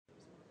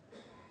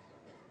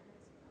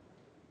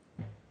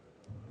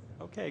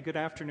Okay, good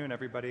afternoon,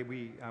 everybody.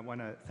 I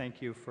want to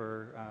thank you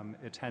for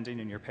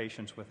attending and your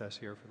patience with us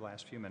here for the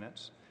last few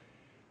minutes.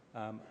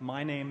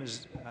 My name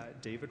is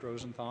David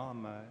Rosenthal.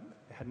 I'm a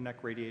head and neck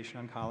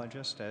radiation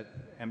oncologist at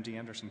MD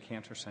Anderson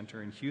Cancer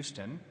Center in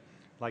Houston.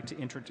 I'd like to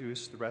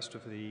introduce the rest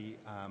of the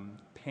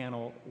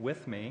panel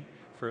with me.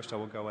 First, I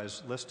will go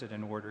as listed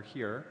in order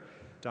here.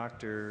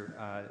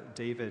 Dr.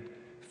 David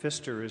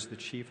Pfister is the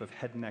Chief of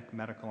Head and Neck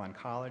Medical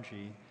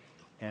Oncology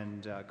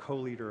and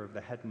co-leader of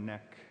the Head and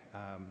Neck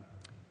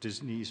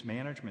Disease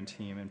Management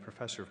Team and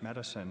Professor of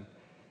Medicine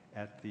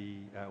at the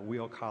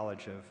Weill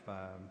College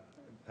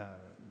of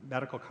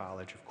Medical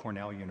College of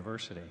Cornell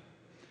University.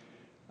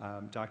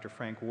 Dr.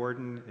 Frank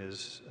Warden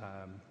is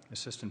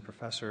Assistant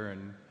Professor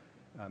in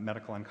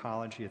Medical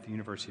Oncology at the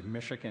University of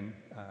Michigan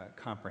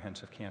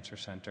Comprehensive Cancer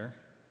Center.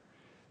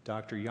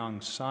 Dr. Young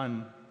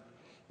Sun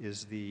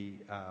is the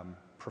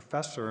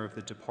Professor of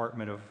the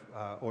Department of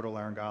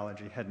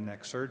Otolaryngology, Head and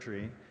Neck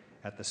Surgery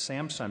at the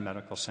Samsun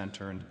Medical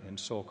Center in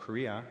Seoul,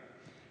 Korea.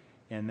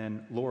 And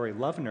then Lori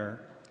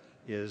Lovner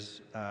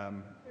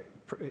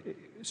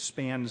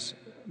spans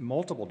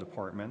multiple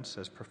departments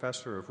as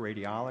Professor of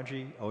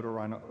Radiology,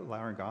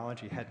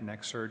 Otolaryngology, Head and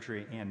Neck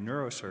Surgery, and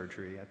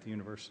Neurosurgery at the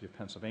University of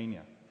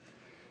Pennsylvania.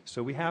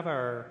 So we have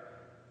our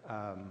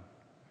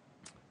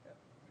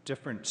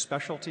different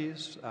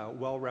specialties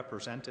well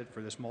represented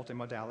for this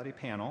multimodality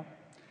panel.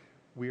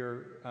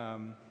 We're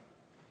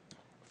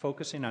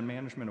focusing on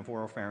management of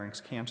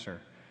oropharynx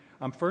cancer.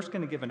 I'm first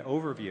going to give an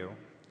overview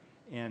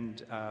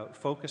and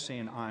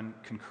focusing on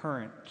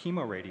concurrent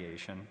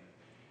chemoradiation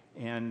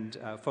and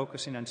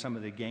focusing on some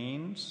of the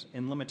gains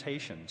and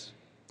limitations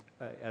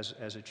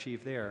as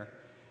achieved there.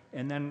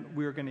 And then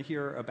we're going to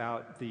hear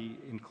about the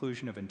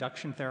inclusion of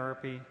induction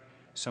therapy,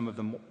 some of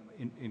the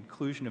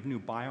inclusion of new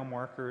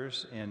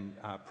biomarkers in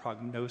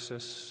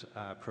prognosis,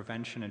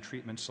 prevention, and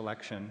treatment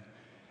selection,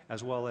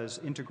 as well as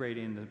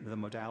integrating the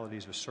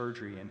modalities of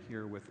surgery in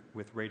here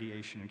with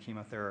radiation and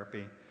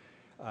chemotherapy.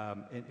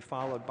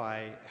 Followed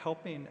by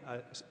helping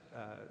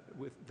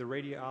with the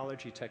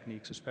radiology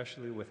techniques,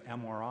 especially with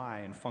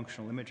MRI and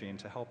functional imaging,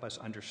 to help us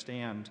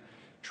understand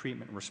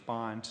treatment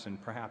response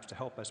and perhaps to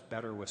help us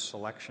better with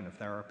selection of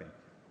therapy.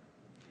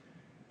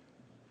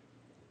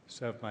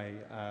 So my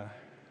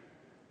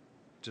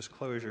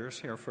disclosures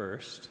here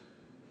first.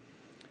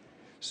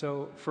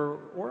 So for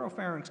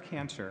oropharynx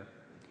cancer,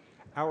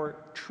 our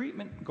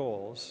treatment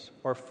goals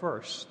are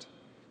first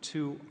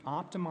to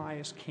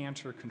optimize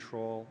cancer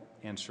control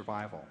and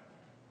survival.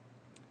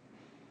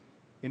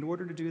 In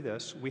order to do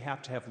this, we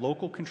have to have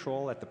local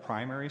control at the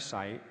primary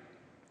site,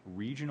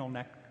 regional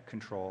neck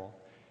control,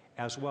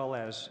 as well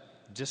as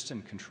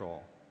distant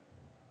control.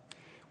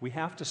 We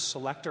have to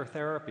select our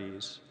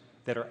therapies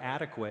that are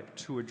adequate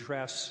to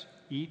address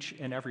each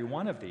and every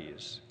one of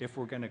these if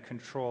we're going to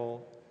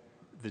control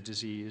the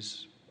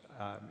disease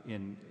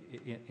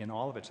in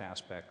all of its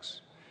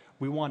aspects.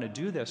 We want to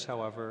do this,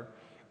 however,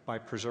 by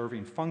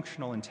preserving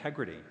functional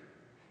integrity.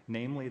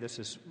 Namely,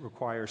 this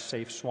requires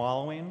safe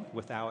swallowing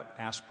without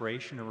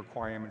aspiration or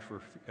requirement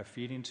for a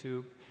feeding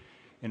tube,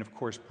 and of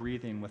course,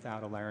 breathing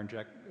without a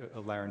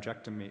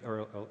laryngectomy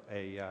or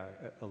a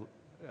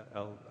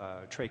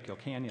tracheal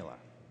cannula.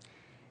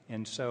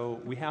 And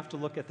so we have to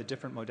look at the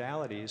different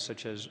modalities,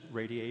 such as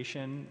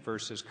radiation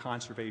versus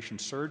conservation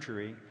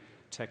surgery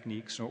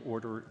techniques, in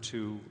order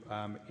to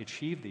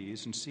achieve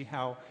these and see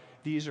how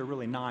these are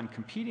really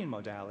non-competing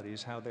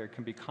modalities, how they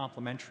can be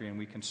complementary and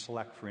we can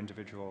select for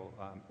individual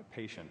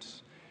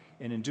patients.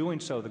 And in doing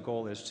so, the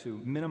goal is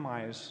to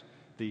minimize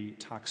the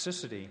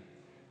toxicity,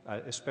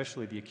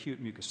 especially the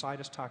acute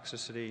mucositis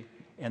toxicity,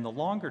 and the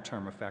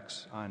longer-term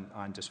effects on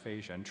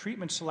dysphagia. And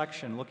treatment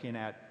selection, looking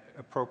at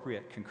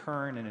appropriate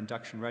concurrent and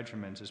induction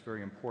regimens, is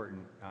very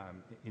important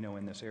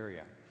in this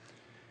area.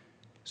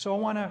 So I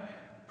want to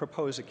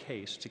propose a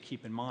case to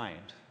keep in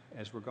mind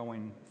as we're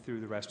going through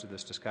the rest of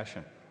this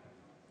discussion.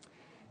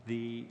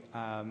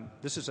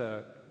 This is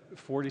a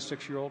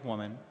 46-year-old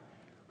woman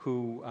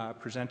who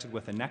presented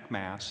with a neck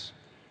mass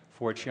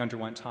for which she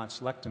underwent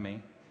tonsillectomy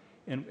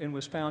and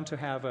was found to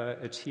have a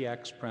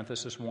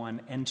TX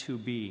 (1)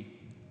 N2B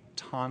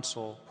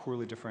tonsil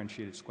poorly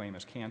differentiated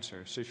squamous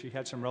cancer. So she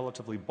had some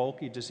relatively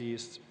bulky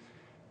disease,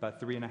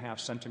 about 3.5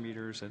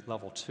 centimeters at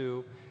level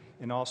 2,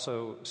 and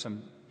also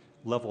some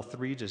level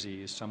 3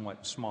 disease,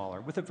 somewhat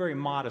smaller, with a very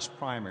modest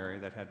primary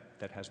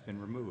that has been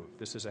removed.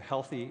 This is a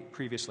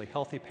previously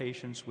healthy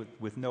patient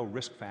with no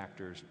risk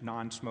factors,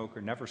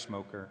 non-smoker, never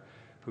smoker,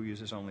 who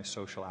uses only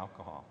social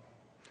alcohol.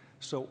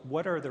 So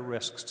what are the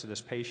risks to this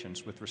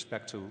patient with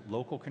respect to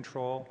local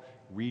control,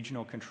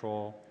 regional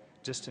control,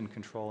 distant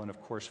control, and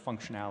of course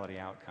functionality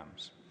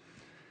outcomes?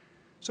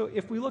 So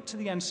if we look to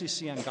the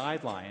NCCN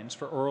guidelines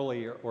for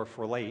early or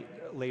for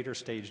later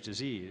stage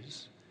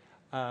disease,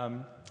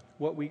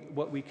 what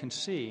we can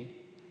see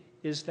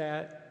is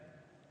that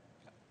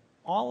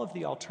all of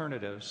the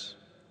alternatives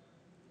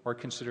are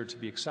considered to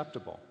be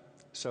acceptable.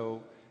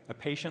 So a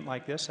patient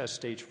like this has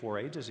stage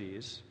 4A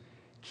disease.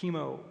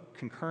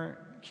 Concurrent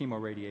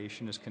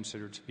chemoradiation is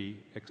considered to be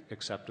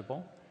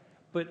acceptable.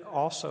 but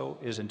also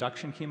is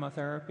induction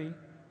chemotherapy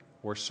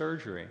or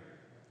surgery,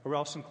 or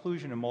else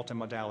inclusion in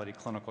multimodality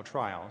clinical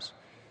trials.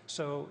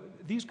 So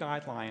these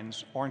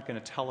guidelines aren't going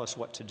to tell us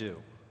what to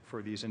do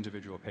for these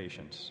individual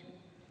patients.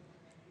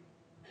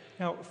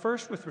 Now,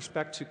 first, with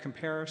respect to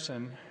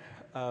comparison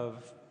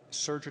of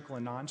surgical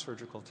and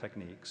non-surgical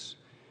techniques,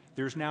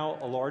 there's now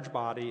a large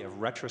body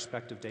of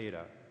retrospective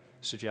data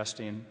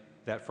suggesting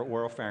that for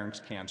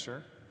oropharynx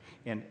cancer,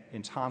 and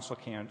in tonsil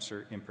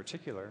cancer in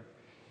particular,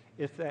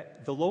 if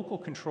that the local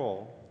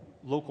control,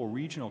 local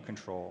regional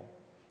control,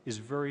 is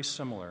very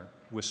similar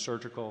with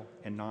surgical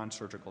and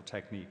non-surgical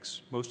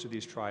techniques. Most of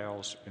these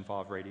trials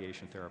involve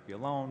radiation therapy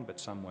alone, but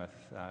some with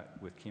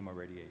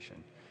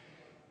chemoradiation.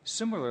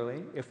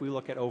 Similarly, if we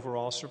look at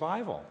overall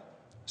survival,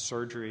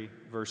 surgery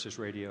versus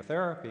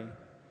radiotherapy,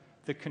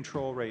 the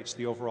control rates,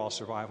 the overall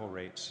survival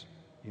rates,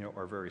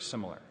 are very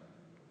similar.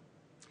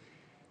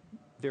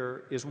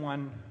 There is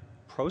one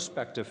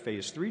prospective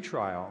phase 3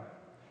 trial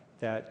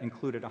that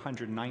included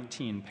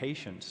 119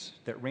 patients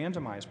that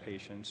randomized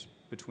patients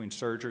between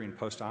surgery and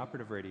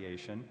postoperative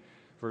radiation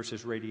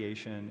versus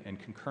radiation and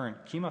concurrent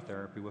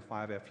chemotherapy with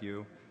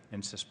 5-FU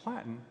and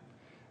cisplatin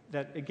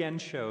that again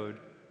showed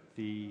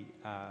the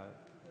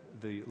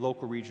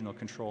local regional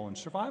control and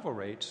survival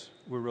rates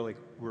were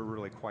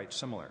really quite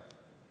similar.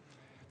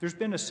 There's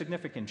been a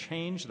significant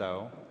change,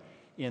 though,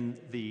 in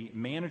the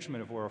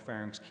management of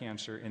oropharynx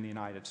cancer in the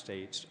United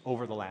States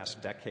over the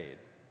last decade.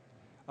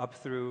 Up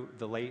through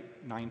the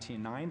late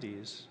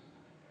 1990s,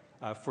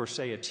 for,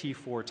 say, a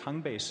T4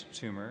 tongue-based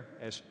tumor,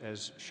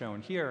 as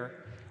shown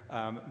here,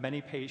 many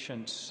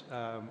patients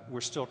were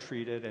still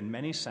treated in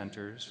many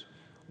centers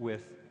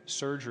with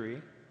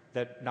surgery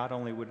that not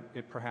only would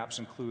it perhaps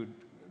include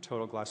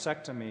total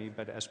glossectomy,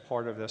 but as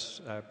part of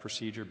this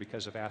procedure,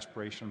 because of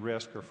aspiration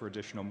risk or for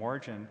additional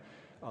margin,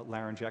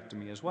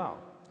 laryngectomy as well.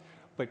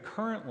 But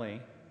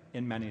currently,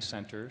 in many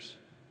centers,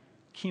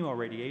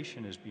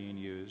 chemoradiation is being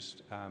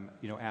used,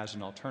 as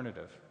an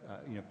alternative,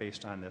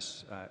 based on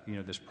this,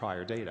 this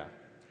prior data.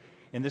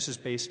 And this is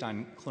based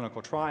on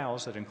clinical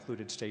trials that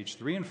included stage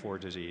 3 and 4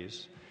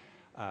 disease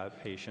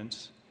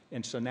patients.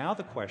 And so now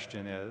the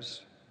question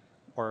is,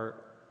 are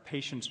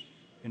patients,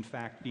 in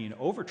fact, being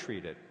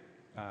overtreated?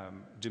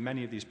 Do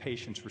many of these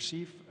patients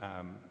receive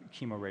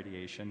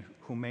chemoradiation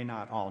who may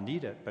not all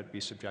need it, but be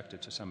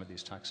subjected to some of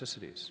these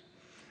toxicities?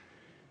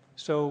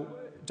 So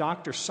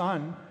Dr.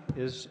 Sun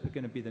is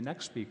going to be the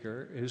next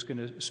speaker, who's going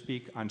to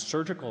speak on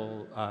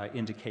surgical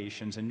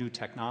indications and new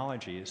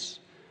technologies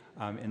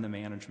in the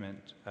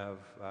management of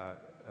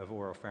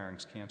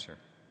oropharynx cancer.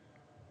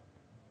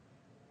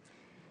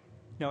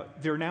 Now,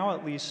 there are now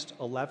at least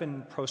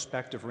 11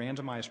 prospective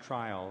randomized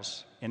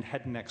trials in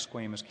head and neck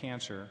squamous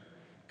cancer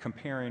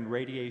comparing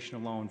radiation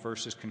alone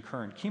versus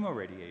concurrent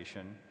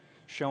chemoradiation,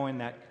 showing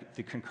that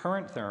the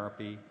concurrent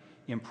therapy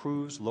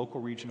improves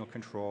local regional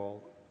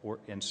control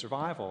and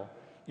survival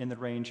in the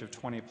range of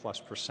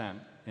 20+%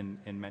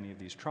 in many of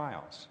these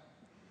trials.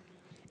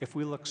 If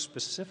we look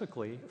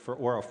specifically for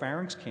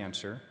oropharynx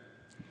cancer,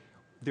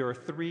 there are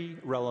 3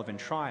 relevant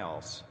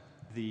trials.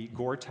 The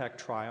GORTEC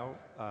trial,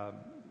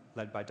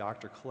 led by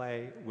Dr.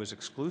 Clay, was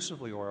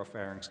exclusively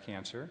oropharynx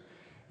cancer,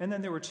 and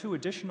then there were 2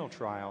 additional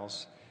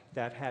trials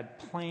that had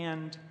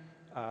planned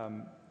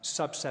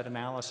subset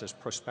analysis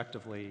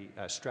prospectively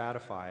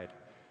stratified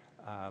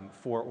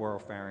for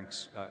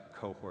oropharynx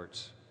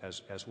cohorts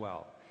as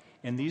well.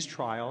 In these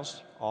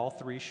trials, all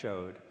 3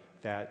 showed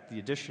that the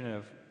addition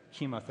of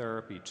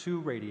chemotherapy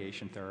to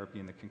radiation therapy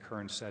in the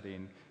concurrent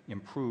setting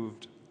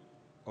improved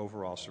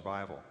overall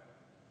survival.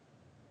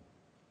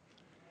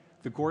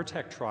 The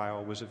GORTEC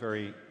trial was a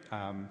very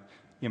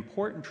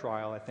important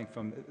trial, I think,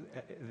 from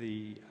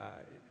the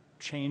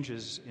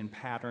changes in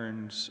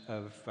patterns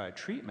of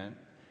treatment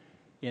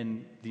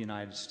in the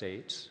United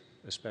States,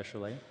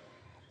 especially,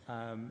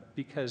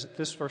 because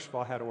this, first of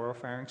all, had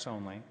oropharynx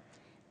only,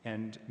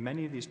 and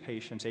many of these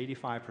patients,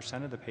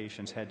 85% of the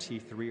patients, had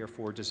T3 or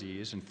 4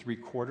 disease, and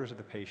 3/4 of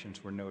the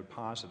patients were node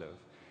positive.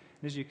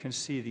 And as you can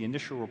see, the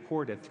initial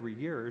report at 3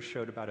 years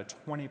showed about a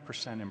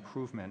 20%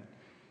 improvement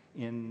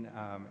in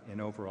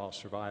overall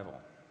survival.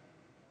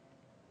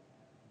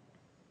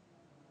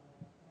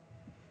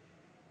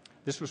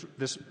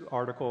 This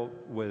article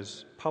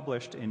was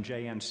published in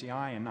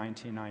JNCI in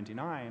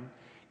 1999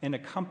 and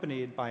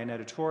accompanied by an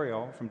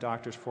editorial from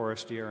Drs.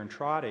 Forestier and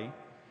Trotti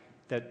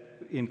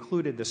that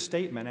included the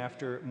statement,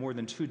 after more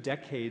than 2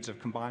 decades of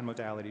combined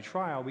modality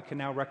trial, we can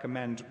now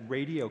recommend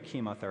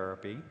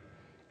radiochemotherapy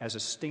as a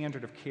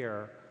standard of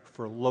care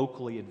for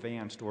locally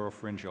advanced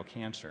oropharyngeal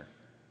cancer.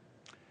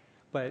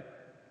 But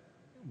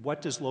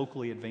what does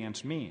locally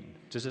advanced mean?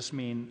 Does this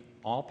mean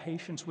all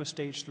patients with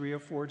stage 3 or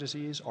 4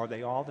 disease? Are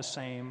they all the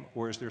same,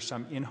 or is there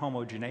some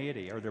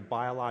inhomogeneity? Are there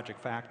biologic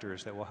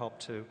factors that will help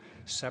to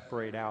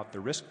separate out the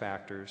risk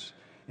factors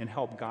and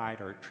help guide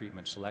our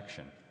treatment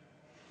selection?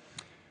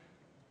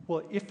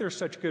 Well, if there's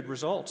such good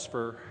results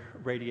for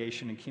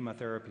radiation and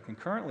chemotherapy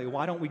concurrently,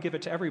 why don't we give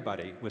it to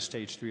everybody with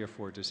stage 3 or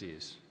 4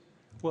 disease?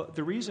 Well,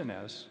 the reason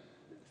is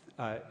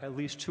at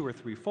least 2 or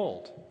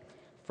 3-fold.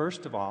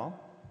 First of all,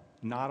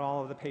 Not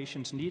all of the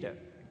patients need it.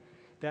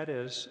 That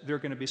is, there are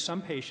going to be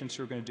some patients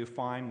who are going to do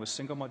fine with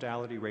single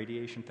modality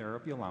radiation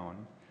therapy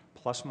alone,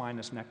 plus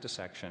minus neck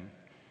dissection,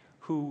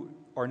 who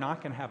are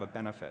not going to have a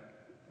benefit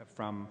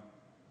from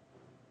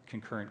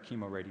concurrent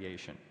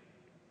chemoradiation.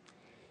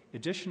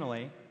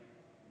 Additionally,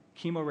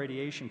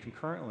 chemoradiation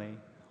concurrently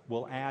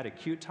will add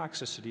acute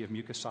toxicity of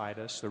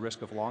mucositis, the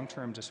risk of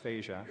long-term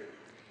dysphagia,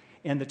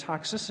 and the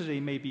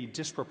toxicity may be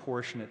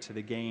disproportionate to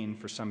the gain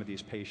for some of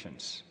these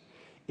patients.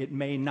 It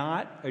may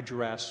not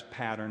address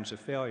patterns of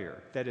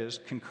failure. That is,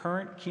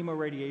 concurrent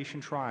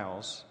chemoradiation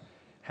trials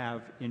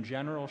have in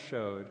general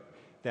showed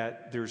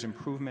that there's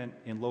improvement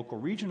in local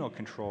regional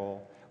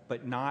control,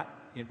 but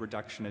not in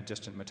reduction of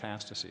distant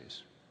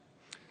metastases.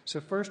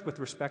 So first, with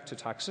respect to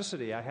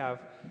toxicity, I have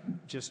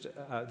just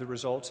the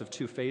results of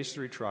 2 phase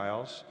 3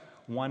 trials.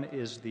 One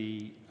is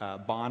the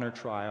Bonner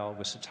trial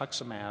with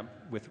cetuximab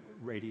with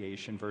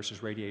radiation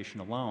versus radiation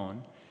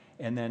alone,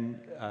 and then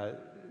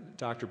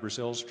Dr.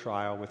 Brazil's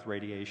trial with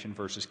radiation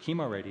versus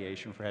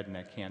chemoradiation for head and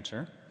neck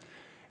cancer.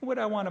 What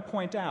I want to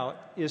point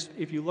out is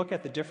if you look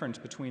at the difference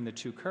between the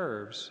 2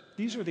 curves,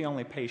 these are the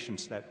only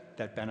patients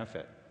that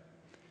benefit.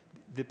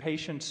 The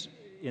patients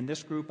in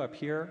this group up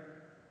here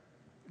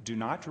do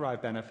not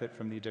derive benefit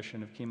from the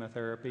addition of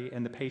chemotherapy,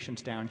 and the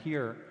patients down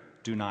here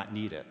do not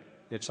need it.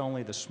 It's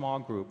only the small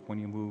group when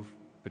you move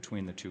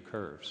between the 2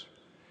 curves.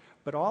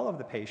 But all of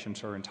the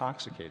patients are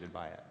intoxicated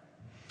by it.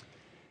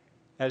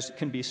 As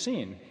can be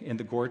seen in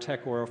the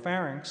Gore-Tex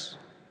oropharynx,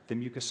 the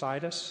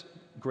mucositis,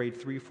 grade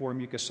 3-4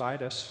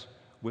 mucositis,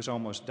 was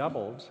almost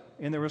doubled,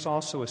 and there was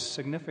also a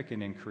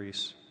significant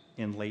increase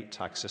in late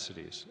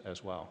toxicities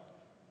as well.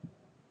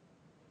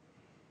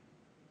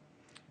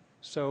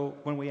 So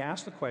when we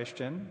ask the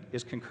question,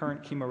 is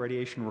concurrent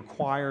chemoradiation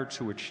required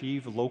to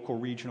achieve local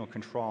regional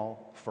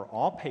control for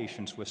all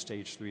patients with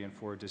stage 3 and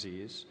 4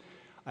 disease,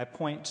 I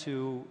point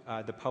to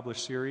the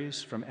published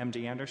series from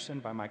MD Anderson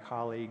by my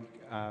colleague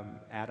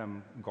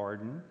Adam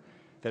Garden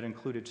that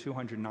included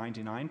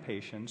 299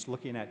 patients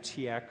looking at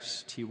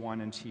TX,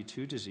 T1, and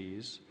T2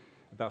 disease.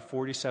 About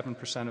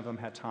 47% of them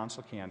had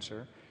tonsil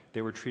cancer.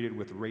 They were treated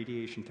with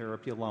radiation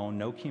therapy alone,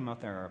 no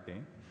chemotherapy.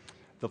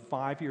 The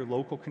 5-year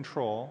local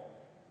control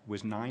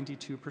was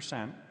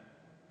 92%.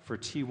 For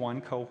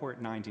T1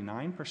 cohort,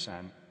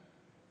 99%.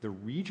 The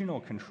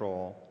regional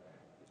control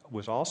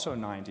was also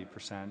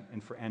 90%,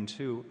 and for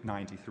N2,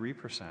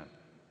 93%.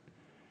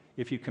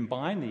 If you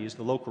combine these,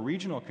 the local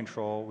regional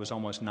control was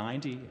almost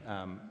 90%,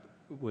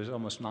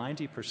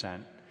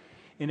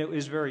 and it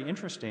was very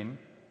interesting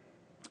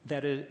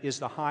that it is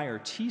the higher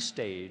T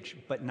stage,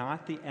 but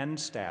not the N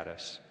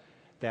status,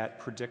 that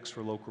predicts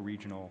for local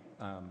regional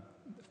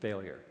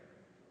failure.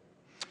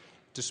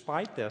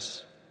 Despite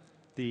this,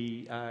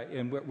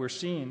 and what we're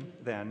seeing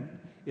then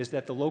is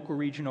that the local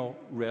regional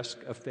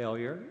risk of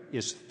failure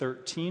is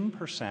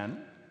 13%.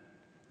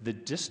 The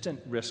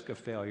distant risk of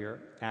failure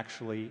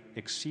actually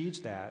exceeds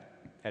that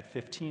at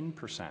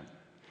 15%.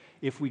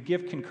 If we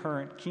give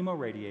concurrent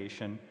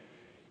chemoradiation,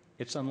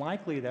 it's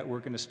unlikely that we're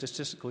going to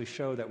statistically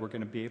show that we're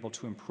going to be able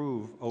to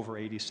improve over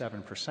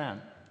 87%.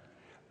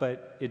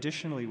 But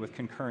additionally, with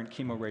concurrent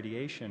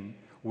chemoradiation,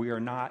 we are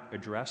not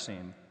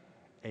addressing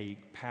a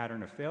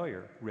pattern of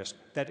failure risk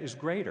that is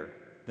greater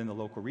than the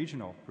local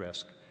regional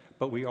risk,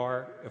 but we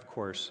are, of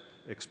course,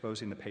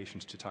 exposing the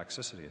patients to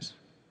toxicities.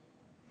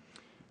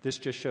 This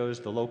just shows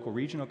the local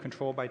regional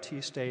control by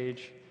T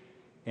stage,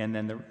 and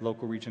then the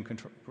local region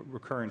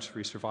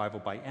recurrence-free survival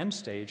by N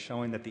stage,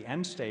 showing that the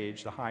N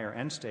stage, the higher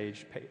N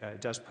stage,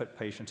 does put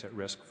patients at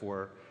risk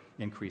for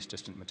increased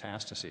distant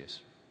metastases.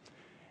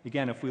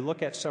 Again, if we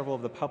look at several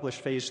of the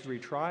published phase 3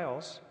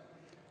 trials,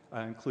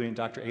 including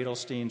Dr.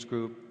 Edelstein's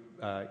group,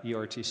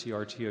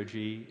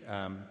 ERTC-RTOG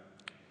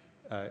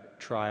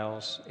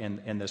trials,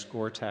 and this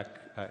Gore-Tex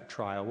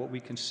trial, what we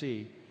can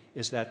see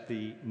is that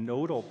the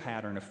nodal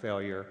pattern of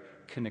failure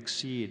can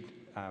exceed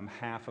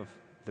half of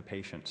the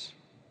patients.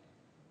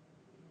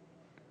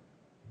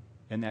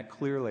 And that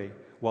clearly,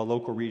 while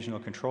local regional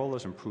control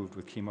is improved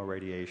with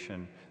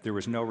chemoradiation, there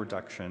was no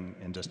reduction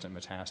in distant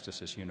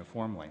metastasis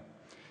uniformly.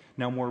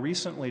 Now, more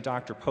recently,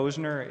 Dr.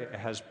 Posner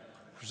has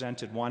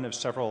presented one of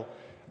several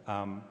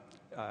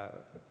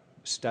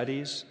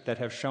studies that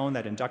have shown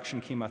that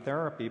induction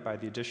chemotherapy by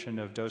the addition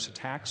of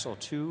docetaxel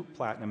to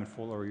platinum and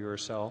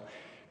fluorouracil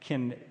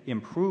can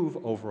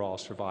improve overall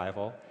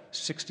survival,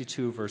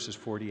 62 versus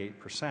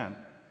 48%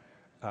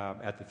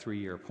 at the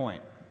 3-year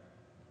point.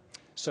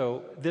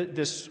 So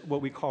this,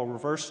 what we call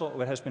reversal,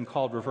 what has been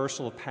called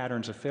reversal of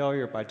patterns of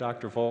failure by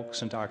Dr.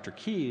 Volks and Dr.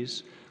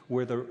 Keyes,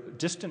 where the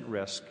distant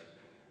risk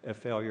of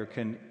failure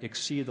can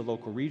exceed the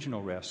local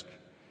regional risk,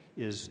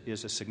 is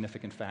a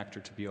significant factor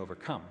to be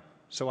overcome.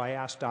 So I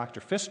asked Dr.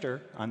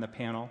 Pfister on the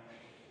panel,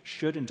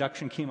 should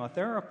induction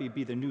chemotherapy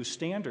be the new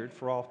standard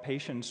for all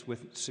patients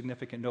with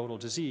significant nodal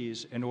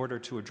disease in order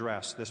to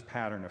address this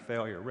pattern of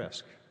failure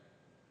risk?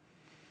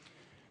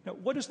 Now,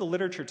 what does the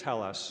literature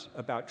tell us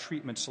about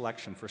treatment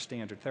selection for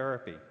standard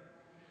therapy?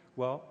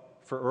 Well,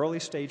 for early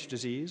stage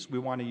disease, we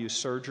want to use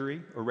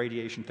surgery or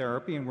radiation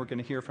therapy, and we're going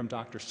to hear from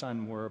Dr. Sun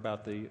more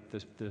about the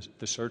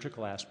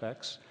surgical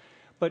aspects.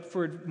 But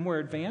for more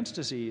advanced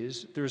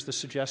disease, there's the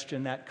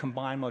suggestion that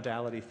combined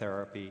modality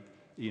therapy,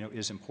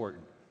 is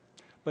important.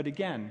 But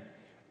again,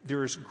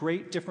 there's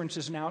great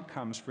differences in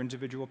outcomes for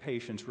individual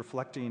patients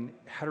reflecting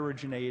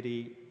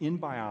heterogeneity in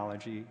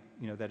biology,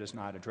 that is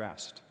not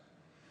addressed.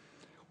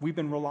 We've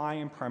been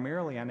relying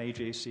primarily on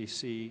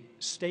AJCC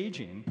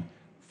staging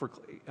for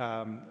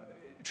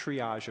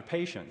triage of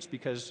patients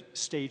because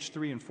stage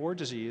 3 and 4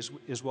 disease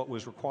is what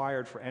was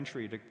required for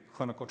entry to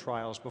clinical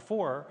trials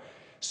before,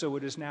 so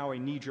it is now a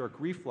knee-jerk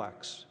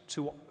reflex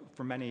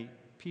for many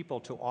people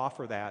to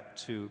offer that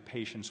to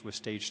patients with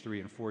stage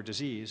 3 and 4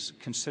 disease,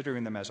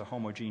 considering them as a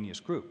homogeneous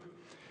group.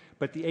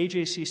 But the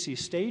AJCC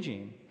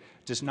staging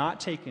does not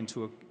take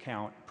into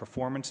account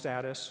performance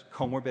status,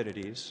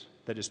 comorbidities,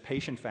 that is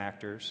patient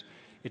factors.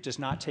 It does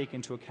not take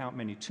into account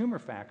many tumor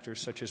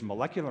factors, such as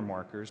molecular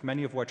markers,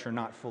 many of which are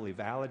not fully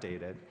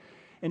validated,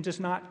 and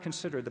does not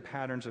consider the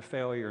patterns of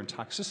failure and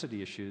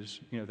toxicity issues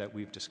that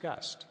we've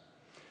discussed.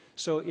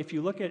 So if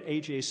you look at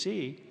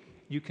AJC,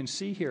 you can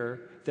see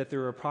here that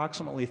there are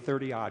approximately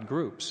 30-odd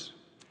groups,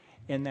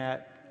 and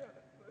that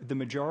the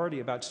majority,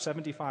 about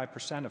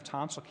 75% of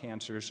tonsil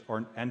cancers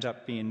end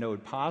up being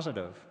node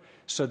positive.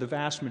 So the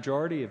vast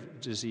majority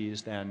of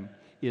disease then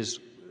is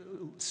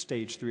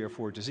stage 3 or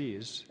 4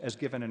 disease, as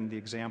given in the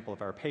example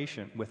of our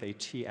patient with a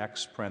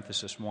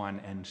TX(1)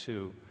 and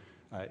 2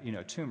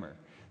 tumor.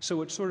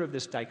 So it's sort of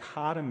this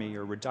dichotomy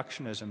or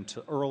reductionism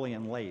to early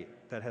and late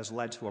that has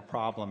led to a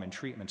problem in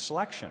treatment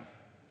selection.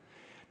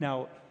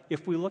 Now,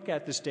 if we look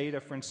at this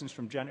data, for instance,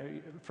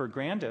 for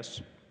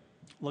Grandis,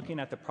 looking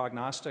at the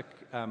prognostic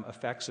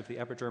effects of the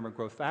epidermal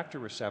growth factor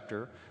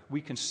receptor, we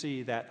can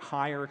see that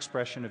higher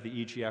expression of the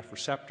EGF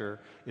receptor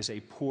is a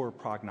poor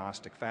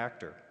prognostic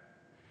factor.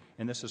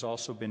 And this has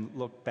also been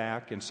looked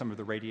back in some of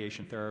the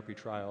radiation therapy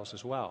trials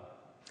as well.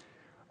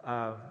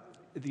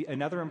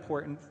 Another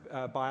important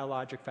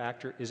biologic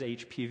factor is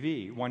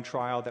HPV. One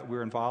trial that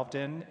we're involved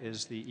in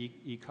is the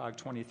ECOG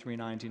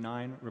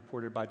 2399,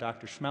 reported by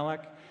Dr.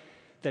 Schmelek,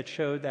 that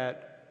showed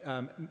that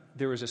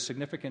there was a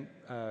significant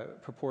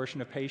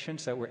proportion of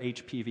patients that were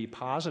HPV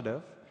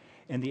positive,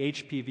 and the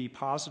HPV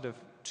positive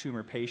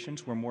tumor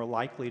patients were more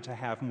likely to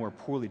have more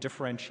poorly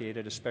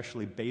differentiated,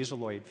 especially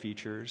basaloid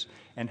features,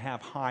 and have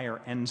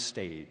higher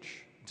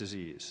end-stage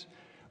disease.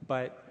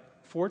 But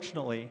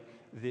fortunately,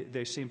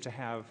 they seem to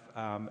have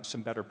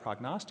some better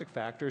prognostic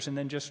factors. And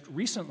then just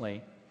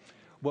recently,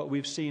 what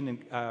we've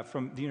seen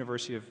from the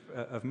University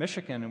of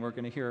Michigan, and we're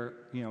going to hear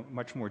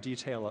much more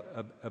detail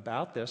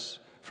about this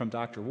from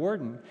Dr.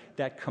 Warden,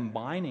 that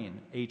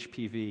combining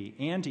HPV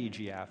and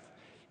EGF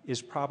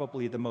is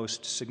probably the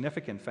most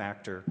significant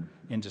factor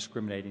in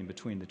discriminating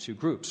between the two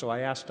groups. So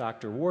I asked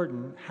Dr.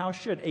 Warden, how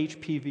should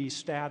HPV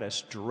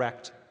status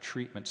direct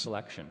treatment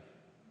selection?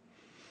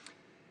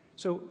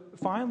 So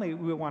finally,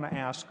 we want to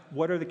ask,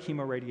 what are the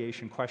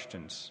chemoradiation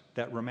questions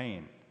that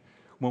remain?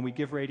 When we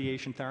give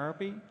radiation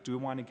therapy, do we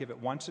want to give it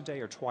once a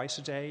day or twice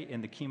a day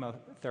in the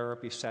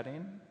chemotherapy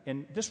setting?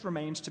 And this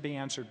remains to be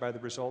answered by the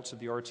results of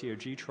the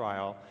RTOG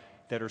trial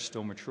that are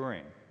still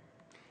maturing.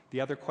 The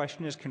other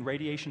question is, can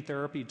radiation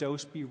therapy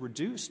dose be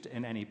reduced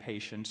in any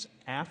patients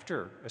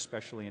after,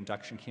 especially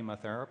induction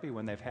chemotherapy,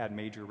 when they've had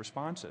major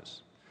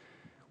responses?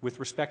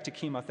 With respect to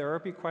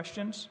chemotherapy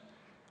questions,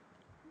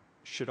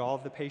 should all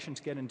of the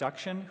patients get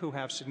induction who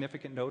have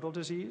significant nodal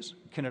disease?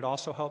 Can it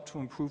also help to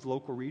improve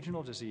local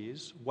regional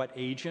disease? What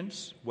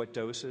agents, what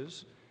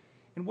doses,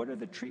 and what are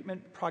the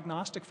treatment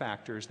prognostic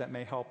factors that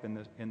may help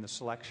in the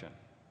selection?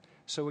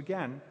 So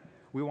again,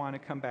 we want to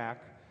come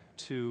back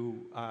to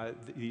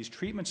these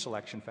treatment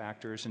selection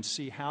factors and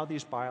see how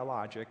these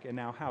biologic and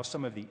now how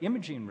some of the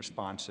imaging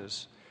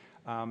responses,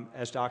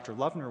 as Dr.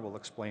 Lovner will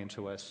explain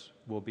to us,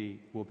 will be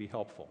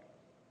helpful.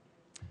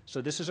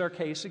 So this is our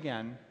case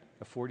again,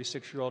 a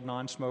 46-year-old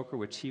non-smoker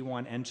with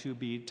T1,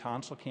 N2B,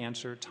 tonsil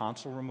cancer,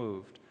 tonsil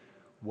removed.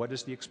 What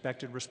is the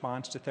expected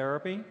response to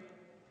therapy?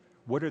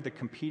 What are the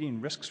competing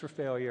risks for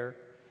failure?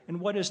 And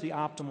what is the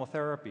optimal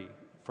therapy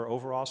for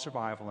overall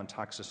survival and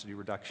toxicity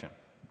reduction?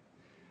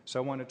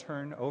 So I want to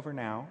turn over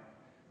now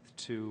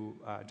to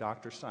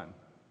Dr. Sun.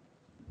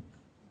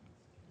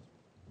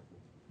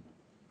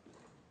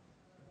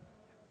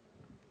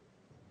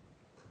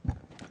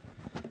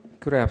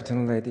 Good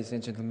afternoon, ladies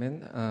and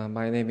gentlemen.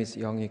 My name is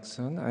Young-Ik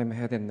Sun. I'm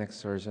head and neck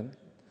surgeon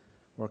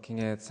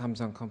working at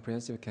Samsung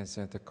Comprehensive Cancer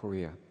Center,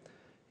 Korea.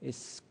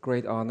 It's a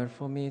great honor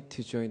for me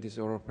to join this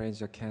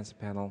oropharyngeal cancer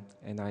panel,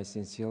 and I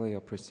sincerely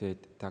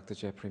appreciate Dr.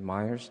 Jeffrey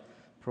Myers,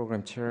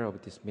 program chair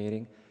of this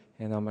meeting,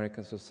 and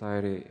American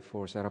Society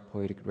for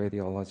Therapeutic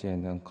Radiology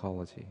and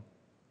Oncology.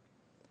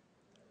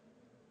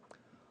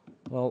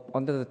 Well,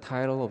 under the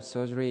title of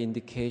Surgery,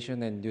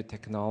 Indication, and New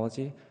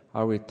Technology,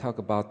 I will talk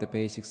about the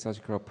basic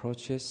surgical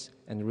approaches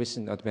and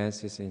recent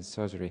advances in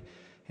surgery.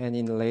 And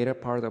in the later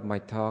part of my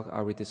talk,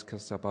 I will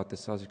discuss about the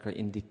surgical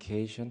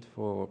indication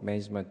for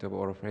management of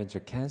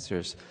oropharyngeal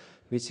cancers,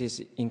 which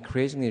is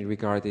increasingly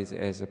regarded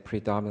as a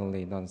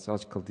predominantly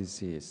non-surgical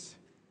disease.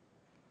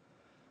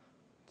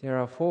 There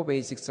are four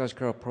basic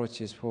surgical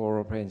approaches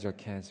for oropharyngeal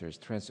cancers: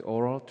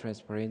 transoral,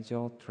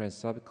 transpharyngeal,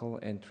 transcervical,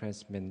 and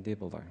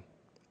transmandibular.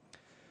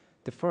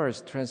 The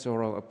first,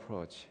 transoral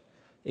approach.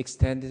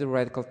 Extended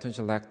radical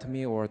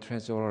tonsillectomy or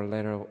transoral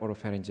lateral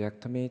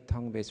oropharyngectomy,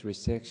 tongue-based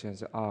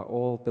resections are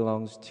all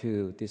belongs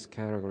to this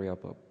category of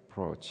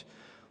approach.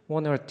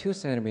 1 or 2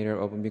 centimeter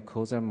of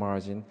mucosal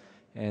margin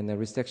and a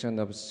resection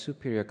of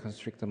superior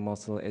constrictor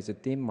muscle as a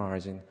thin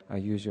margin are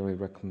usually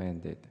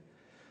recommended.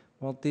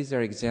 Well, these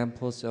are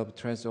examples of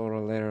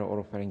transoral lateral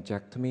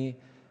oropharyngectomy.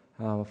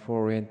 For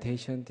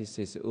orientation, this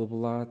is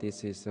uvula,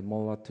 this is the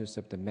molar tooth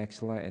of the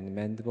maxilla and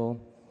mandible,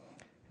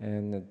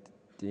 and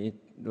the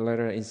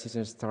lateral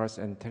incision starts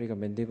anterior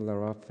mandibular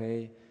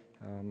raphe.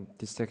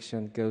 This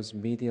section goes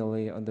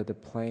medially under the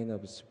plane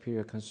of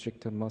superior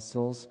constrictor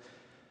muscles,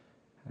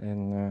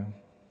 and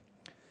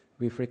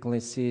we frequently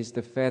see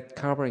the fat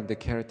covering the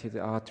carotid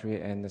artery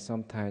and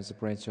sometimes the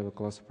branch of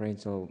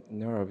glossopharyngeal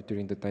nerve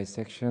during the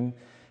dissection.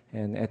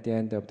 And at the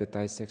end of the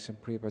dissection,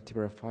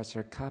 prevertebral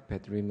fascial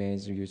carpet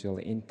remains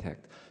usually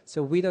intact.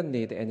 So we don't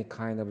need any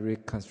kind of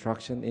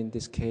reconstruction in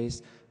this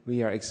case.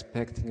 We are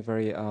expecting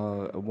very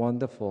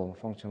wonderful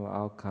functional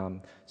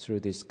outcome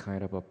through this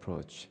kind of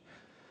approach.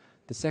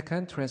 The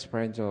second,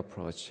 transpharyngeal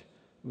approach.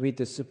 With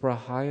the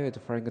suprahyoid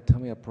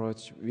pharyngotomy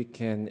approach, we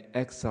can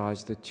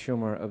excise the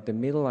tumor of the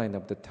middle line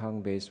of the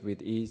tongue base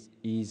with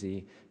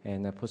easy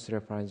and a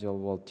posterior pharyngeal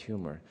wall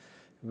tumor.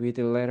 With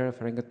the lateral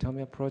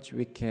pharyngotomy approach,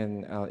 we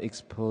can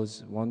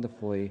expose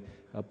wonderfully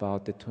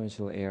about the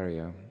tonsil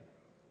area.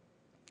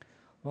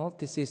 Well,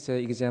 this is an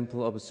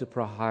example of a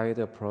suprahyoid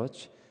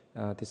approach.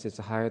 This is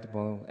a hyoid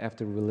bone.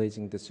 After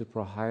releasing the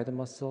suprahyoid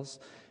muscles,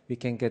 we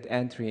can get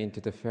entry into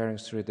the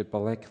pharynx through the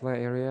vallecular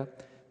area,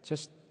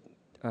 just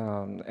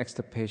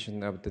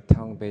extirpation of the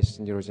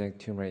tongue-based neurogenic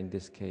tumor in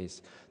this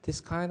case.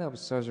 This kind of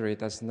surgery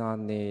does not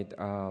need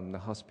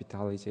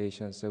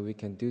hospitalization, so we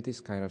can do this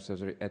kind of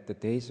surgery at the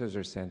day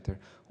surgery center,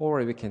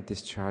 or we can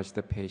discharge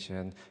the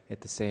patient at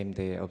the same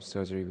day of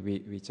surgery.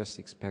 We just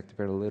expect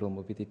very little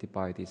morbidity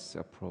by this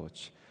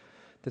approach.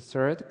 The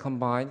third,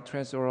 combined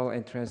transoral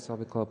and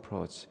transcervical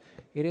approach.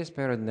 It is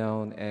better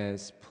known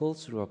as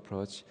pull-through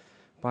approach.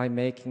 By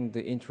making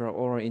the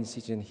intraoral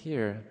incision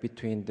here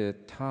between the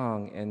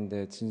tongue and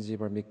the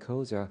gingival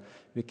mucosa,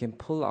 we can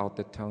pull out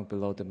the tongue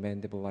below the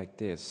mandible like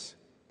this.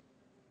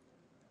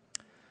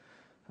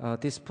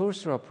 This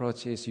pull-through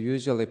approach is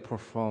usually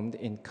performed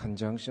in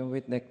conjunction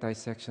with neck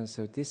dissection,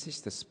 so this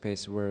is the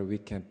space where we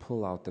can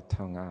pull out the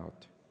tongue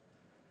out.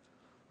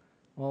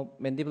 Well,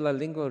 mandibular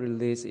lingual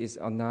release is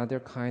another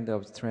kind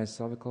of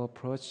transcervical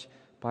approach.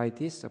 By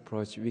this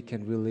approach, we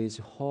can release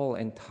whole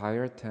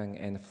entire tongue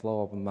and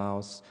flow of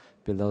mouth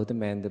below the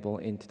mandible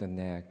into the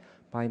neck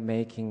by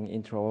making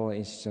intraoral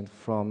incision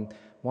from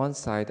one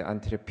side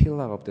anterior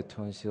pillar of the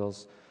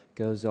tonsils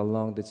goes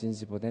along the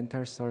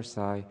gingival-dental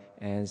sulci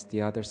and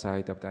the other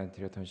side of the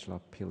anterior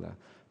tonsillar pillar.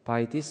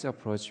 By this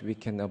approach, we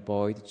can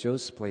avoid jaw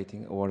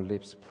splitting or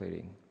lip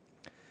splitting.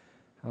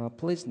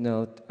 Please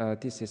note,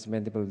 this is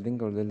mandibular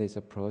lingual release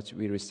approach.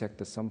 We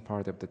resect some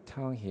part of the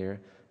tongue here.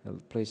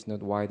 Please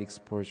note wide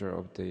exposure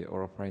of the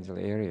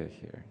oropharyngeal area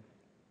here.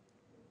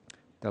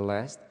 The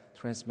last,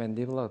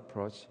 transmandibular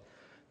approach.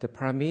 The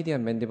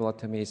paramedian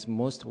mandibulotomy is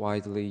most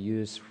widely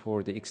used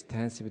for the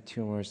extensive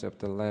tumors of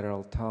the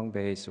lateral tongue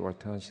base or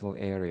tonsil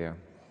area.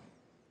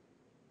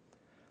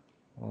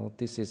 Well,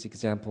 this is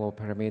example of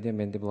paramedian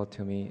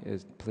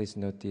mandibulotomy. Please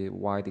note the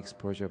wide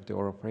exposure of the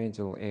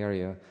oropharyngeal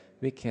area.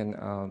 We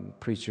can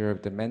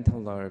preserve the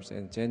mental nerves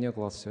and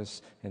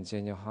genioglossus and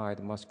geniohyoid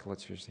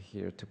musculatures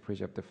here to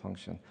preserve the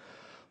function.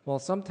 Well,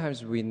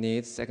 sometimes we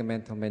need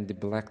segmental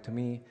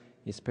mandibulectomy,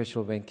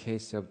 especially when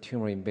case of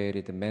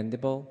tumor-embedded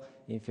mandible,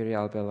 inferior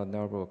alveolar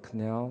nerve or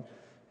canal,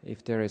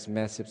 if there is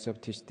massive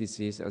soft tissue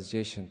disease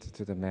adjacent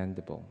to the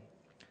mandible.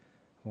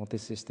 Well,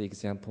 this is the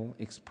example: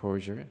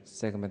 exposure,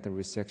 segmental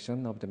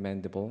resection of the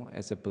mandible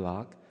as a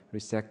block,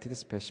 resected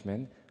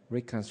specimen,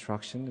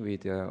 reconstruction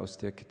with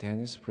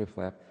osteocutaneous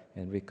preflap,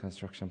 and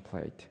reconstruction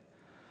plate.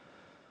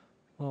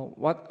 Well,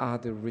 what are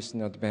the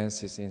recent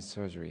advances in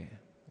surgery?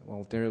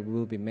 Well, there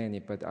will be many,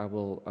 but I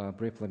will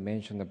briefly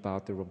mention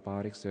about the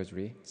robotic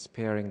surgery,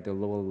 sparing the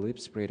lower lip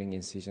splitting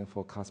incision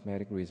for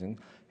cosmetic reason,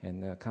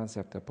 and the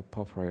concept of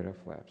perforator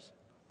flaps.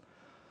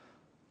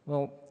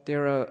 Well,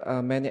 there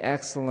are many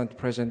excellent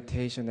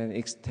presentations and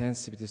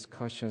extensive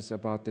discussions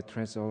about the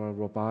transoral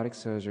robotic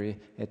surgery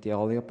at the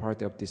earlier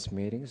part of this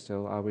meeting,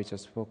 so I will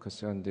just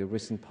focus on the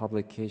recent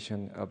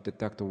publication of the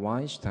Dr.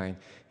 Weinstein,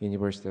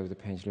 University of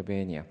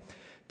Pennsylvania.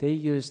 They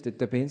used the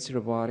Da Vinci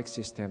robotic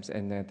systems,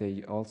 and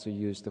they also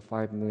used the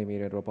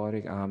 5mm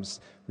robotic arms,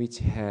 which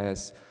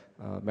has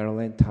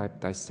Maryland-type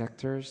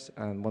dissectors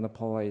and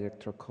monopolar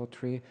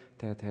electrocautery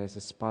that has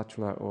a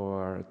spatula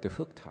or the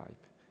hook type.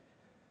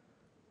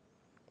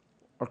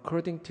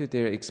 According to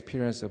their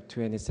experience of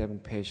 27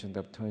 patients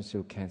of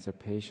tonsil cancer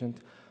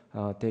patients,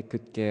 they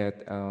could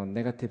get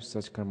negative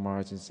surgical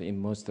margins in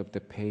most of the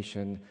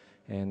patients,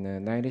 and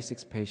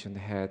 96 patients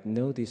had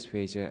no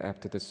dysphagia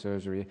after the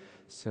surgery.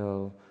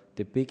 So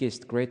the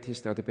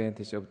greatest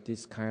advantage of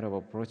this kind of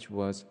approach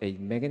was a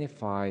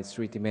magnified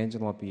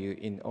three-dimensional view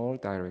in all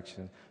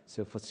directions,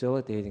 so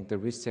facilitating the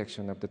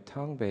resection of the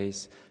tongue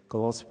base,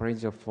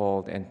 glossopharyngeal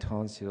fold, and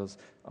tonsils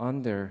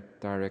under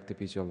direct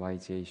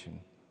visualization.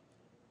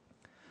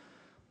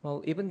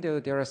 Well, even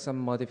though there are some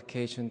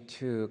modifications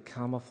to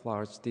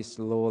camouflage these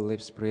lower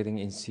lip spreading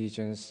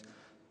incisions,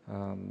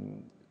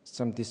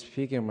 some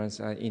disfigurements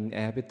are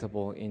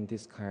inevitable in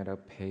this kind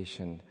of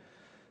patient.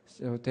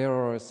 So there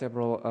are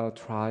several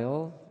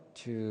trials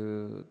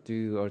to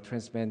do a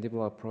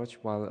transmandibular approach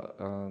while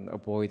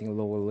avoiding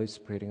lower lip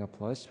spreading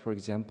approach. For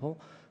example,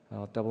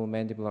 double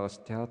mandibular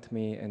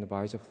osteotomy and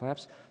visor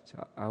flaps.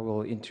 So I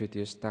will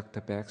introduce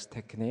Dr. Beck's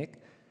technique.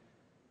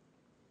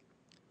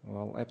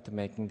 Well, after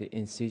making the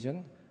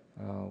incision,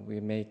 we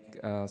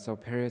make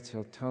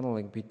subparietal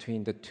tunneling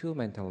between the two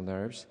mental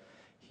nerves.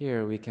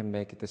 Here we can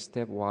make the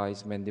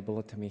stepwise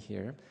mandibulotomy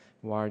here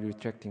while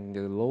retracting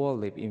the lower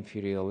lip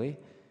inferiorly.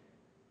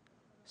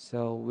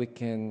 So we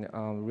can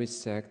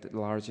resect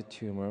large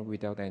tumor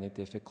without any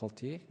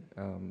difficulty,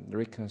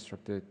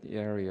 reconstruct the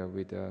area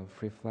with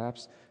free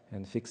flaps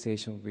and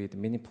fixation with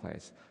mini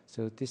plates.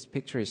 So this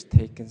picture is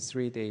taken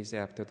 3 days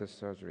after the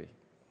surgery.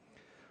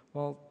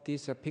 Well,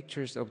 these are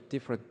pictures of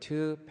different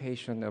two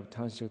patients of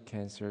tonsil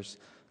cancers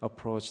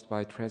approached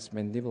by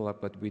transmandibular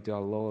but with a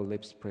lower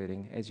lip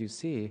spreading. As you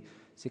see,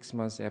 6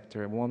 months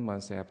after, 1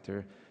 month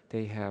after,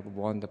 they have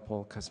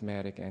wonderful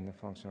cosmetic and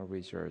functional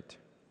result.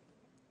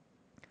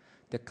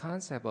 The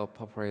concept of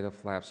perforated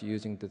flaps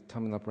using the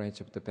terminal branch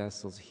of the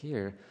vessels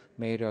here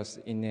made us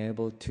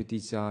enabled to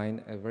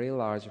design a very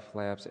large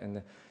flaps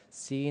and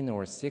thin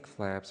or thick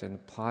flaps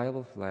and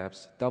pliable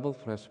flaps, double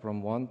flaps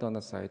from one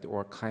donor side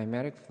or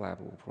chimeric flap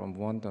from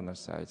one donor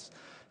side.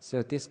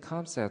 So this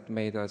concept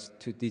made us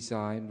to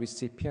design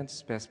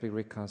recipient-specific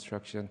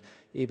reconstruction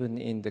even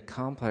in the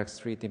complex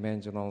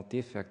three-dimensional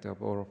defect of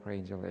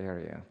oropharyngeal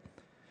area.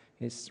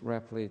 It's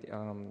rapidly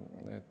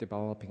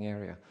developing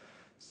area.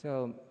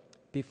 So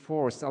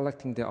before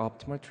selecting the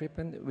optimal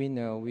treatment, we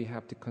know we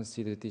have to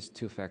consider these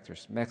two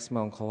factors: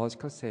 maximum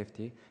oncological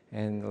safety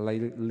and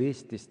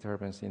least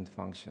disturbance in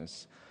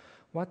functions.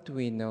 What do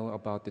we know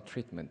about the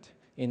treatment?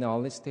 In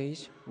early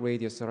stage,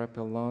 radiotherapy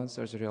alone,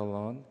 surgery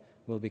alone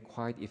will be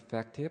quite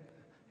effective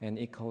and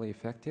equally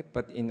effective,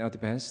 but in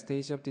advanced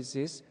stage of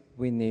disease,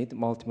 we need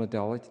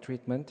multimodality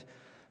treatment.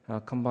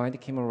 Combined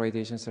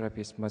chemoradiation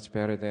therapy is much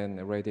better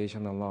than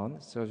radiation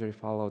alone. Surgery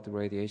followed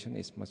radiation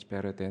is much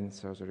better than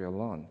surgery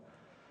alone.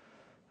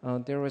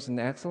 There was an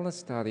excellent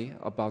study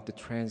about the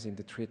trends in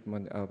the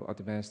treatment of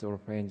advanced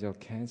oropharyngeal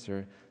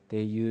cancer.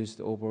 They used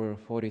over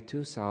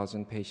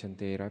 42,000 patient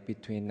data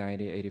between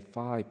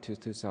 1985 to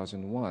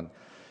 2001.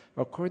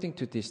 According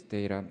to this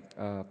data,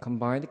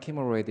 combined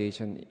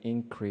chemoradiation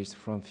increased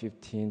from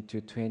 15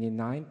 to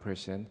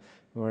 29%,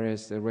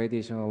 whereas the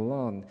radiation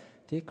alone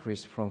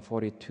decreased from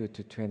 42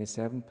 to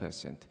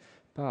 27%.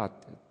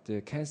 But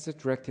the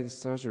cancer-directed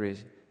surgery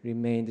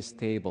remained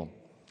stable,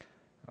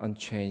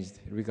 unchanged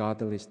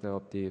regardless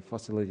of the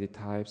facility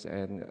types,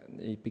 and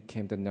it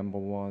became the number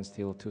one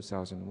till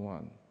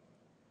 2001.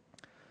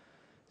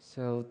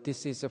 So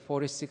this is a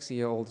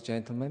 46-year-old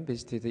gentleman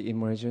visited the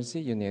emergency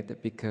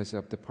unit because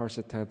of the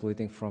pulsatile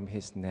bleeding from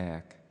his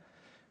neck.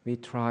 We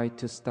tried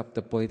to stop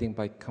the bleeding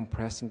by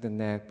compressing the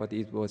neck, but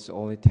it was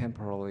only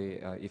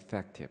temporarily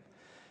effective.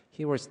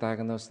 He was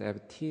diagnosed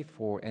as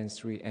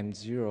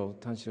T4N3M0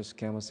 tonsil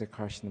squamous cell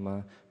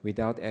carcinoma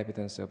without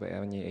evidence of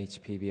any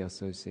HPV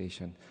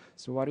association.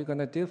 So what are you going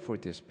to do for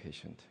this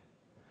patient?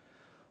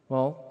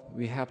 Well,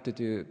 we have to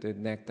do the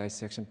neck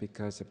dissection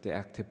because of the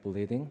active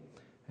bleeding,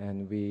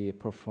 and we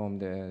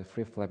performed a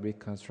free flap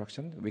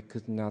reconstruction. We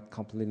could not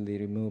completely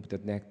remove the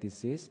neck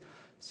disease,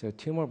 so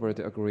tumor board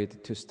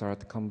agreed to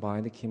start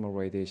combined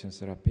chemoradiation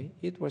therapy.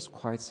 It was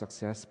quite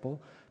successful,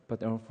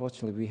 but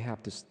unfortunately, we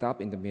have to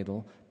stop in the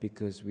middle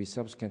because we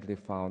subsequently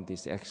found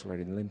this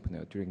accelerated lymph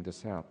node during the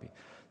therapy.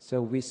 So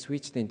we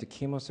switched into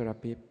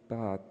chemotherapy,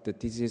 but the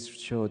disease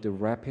showed a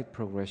rapid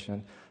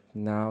progression.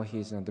 Now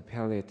he's on the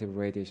palliative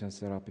radiation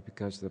therapy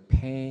because of the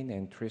pain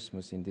and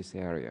trismus in this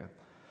area.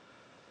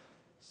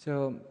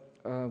 So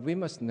we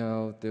must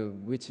know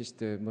which is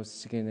the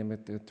most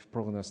significant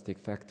prognostic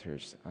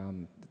factors.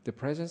 The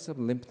presence of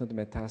lymph node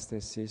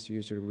metastasis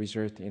usually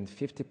results in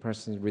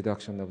 50%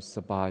 reduction of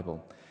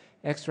survival.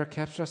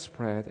 Extracapsular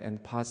spread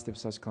and positive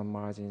surgical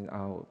margin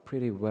are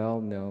pretty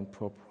well-known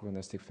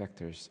prognostic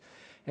factors.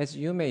 As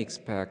you may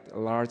expect, a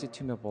large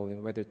tumor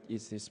volume, whether it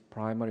is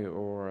primary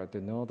or the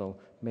nodal,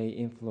 may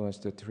influence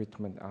the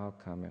treatment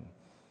outcome.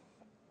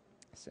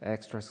 So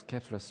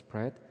extracapsular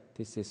spread,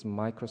 this is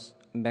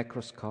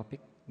macroscopic,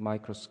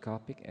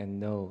 microscopic, and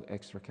no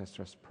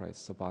extracapsular spread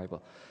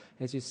survival.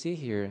 As you see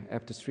here,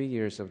 after 3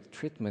 years of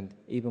treatment,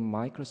 even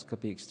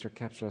microscopic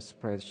extracapsular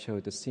spread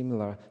showed a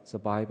similar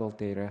survival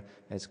data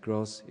as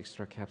gross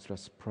extracapsular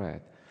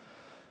spread.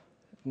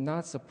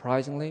 Not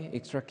surprisingly,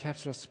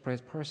 extracapsular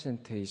spread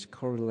percentage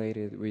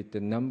correlated with the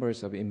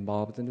numbers of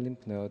involved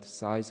lymph node,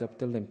 size of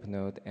the lymph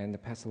node, and the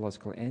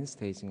pathological end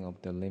staging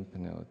of the lymph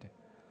node.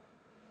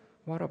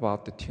 What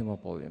about the tumor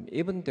volume?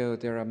 Even though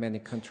there are many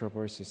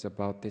controversies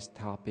about this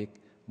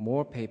topic,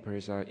 more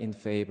papers are in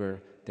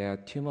favor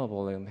that tumor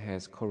volume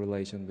has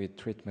correlation with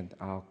treatment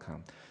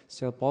outcome.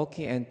 So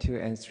bulky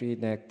N2, N3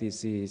 neck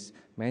disease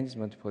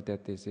management for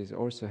that disease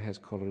also has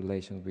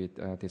correlation with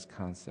this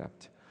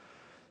concept.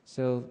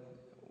 So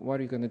what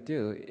are you going to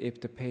do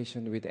if the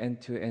patient with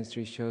N2,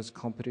 N3 shows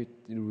complete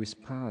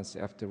response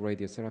after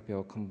radiotherapy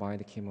or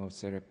combined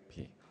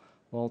chemotherapy?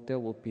 Well, there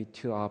will be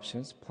two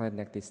options, planned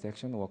neck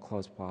dissection or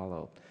close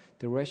follow-up.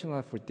 The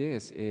rationale for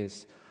this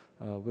is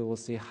we will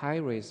see high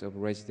rates of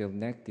residual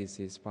neck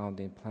disease found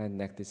in planned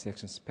neck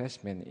dissection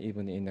specimen,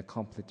 even in the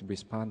complete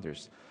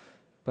responders.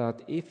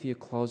 But if you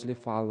closely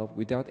follow up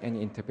without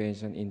any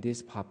intervention in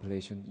this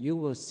population, you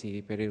will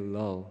see very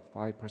low,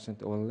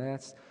 5% or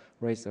less,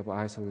 rates of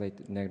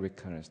isolated neck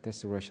recurrence.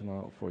 That's the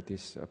rationale for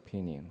this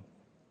opinion.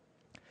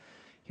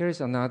 Here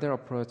is another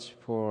approach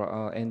for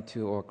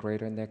N2 or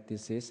greater neck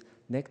disease.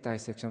 Neck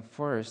dissection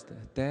first,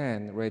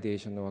 then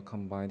radiation or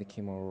combined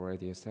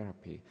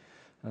chemoradiotherapy.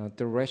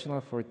 The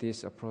rationale for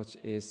this approach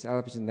is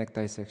salvage neck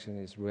dissection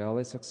is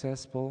rarely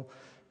successful.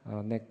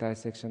 Neck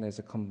dissection as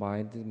a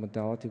combined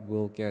modality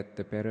will get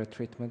the better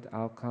treatment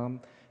outcome,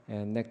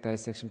 and neck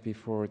dissection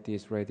before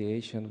this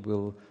radiation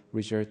will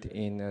result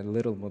in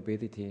little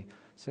mobility.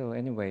 So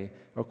anyway,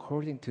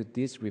 according to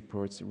these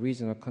reports,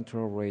 regional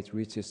control rate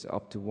reaches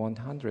up to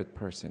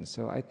 100%.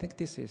 So I think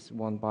this is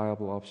one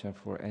viable option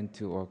for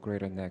N2 or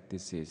greater neck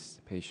disease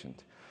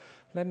patient.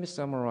 Let me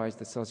summarize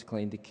the surgical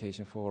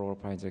indication for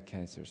oropharyngeal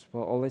cancers.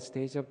 For early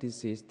stage of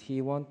disease,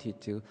 T1,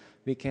 T2,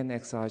 we can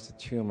excise the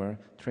tumor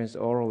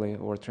transorally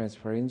or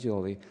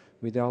transpharyngeally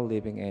without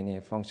leaving any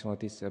functional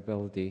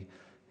disability,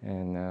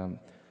 and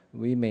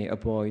we may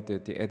avoid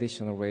the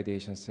additional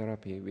radiation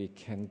therapy. We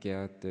can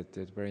get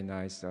the very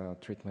nice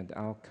treatment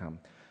outcome.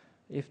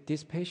 If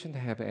this patient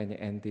have any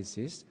end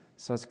disease,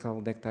 surgical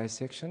neck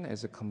dissection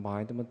as a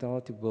combined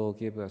modality will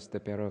give us the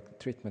better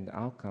treatment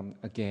outcome.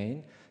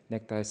 Again,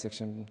 neck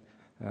dissection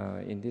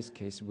in this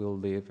case will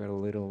leave very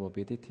little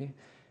morbidity.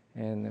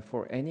 And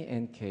for any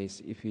end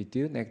case, if we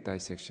do neck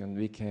dissection,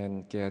 we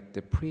can get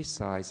the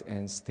precise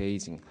end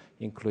staging,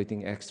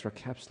 including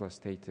extracapsular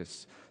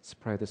status,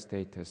 spread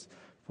status.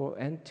 For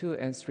N2,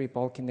 N3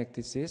 bulky neck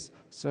disease,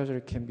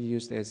 surgery can be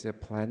used as a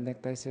planned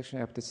neck dissection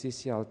after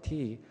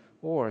CCLT,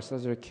 or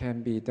surgery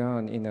can be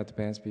done in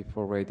advance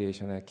before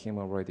radiation and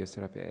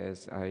chemoradiotherapy,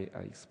 as I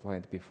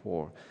explained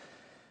before.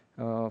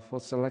 For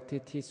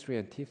selected T3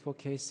 and T4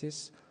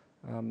 cases,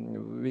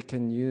 we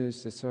can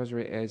use the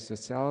surgery as a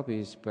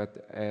salvage,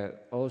 but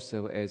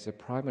also as a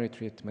primary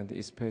treatment,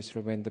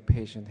 especially when the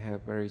patient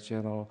have very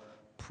general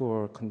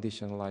poor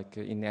condition like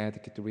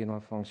inadequate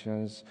renal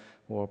functions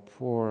or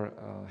poor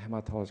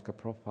hematological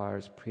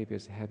profiles,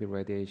 previous heavy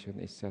radiation,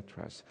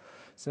 etc.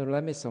 So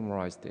let me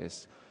summarize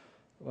this.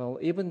 Well,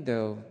 even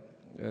though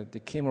the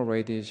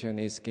chemoradiation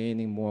is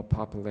gaining more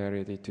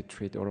popularity to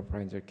treat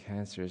oropharyngeal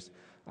cancers,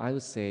 I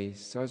would say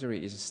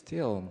surgery is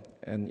still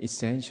an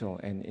essential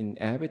and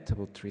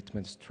inevitable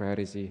treatment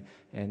strategy,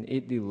 and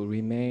it will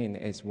remain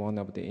as one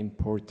of the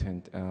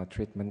important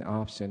treatment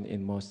options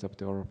in most of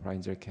the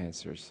oropharyngeal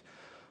cancers.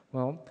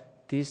 Well,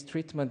 these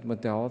treatment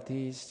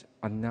modalities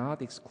are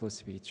not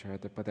exclusive to each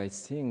other, but I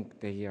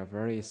think they are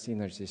very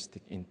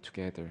synergistic in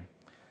together.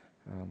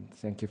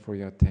 Thank you for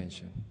your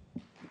attention.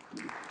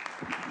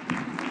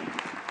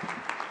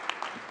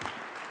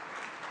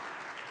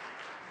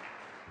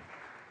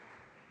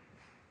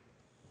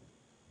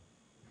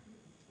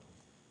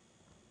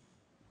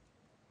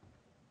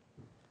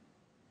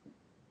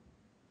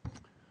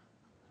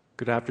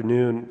 Good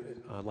afternoon.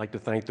 I'd like to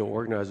thank the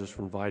organizers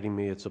for inviting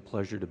me. It's a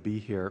pleasure to be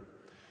here.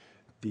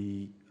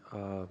 The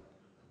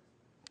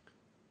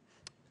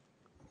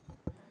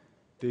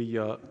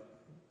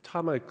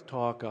time I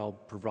talk, I'll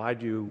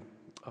provide you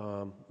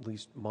at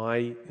least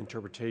my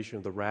interpretation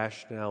of the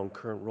rationale and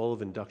current role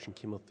of induction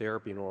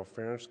chemotherapy in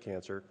oropharynx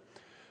cancer.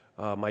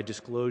 My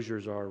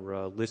disclosures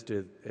are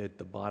listed at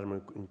the bottom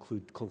and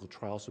include clinical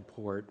trial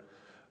support.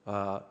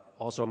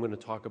 Also, I'm going to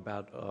talk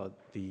about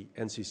the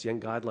NCCN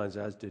guidelines,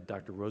 as did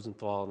Dr.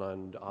 Rosenthal,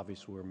 and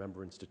obviously we're a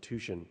member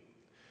institution.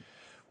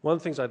 One of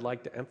the things I'd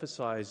like to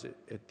emphasize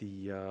at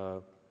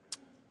the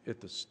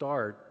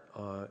start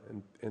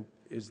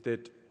is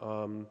that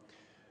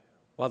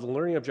while the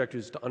learning objective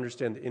is to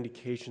understand the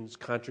indications,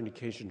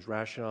 contraindications,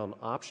 rationale, and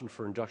option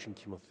for induction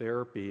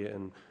chemotherapy,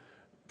 and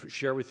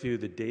share with you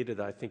the data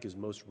that I think is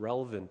most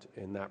relevant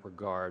in that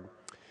regard,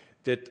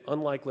 that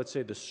unlike, let's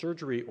say, the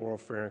surgery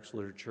oropharynx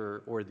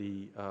literature or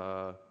the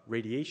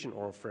radiation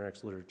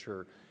oropharynx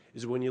literature,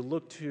 is when you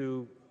look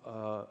to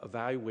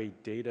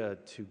evaluate data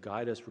to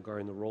guide us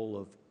regarding the role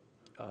of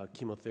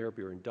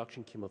chemotherapy or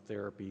induction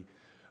chemotherapy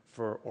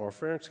for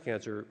oropharynx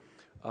cancer,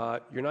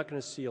 you're not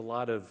going to see a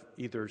lot of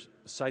either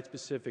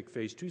site-specific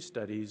phase 2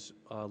 studies,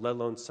 let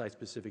alone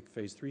site-specific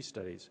phase 3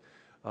 studies.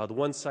 The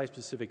one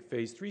site-specific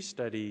phase 3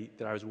 study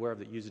that I was aware of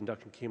that used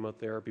induction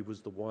chemotherapy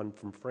was the one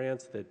from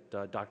France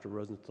that Dr.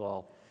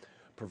 Rosenthal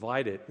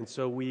provided. And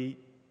so we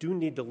do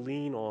need to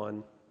lean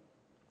on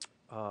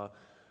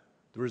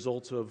the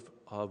results of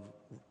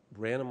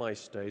randomized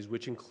studies,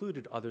 which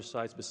included other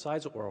sites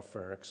besides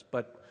oropharynx.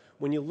 But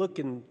when you look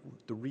in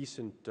the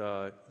recent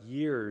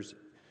years,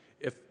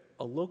 if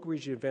a local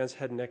region advanced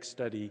head and neck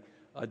study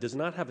does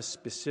not have a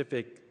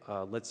specific,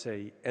 let's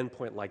say,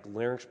 endpoint like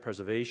larynx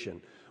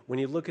preservation, when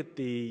you look at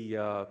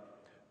the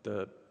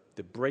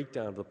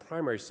breakdown of the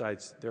primary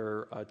sites,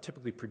 they're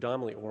typically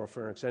predominantly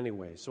oropharynx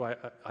anyway. So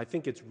I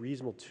think it's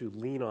reasonable to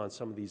lean on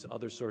some of these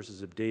other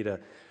sources of data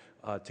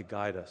to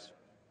guide us.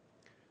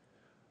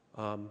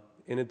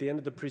 And at the end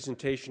of the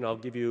presentation, I'll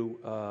give you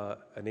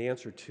an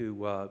answer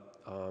to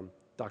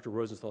Dr.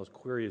 Rosenthal's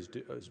query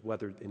as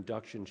whether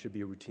induction should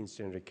be a routine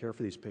standard of care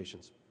for these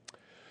patients.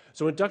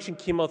 So induction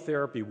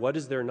chemotherapy, what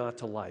is there not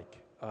to like?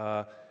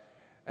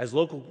 As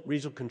local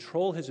regional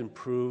control has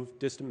improved,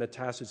 distant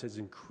metastasis has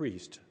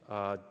increased.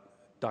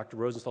 Dr.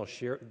 Rosenthal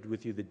shared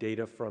with you the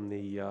data from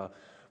the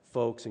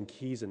Folks and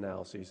Keys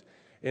analyses.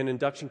 And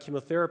induction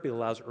chemotherapy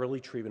allows early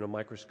treatment of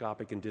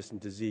microscopic and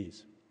distant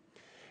disease.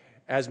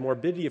 As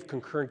morbidity of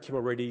concurrent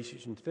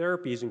chemoradiation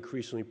therapy is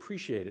increasingly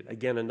appreciated,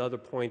 again, another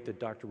point that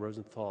Dr.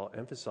 Rosenthal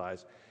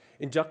emphasized,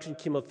 induction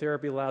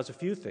chemotherapy allows a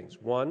few things.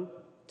 One,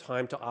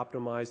 time to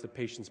optimize the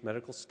patient's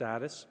medical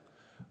status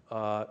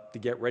to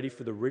get ready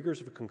for the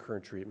rigors of a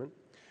concurrent treatment.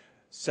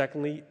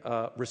 Secondly,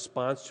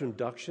 response to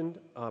induction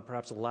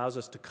perhaps allows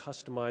us to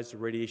customize the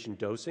radiation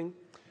dosing,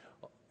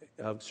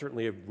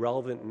 certainly a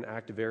relevant and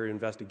active area of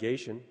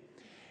investigation.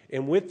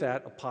 And with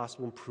that, a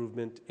possible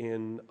improvement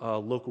in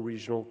local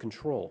regional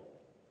control.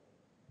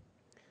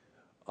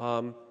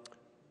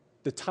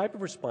 The type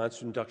of response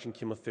to induction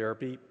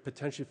chemotherapy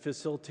potentially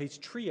facilitates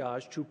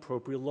triage to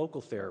appropriate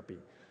local therapy.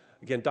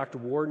 Again, Dr.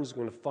 Warden is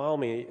going to follow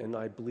me, and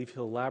I believe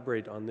he'll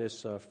elaborate on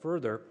this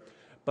further.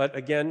 But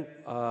again,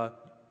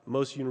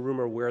 most of you in the room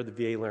are aware of the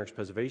VA larynx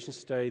preservation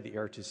study, the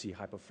ARTC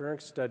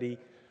hypopharynx study.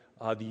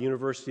 The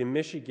University of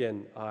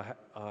Michigan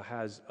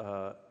has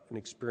an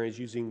experience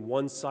using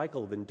one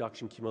cycle of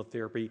induction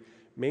chemotherapy,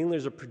 mainly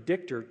as a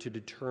predictor to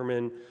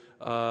determine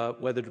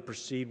whether to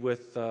proceed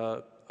with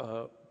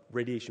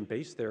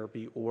radiation-based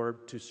therapy or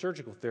to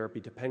surgical therapy,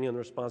 depending on the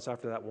response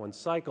after that one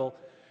cycle.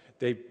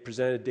 They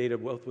presented data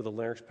both with a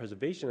larynx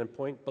preservation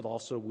endpoint, but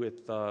also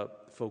with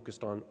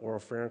focused on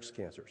oropharynx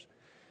cancers.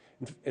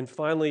 And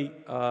finally,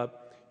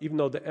 even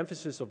though the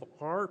emphasis of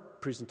our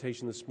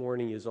presentation this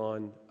morning is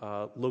on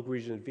local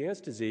region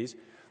advanced disease,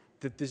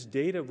 that this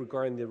data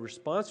regarding the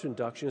response to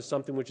induction is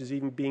something which is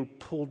even being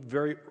pulled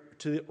very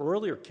to the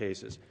earlier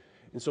cases.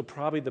 And so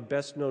probably the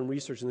best known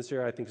research in this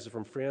area, I think, is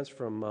from France,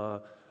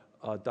 from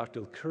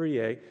Dr.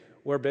 Courier,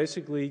 where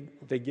basically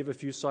they give a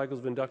few cycles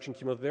of induction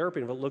chemotherapy,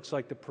 and if it looks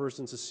like the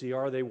person's a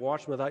CR, they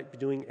watch them without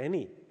doing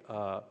any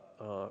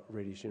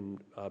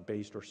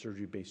radiation-based or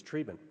surgery-based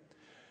treatment.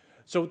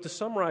 So to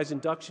summarize,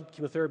 induction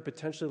chemotherapy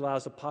potentially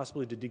allows the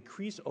possibility to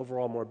decrease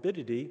overall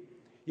morbidity,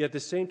 yet at the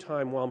same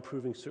time while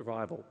improving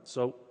survival.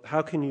 So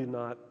how can you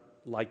not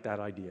like that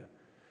idea?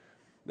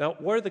 Now,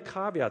 what are the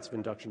caveats of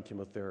induction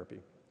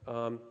chemotherapy?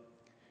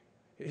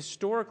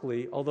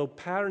 Historically, although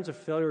patterns of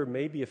failure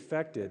may be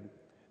affected,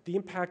 the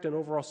impact on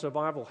overall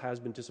survival has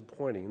been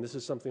disappointing, and this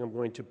is something I'm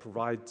going to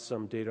provide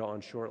some data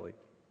on shortly.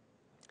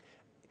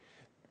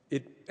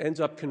 It ends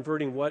up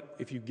converting what,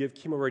 if you give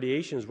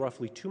chemoradiation is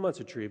roughly 2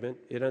 months of treatment,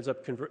 it ends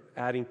up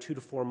adding 2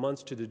 to 4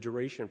 months to the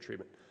duration of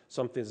treatment,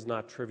 something that's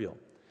not trivial.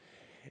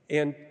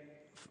 And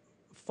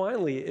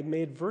finally, it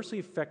may adversely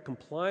affect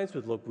compliance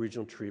with local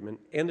regional treatment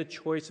and the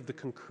choice of the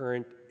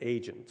concurrent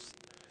agents,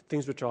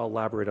 things which I'll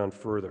elaborate on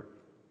further.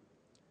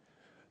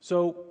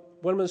 So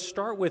what I'm going to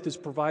start with is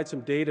provide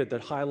some data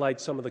that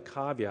highlights some of the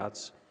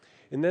caveats,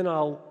 and then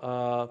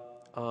I'm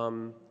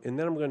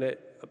going to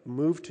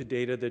move to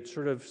data that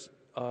sort of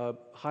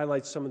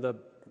highlights some of the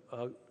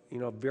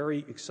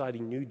very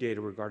exciting new data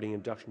regarding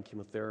induction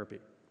chemotherapy.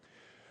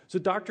 So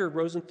Dr.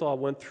 Rosenthal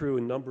went through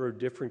a number of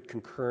different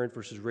concurrent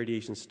versus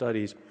radiation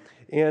studies,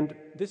 and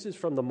this is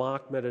from the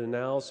mock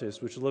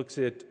meta-analysis, which looks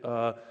at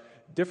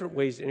different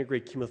ways to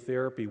integrate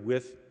chemotherapy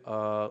with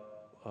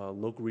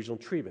local regional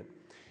treatment.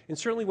 And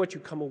certainly what you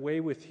come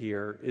away with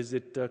here is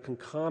that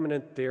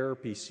concomitant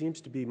therapy seems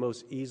to be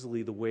most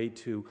easily the way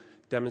to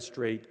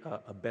demonstrate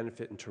a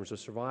benefit in terms of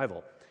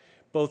survival.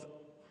 Both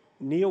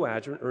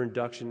neoadjuvant or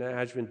induction and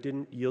adjuvant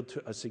didn't yield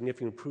to a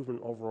significant improvement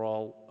in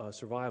overall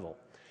survival.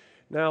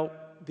 Now,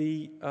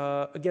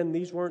 again,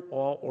 these weren't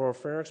all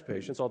oropharynx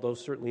patients, although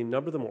certainly a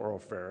number of them were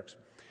oropharynx.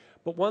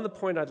 But one of the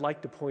points I'd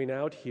like to point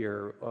out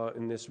here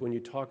in this, when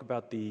you talk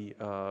about the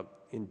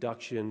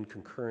induction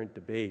concurrent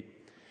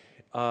debate,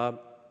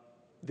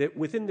 that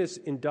within this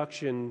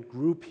induction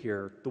group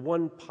here, the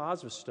one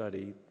positive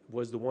study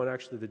was the one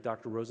actually that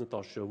Dr.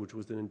 Rosenthal showed, which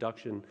was an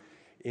induction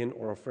in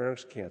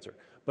oropharynx cancer.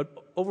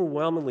 But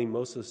overwhelmingly,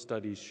 most of the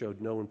studies showed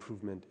no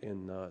improvement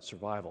in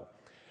survival.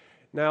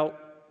 Now,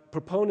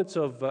 proponents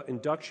of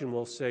induction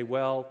will say,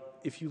 well,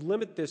 if you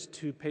limit this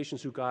to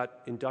patients who got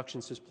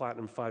induction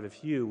cisplatin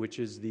 5-FU, which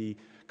is the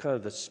kind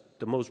of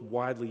the most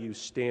widely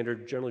used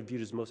standard, generally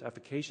viewed as the most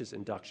efficacious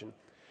induction,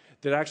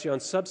 that actually on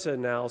subset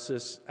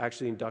analysis,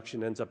 actually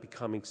induction ends up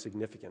becoming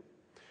significant.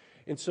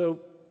 And so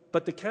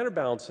but to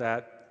counterbalance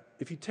that,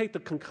 if you take the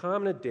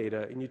concomitant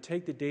data and you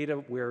take the data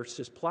where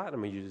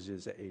cisplatin is used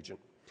as an agent,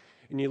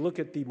 and you look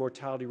at the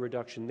mortality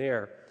reduction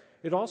there,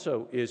 it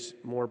also is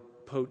more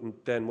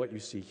potent than what you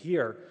see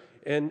here.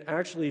 And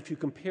actually, if you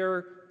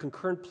compare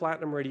concurrent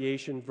platinum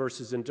radiation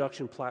versus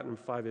induction platinum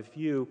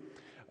 5FU,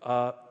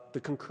 the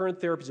concurrent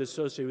therapy is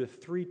associated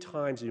with 3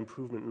 times the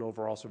improvement in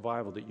overall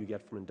survival that you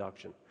get from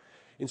induction.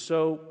 And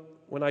so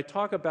when I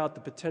talk about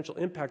the potential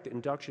impact that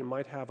induction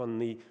might have on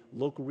the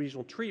local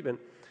regional treatment,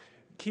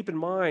 keep in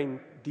mind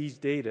these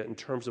data in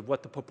terms of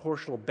what the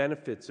proportional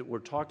benefits that we're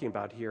talking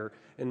about here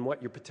and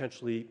what you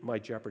potentially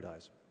might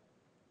jeopardize.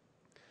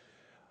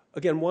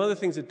 Again, one of the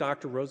things that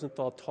Dr.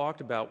 Rosenthal talked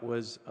about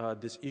was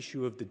this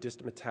issue of the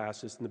distant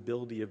metastasis and the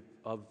ability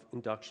of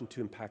induction to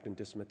impact in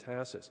distant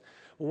metastasis.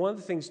 Well, one of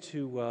the things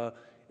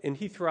and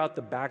he threw out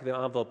the back of the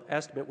envelope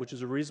estimate, which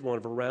is a reasonable one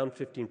of around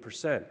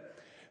 15%.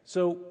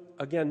 So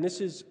again,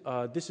 this is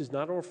not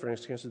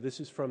oropharynx cancer. This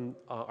is from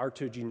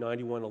R2G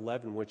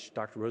 9111, which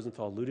Dr.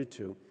 Rosenthal alluded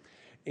to.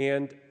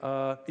 And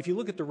if you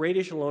look at the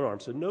radiation alone arm,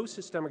 so no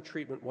systemic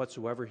treatment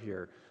whatsoever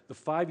here, the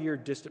 5-year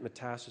distant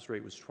metastasis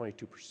rate was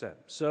 22%.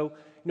 So,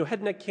 head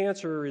and neck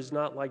cancer is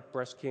not like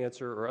breast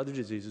cancer or other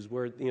diseases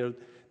where,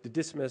 the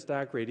distant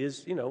metastatic rate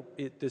is,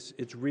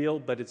 it's real,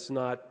 but it's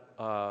not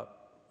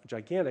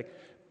gigantic.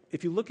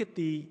 If you look at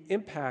the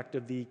impact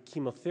of the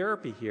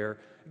chemotherapy here,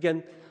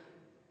 again,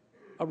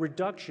 a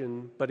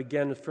reduction, but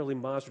again, a fairly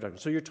modest reduction.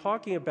 So you're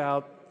talking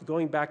about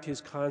going back to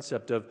his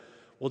concept of,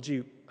 well,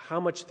 gee,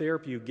 how much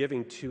therapy you're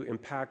giving to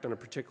impact on a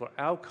particular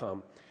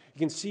outcome. You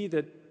can see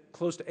that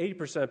close to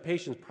 80% of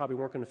patients probably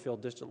weren't going to fail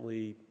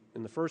distantly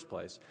in the first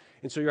place.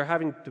 And so you're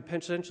having to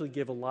potentially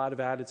give a lot of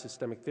added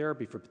systemic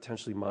therapy for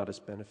potentially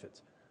modest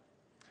benefits.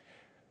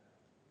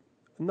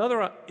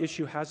 Another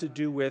issue has to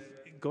do with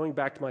going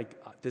back to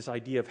this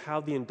idea of how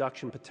the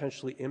induction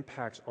potentially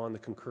impacts on the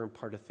concurrent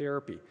part of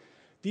therapy.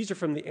 These are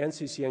from the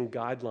NCCN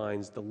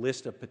guidelines, the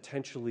list of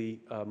potentially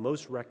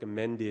most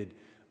recommended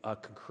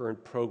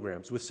concurrent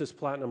programs, with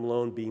cisplatin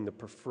alone being the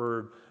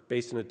preferred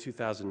based on the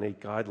 2008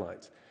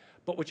 guidelines.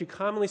 But what you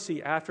commonly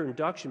see after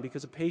induction,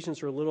 because the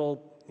patients are a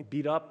little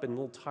beat up and a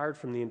little tired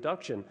from the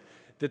induction,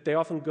 that they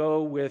often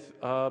go with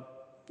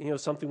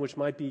something which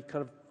might be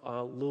kind of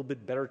a little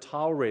bit better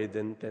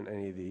tolerated than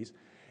any of these.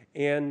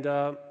 And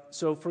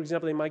so, for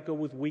example, they might go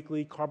with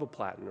weekly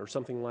carboplatin or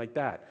something like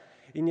that.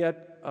 And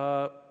yet,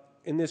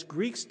 in this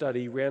Greek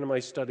study,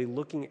 randomized study,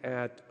 looking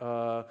at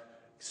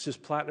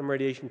cisplatin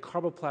radiation,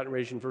 carboplatin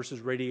radiation versus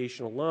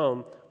radiation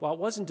alone, while it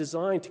wasn't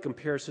designed to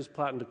compare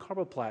cisplatin to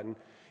carboplatin,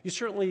 you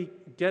certainly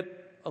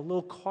get a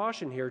little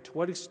caution here. To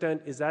what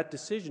extent is that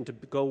decision to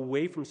go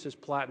away from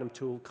cisplatin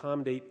to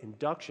accommodate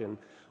induction,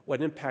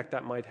 what impact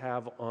that might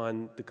have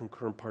on the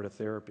concurrent part of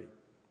therapy?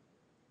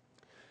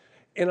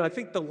 And I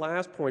think the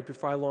last point,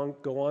 before I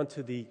go on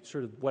to the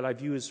sort of what I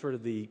view as sort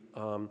of the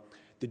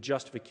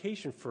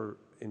justification for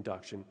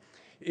induction,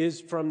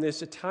 is from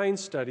this Italian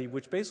study,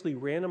 which basically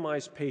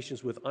randomized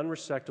patients with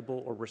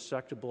unresectable or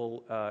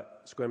resectable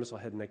squamous cell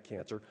head and neck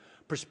cancer,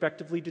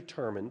 prospectively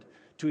determined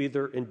to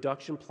either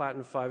induction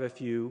platinum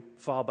 5FU,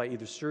 followed by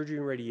either surgery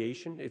and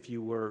radiation if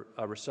you were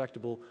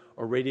resectable,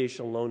 or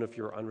radiation alone if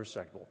you were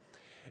unresectable.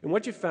 And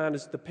what you found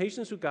is the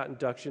patients who got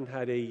induction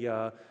had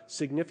a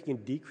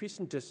significant decrease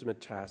in distant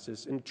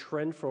metastasis and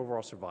trend for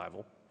overall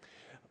survival.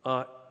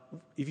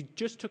 If you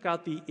just took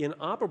out the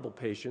inoperable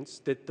patients,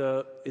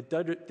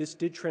 this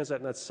did translate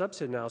in that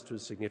subset analysis to a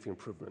significant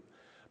improvement.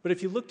 But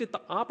if you looked at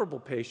the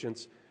operable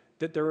patients,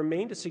 that there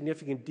remained a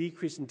significant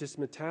decrease in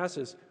distant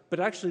metastasis, but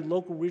actually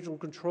local regional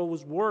control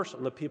was worse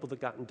on the people that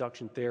got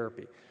induction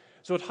therapy.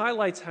 So it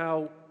highlights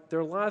how there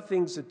are a lot of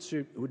things that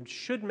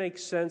should make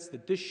sense,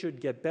 that this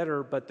should get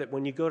better, but that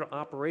when you go to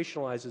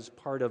operationalize as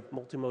part of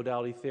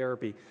multimodality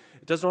therapy,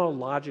 it doesn't all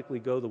logically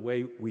go the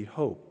way we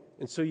hope.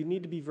 And so you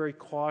need to be very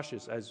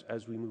cautious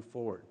as we move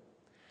forward.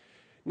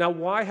 Now,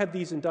 why have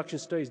these induction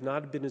studies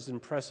not been as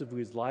impressive as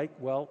we'd like?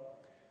 Well,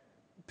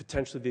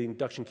 potentially the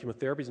induction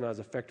chemotherapy is not as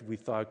effective as we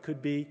thought it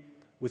could be.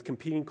 With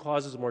competing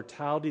causes of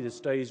mortality, the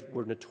studies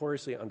were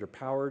notoriously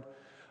underpowered.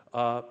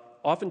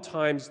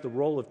 Oftentimes, the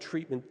role of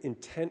treatment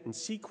intent and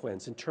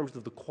sequence in terms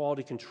of the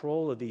quality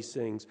control of these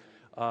things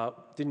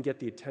didn't get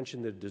the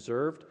attention that it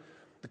deserved.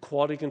 The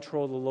quality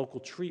control of the local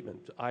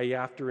treatment, i.e.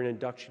 after an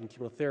induction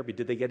chemotherapy,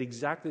 did they get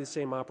exactly the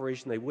same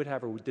operation they would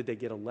have, or did they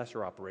get a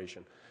lesser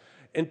operation?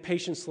 And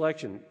patient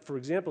selection. For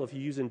example, if you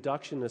use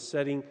induction in a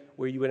setting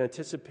where you would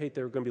anticipate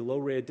there are going to be low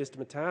rate of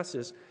distant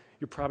metastasis,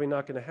 you're probably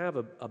not going to have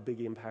a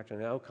big impact on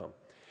the outcome.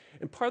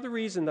 And part of the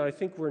reason that I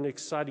think we're in an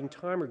exciting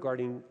time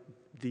regarding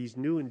these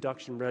new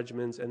induction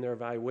regimens and their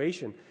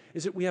evaluation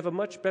is that we have a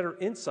much better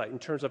insight in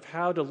terms of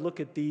how to look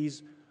at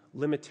these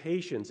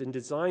limitations and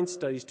design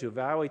studies to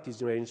evaluate these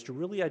new agents to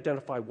really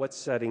identify what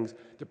settings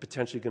they're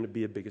potentially going to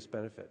be of biggest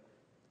benefit.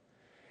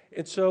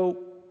 And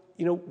so,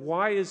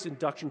 why has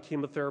induction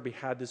chemotherapy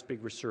had this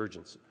big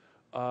resurgence?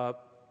 There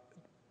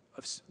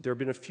have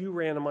been a few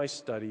randomized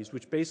studies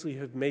which basically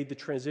have made the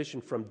transition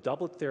from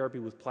doublet therapy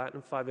with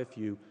platinum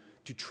 5FU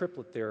to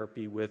triplet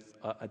therapy with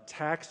a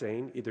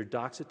taxane, either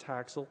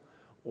docetaxel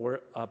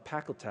or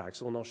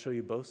paclitaxel, and I'll show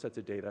you both sets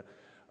of data,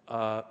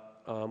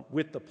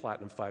 with the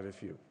platinum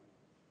 5-FU.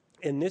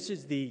 And this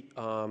is the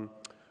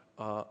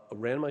a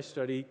randomized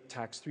study,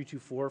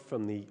 TAX-324,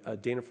 from the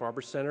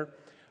Dana-Farber Center.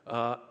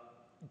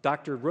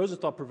 Dr.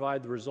 Rosenthal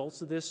provided the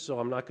results of this, so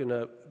I'm not going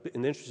to,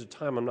 in the interest of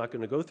time, I'm not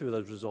going to go through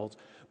those results,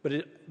 but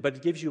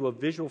it gives you a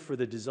visual for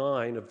the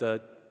design of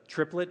the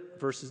triplet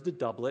versus the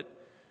doublet,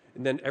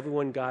 and then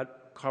everyone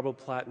got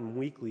carboplatin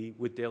weekly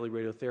with daily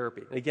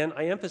radiotherapy. And again,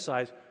 I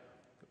emphasize,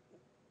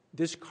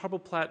 this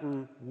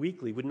carboplatin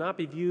weekly would not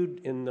be viewed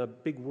in the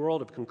big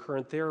world of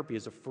concurrent therapy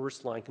as a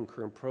first-line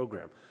concurrent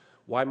program.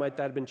 Why might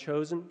that have been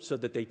chosen? So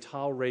that they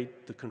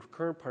tolerate the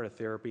concurrent part of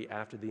therapy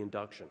after the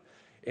induction.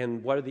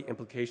 And what are the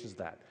implications of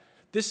that?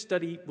 This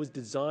study was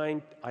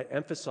designed, I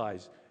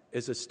emphasize,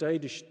 as a study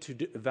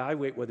to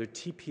evaluate whether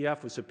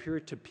TPF was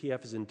superior to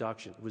PF as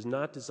induction. It was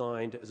not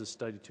designed as a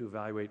study to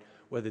evaluate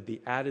whether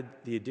the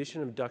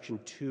addition of induction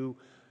to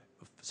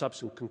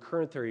subsequent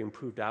concurrent therapy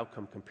improved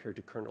outcome compared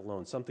to current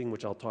alone, something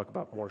which I'll talk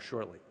about more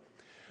shortly.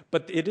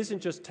 But it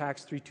isn't just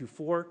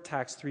TAX-324,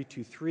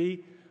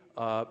 TAX-323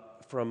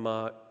 from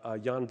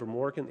Jan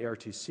Vermorken, the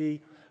RTC,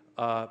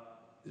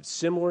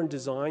 similar in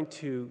design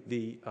to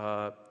the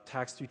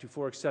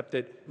TAX-324, except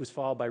that it was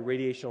followed by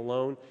radiation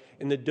alone.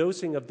 And the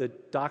dosing of the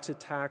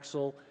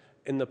docetaxel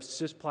and the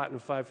cisplatin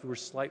 5 were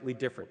slightly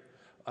different.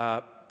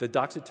 The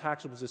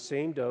docetaxel was the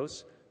same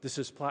dose. The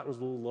cisplatin was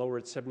a little lower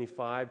at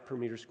 75 per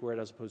meter squared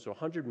as opposed to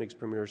 100 mg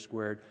per meter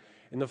squared.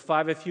 And the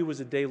 5-FU was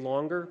a day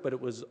longer, but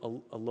it was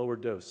a lower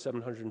dose,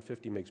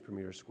 750 mg per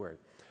meter squared.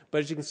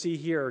 But as you can see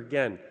here,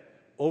 again,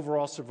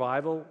 overall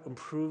survival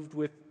improved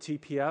with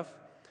TPF.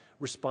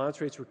 Response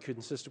rates were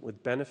consistent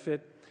with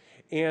benefit.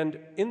 And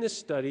in this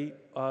study,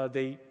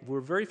 they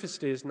were very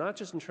fastidious, not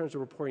just in terms of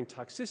reporting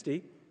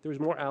toxicity. There was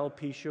more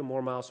alopecia,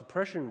 more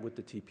myelosuppression with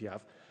the TPF,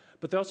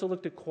 but they also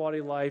looked at quality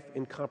of life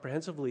and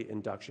comprehensively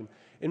induction.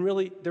 And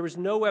really, there was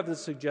no evidence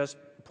to suggest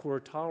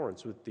poor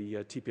tolerance with the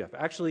TPF.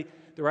 Actually,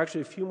 there were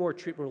actually a few more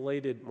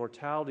treatment-related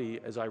mortality,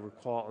 as I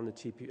recall, on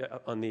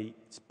the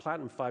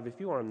platinum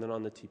 5-FU arm than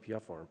on the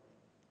TPF arm.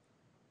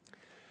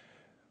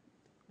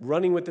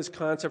 Running with this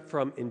concept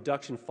from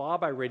induction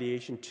followed by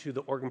radiation to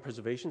the organ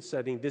preservation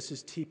setting, this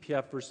is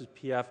TPF versus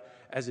PF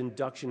as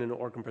induction in an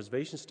organ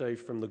preservation study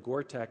from the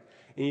GORTEC.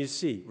 And you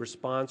see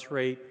response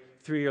rate,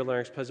 3-year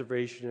larynx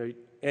preservation rate,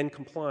 and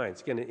compliance.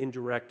 Again, an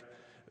indirect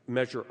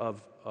measure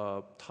of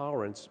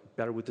tolerance,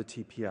 better with the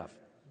TPF.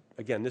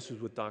 Again, this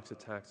was with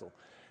docetaxel.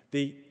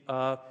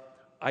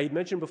 I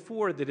mentioned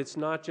before that it's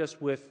not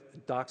just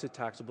with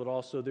docetaxel, but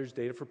also there's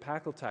data for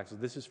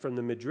paclitaxel. This is from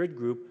the Madrid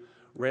group,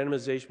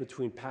 randomization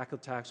between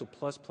paclitaxel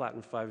plus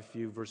platinum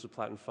 5-FU versus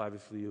platinum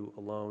 5-FU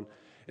alone.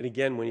 And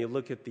again, when you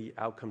look at the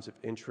outcomes of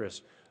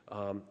interest,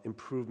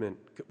 improvement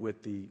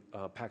with the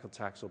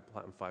paclitaxel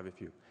platinum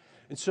 5-FU.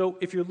 And so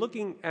if you're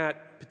looking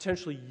at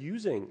potentially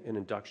using an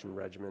induction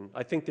regimen,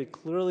 I think that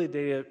clearly the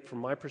data, from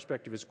my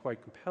perspective, is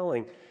quite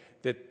compelling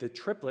that the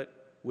triplet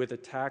with a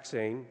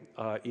taxane,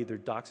 either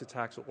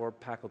docetaxel or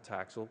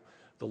paclitaxel,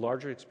 the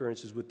larger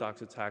experiences with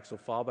docetaxel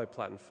followed by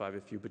platinum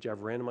 5-FU, but you have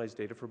randomized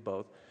data for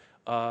both,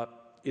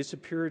 is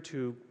superior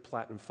to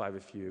platinum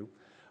 5-FU.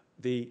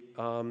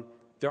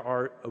 There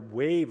are a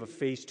wave of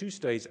phase 2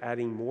 studies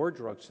adding more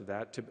drugs to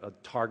that, to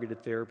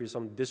targeted therapy.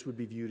 This would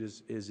be viewed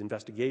as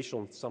investigational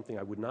and something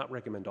I would not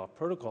recommend off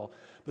protocol,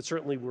 but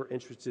certainly we're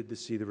interested to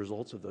see the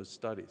results of those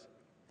studies.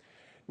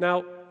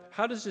 Now,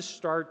 how does this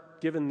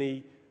start given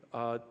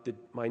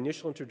my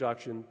initial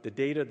introduction, the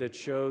data that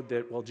showed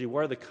that, well, gee,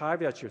 what are the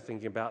caveats you're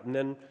thinking about? And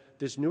then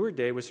this newer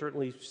data was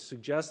certainly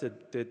suggested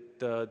that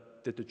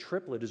the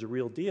triplet is a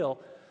real deal.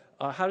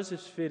 How does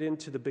this fit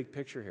into the big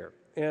picture here?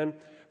 And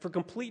for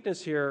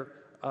completeness here,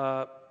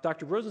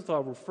 Dr.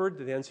 Rosenthal referred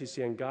to the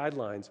NCCN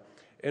guidelines.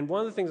 And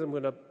one of the things I'm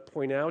going to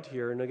point out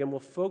here, and again, we'll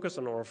focus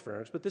on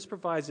oropharynx, but this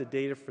provides the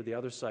data for the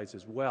other sites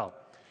as well,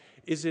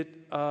 is that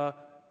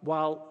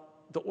while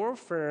the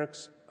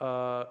oropharynx,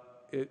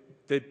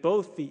 that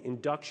both the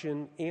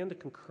induction and the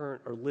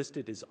concurrent are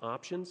listed as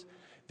options,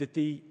 that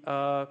the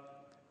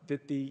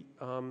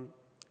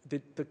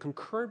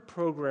concurrent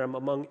program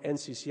among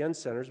NCCN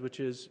centers, which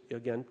is,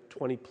 again,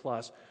 20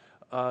 plus,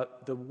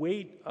 the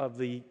weight of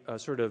the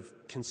sort of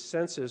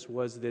consensus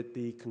was that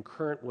the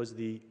concurrent was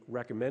the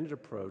recommended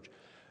approach.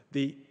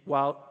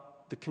 While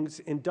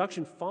the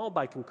induction followed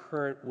by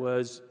concurrent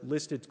was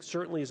listed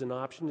certainly as an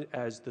option,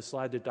 as the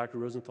slide that Dr.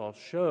 Rosenthal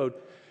showed,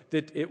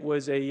 that it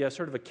was a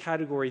sort of a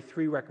category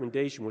 3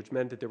 recommendation, which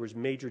meant that there was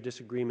major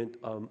disagreement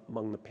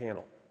among the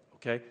panel.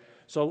 Okay,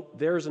 so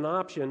there's an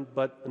option,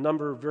 but a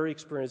number of very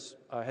experienced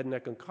head and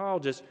neck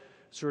oncologists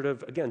sort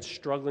of, again,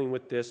 struggling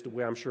with this the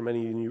way I'm sure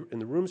many of you in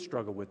the room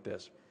struggle with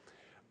this.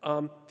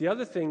 The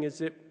other thing is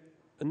that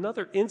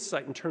another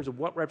insight in terms of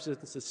what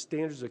represents the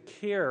standards of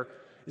care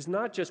is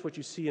not just what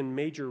you see in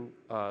major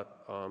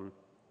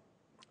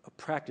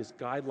practice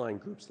guideline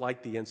groups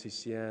like the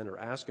NCCN or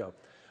ASCO,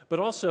 but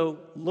also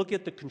look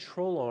at the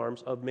control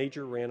arms of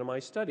major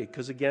randomized study.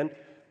 Because again,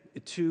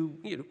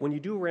 when you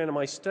do a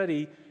randomized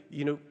study,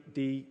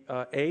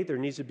 there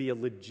needs to be a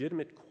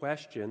legitimate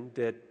question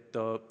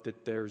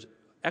that there's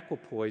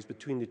equipoise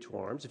between the two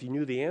arms. If you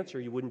knew the answer,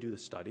 you wouldn't do the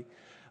study.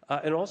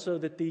 And also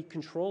that the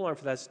control arm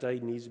for that study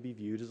needs to be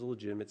viewed as a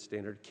legitimate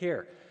standard of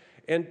care.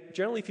 And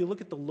generally, if you look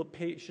at the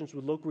patients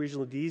with local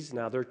regional disease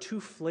now, there are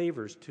two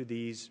flavors to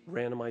these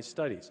randomized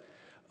studies.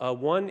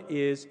 One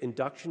is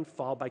induction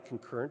followed by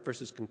concurrent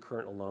versus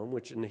concurrent alone,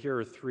 and here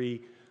are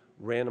 3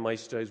 randomized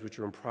studies which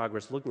are in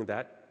progress looking at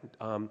that.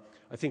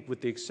 I think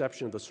with the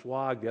exception of the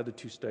SWOG, the other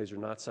 2 studies are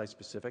not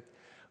site-specific.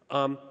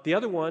 The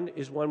other one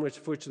is one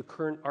for which the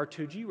current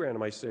R2G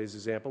randomized study is an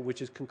example,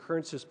 which is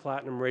concurrent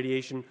cisplatin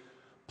radiation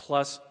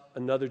plus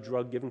another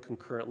drug given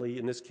concurrently,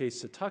 in this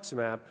case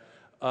cetuximab,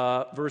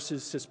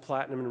 versus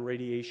cisplatin and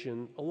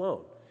radiation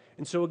alone.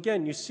 And so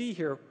again, you see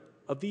here,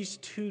 of these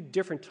 2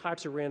 different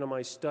types of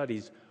randomized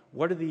studies,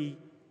 what are the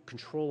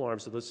control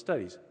arms of those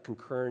studies?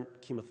 Concurrent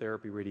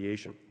chemotherapy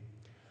radiation.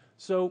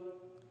 So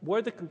what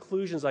are the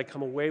conclusions I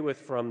come away with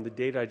from the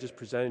data I just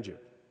presented you?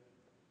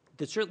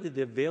 That certainly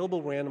the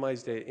available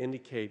randomized data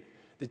indicate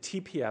that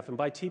TPF, and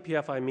by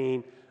TPF I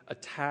mean a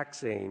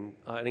taxane,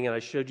 and again I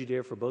showed you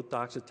data for both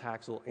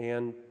docetaxel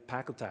and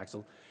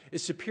paclitaxel,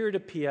 is superior to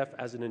PF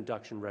as an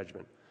induction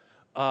regimen.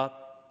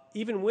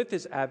 Even with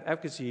this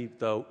efficacy,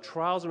 though,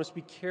 trials must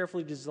be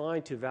carefully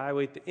designed to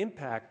evaluate the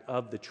impact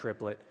of the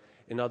triplet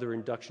and other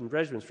induction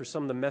regimens for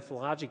some of the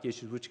methodologic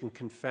issues which can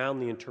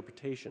confound the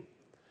interpretation.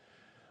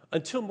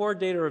 Until more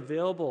data are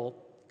available,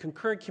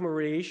 concurrent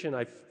chemoradiation,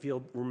 I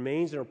feel,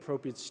 remains an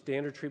appropriate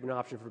standard treatment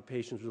option for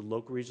patients with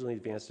local regionally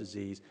advanced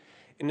disease,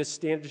 and a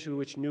standard to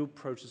which new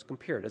approaches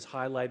compared, as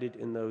highlighted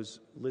in those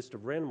list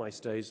of randomized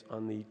studies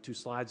on the 2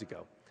 slides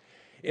ago.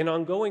 And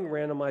ongoing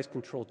randomized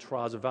controlled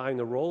trials evaluating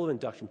the role of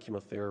induction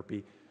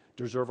chemotherapy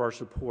deserve our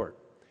support.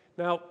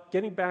 Now,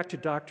 getting back to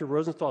Dr.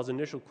 Rosenthal's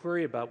initial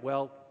query about,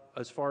 well,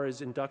 as far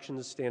as induction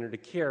as standard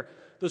of care,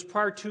 those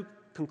prior 2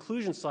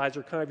 conclusion slides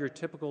are kind of your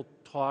typical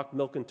talk,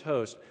 milk and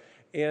toast.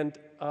 And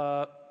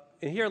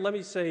here, let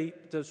me say,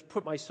 just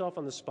put myself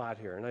on the spot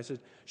here. And I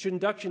said, should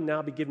induction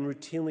now be given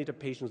routinely to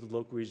patients with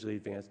local regionally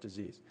advanced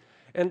disease?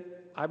 And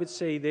I would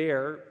say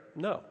there,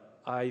 no.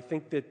 I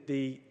think that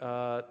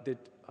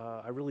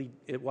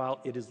while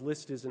it is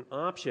listed as an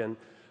option,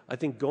 I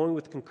think going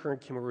with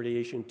concurrent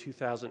chemoradiation in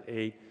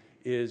 2008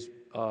 is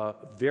a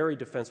very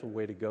defensible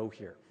way to go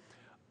here.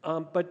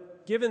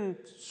 But given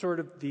sort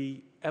of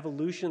the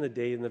evolution of the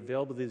data and the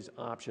availability of these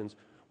options,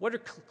 what are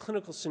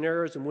clinical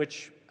scenarios in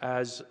which,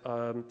 as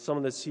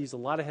someone that sees a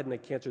lot of head and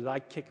neck cancer, that I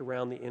kick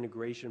around the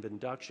integration of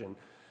induction,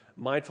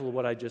 mindful of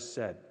what I just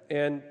said?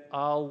 And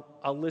I'll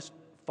list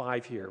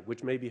 5 here,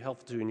 which may be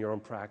helpful to you in your own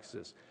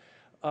practices.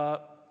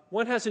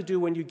 One has to do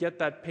when you get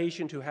that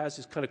patient who has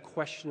this kind of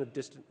question of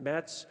distant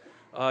Mets,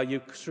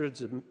 you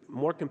sort of a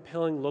more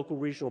compelling local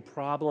regional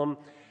problem,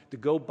 to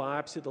go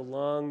biopsy the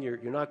lung, you're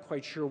not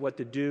quite sure what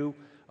to do.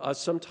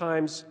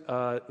 Sometimes,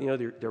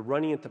 they're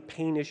running into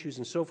pain issues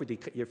and so forth.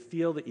 You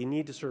feel that you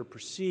need to sort of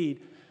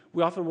proceed.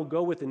 We often will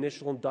go with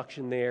initial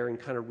induction there and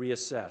kind of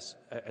reassess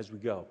as we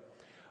go.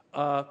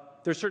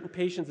 There are certain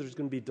patients that there's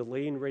going to be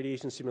delay in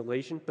radiation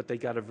stimulation, but they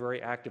got a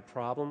very active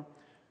problem.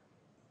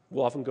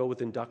 We'll often go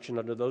with induction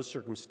under those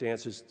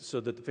circumstances so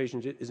that the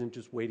patient isn't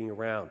just waiting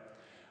around.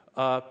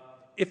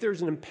 If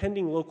there's an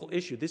impending local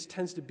issue, this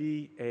tends to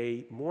be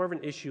more of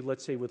an issue,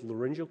 let's say, with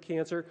laryngeal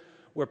cancer,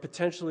 where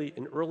potentially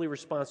an early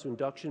response to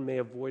induction may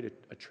avoid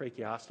a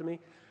tracheostomy.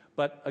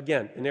 But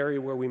again, an area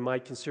where we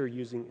might consider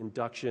using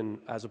induction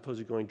as opposed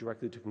to going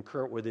directly to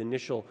concurrent, where the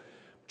initial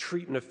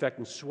treatment effect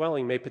and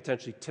swelling may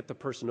potentially tip the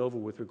person over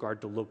with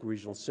regard to local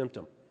regional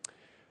symptom.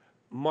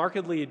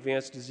 Markedly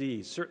advanced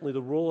disease. Certainly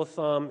the rule of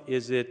thumb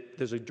is that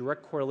there's a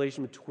direct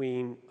correlation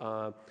between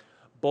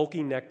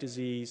bulky neck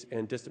disease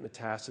and distant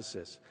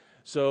metastasis.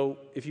 So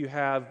if you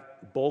have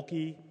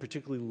bulky,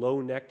 particularly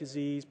low neck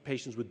disease,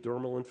 patients with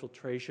dermal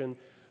infiltration,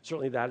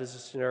 certainly that is a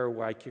scenario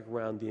where I kick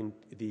around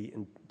the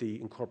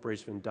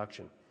incorporation of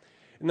induction.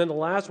 And then the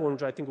last one,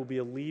 which I think will be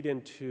a lead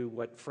into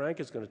what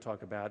Frank is going to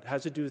talk about,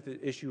 has to do with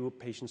the issue of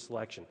patient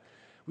selection.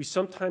 We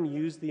sometimes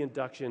use the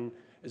induction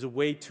as a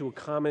way to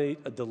accommodate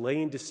a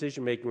delay in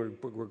decision-making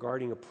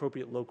regarding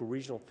appropriate local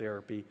regional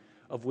therapy,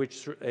 of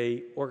which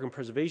a organ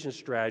preservation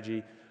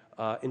strategy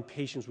in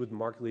patients with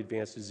markedly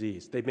advanced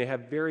disease. They may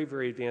have very,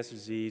 very advanced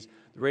disease.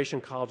 The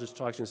radiation oncologist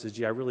talks and says,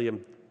 gee, I really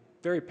am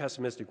very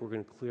pessimistic we're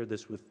going to clear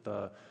this with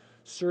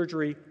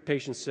surgery.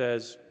 Patient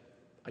says,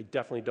 I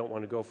definitely don't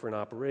want to go for an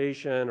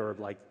operation, or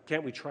like,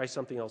 can't we try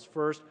something else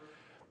first?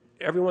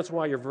 Every once in a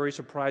while, you're very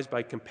surprised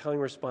by compelling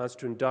response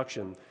to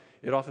induction.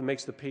 It often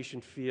makes the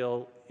patient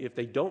feel, if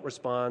they don't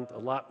respond, a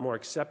lot more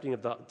accepting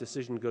of the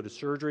decision to go to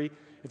surgery.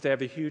 If they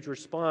have a huge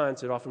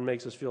response, it often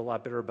makes us feel a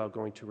lot better about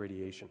going to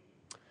radiation.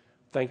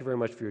 Thank you very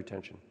much for your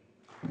attention.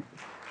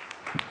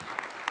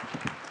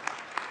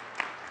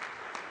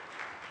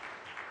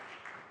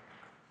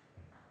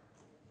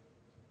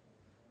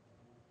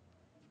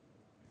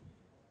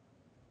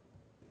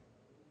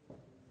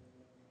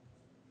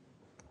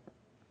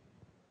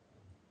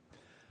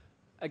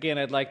 Again,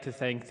 I'd like to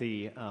thank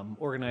the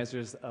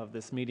organizers of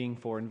this meeting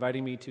for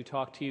inviting me to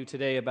talk to you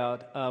today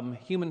about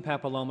human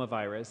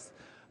papillomavirus.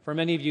 For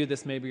many of you,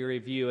 this may be a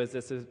review, as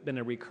this has been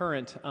a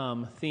recurrent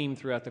theme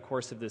throughout the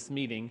course of this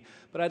meeting.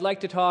 But I'd like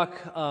to talk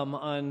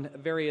on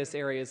various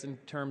areas in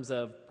terms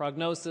of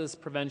prognosis,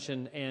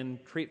 prevention,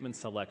 and treatment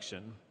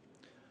selection.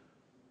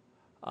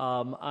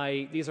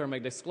 These are my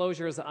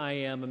disclosures. I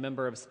am a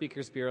member of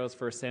speakers bureaus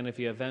for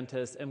Sanofi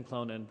Aventis,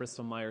 Imclone, and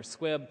Bristol Myers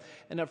Squibb.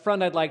 And up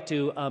front, I'd like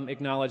to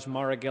acknowledge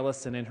Mara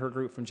Gillison and her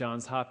group from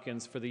Johns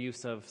Hopkins for the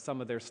use of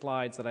some of their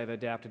slides that I've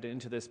adapted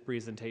into this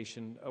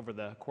presentation over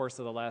the course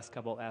of the last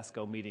couple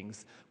ASCO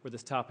meetings, where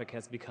this topic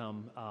has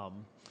become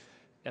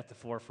at the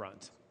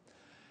forefront.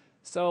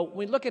 So when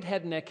we look at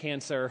head and neck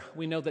cancer,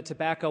 we know that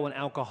tobacco and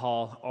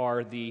alcohol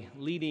are the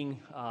leading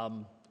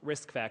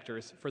risk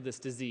factors for this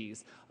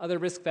disease. Other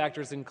risk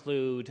factors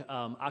include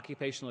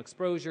occupational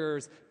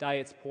exposures,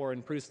 diets poor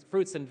in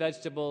fruits and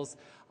vegetables,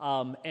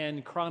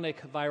 and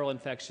chronic viral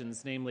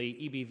infections, namely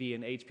EBV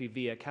and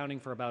HPV, accounting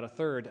for about a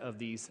third of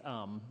these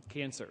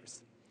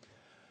cancers.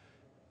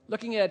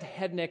 Looking at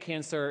head and neck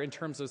cancer in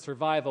terms of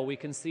survival, we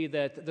can see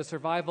that the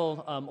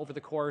survival over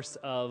the course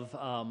of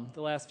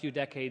the last few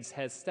decades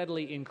has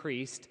steadily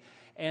increased,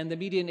 and the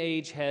median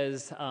age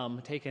has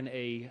taken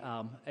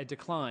a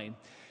decline.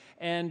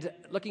 And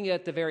looking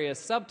at the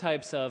various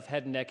subtypes of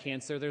head and neck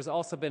cancer, there's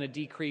also been a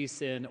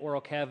decrease in oral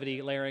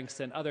cavity, larynx,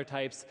 and other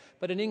types,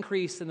 but an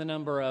increase in the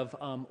number of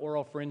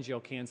oral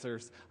pharyngeal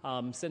cancers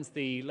since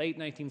the late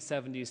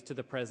 1970s to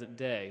the present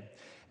day.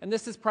 And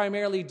this is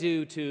primarily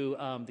due to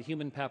the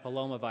human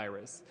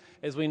papillomavirus.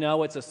 As we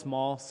know, it's a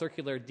small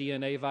circular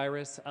DNA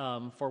virus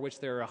for which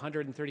there are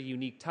 130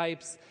 unique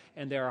types,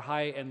 and there are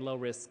high and low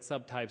risk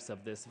subtypes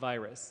of this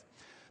virus.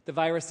 The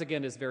virus,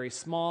 again, is very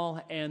small,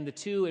 and the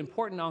two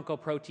important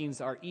oncoproteins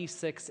are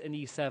E6 and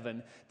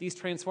E7. These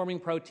transforming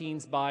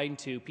proteins bind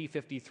to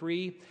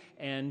P53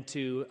 and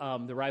to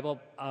the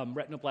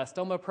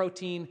retinoblastoma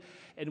protein,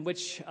 in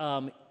which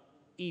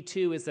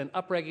E2 is then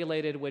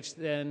upregulated, which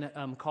then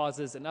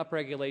causes an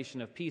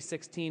upregulation of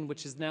P16,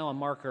 which is now a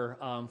marker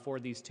for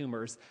these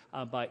tumors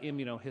by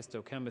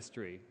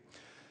immunohistochemistry.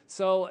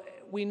 So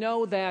we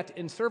know that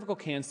in cervical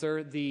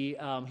cancer, the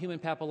human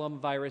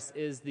papillomavirus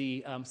is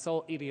the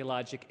sole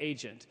etiologic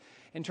agent.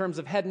 In terms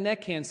of head and neck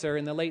cancer,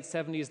 in the late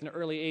 70s and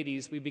early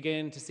 80s, we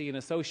began to see an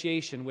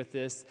association with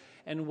this,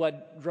 and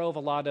what drove a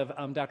lot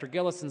of Dr.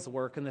 Gillison's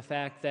work and the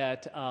fact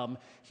that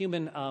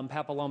human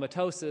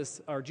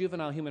papillomatosis, or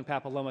juvenile human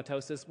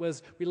papillomatosis,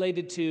 was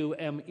related to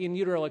in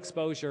utero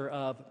exposure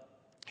of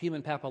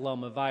human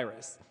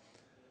papillomavirus.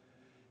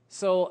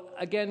 So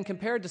again,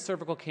 compared to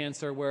cervical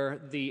cancer, where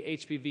the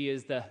HPV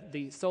is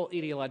the sole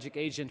etiologic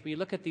agent, we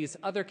look at these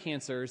other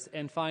cancers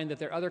and find that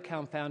there are other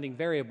confounding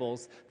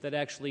variables that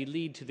actually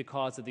lead to the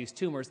cause of these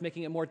tumors,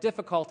 making it more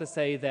difficult to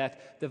say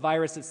that the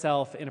virus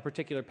itself in a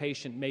particular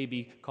patient may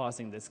be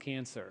causing this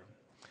cancer.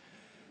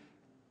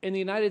 In the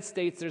United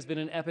States, there's been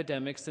an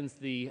epidemic since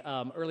the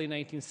early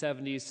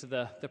 1970s to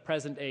the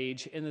present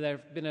age, and there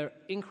have been an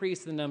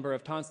increase in the number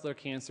of tonsillar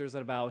cancers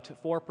at about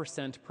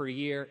 4% per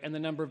year, and the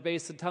number of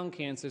base of tongue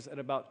cancers at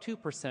about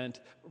 2%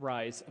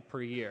 rise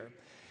per year.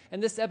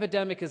 And this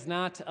epidemic is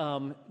not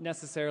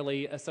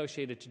necessarily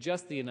associated to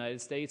just the United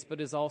States, but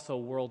is also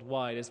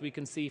worldwide. As we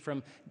can see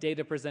from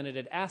data presented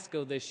at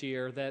ASCO this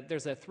year, that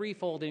there's a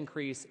threefold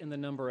increase in the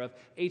number of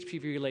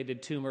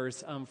HPV-related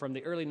tumors from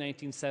the early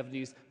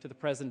 1970s to the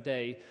present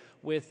day,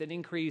 with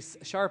an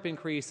sharp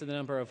increase in the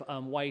number of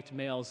white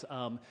males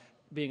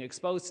being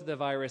exposed to the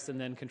virus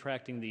and then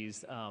contracting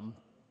these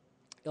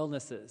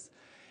illnesses.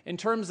 In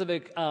terms of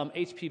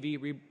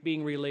HPV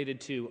being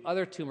related to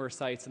other tumor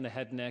sites in the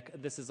head and neck,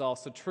 this is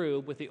also true,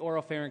 with the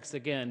oropharynx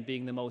again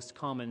being the most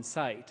common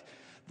site.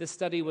 This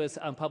study was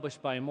published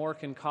by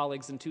Mork and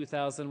colleagues in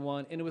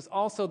 2001, and it was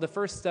also the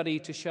first study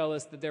to show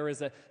us that there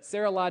is a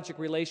serologic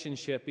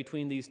relationship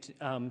between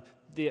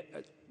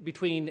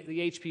between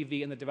the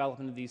HPV and the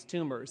development of these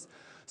tumors.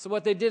 So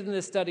what they did in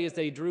this study is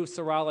they drew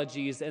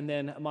serologies and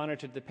then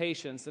monitored the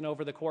patients, and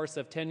over the course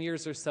of 10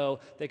 years or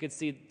so, they could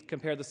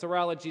compare the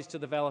serologies to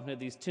the development of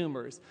these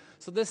tumors.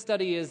 So this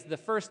study is the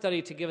first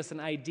study to give us an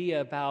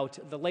idea about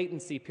the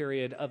latency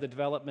period of the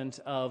development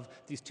of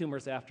these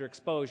tumors after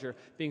exposure,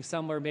 being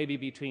somewhere maybe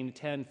between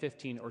 10,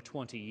 15, or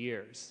 20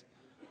 years.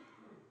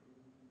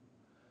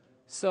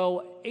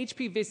 So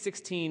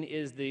HPV-16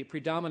 is the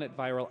predominant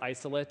viral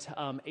isolate.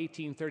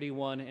 18,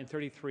 31, and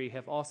 33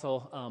 have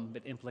also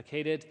been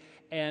implicated.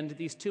 And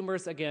these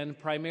tumors, again,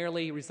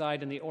 primarily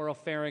reside in the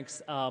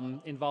oropharynx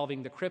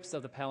involving the crypts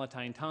of the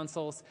palatine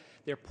tonsils.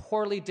 They're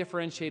poorly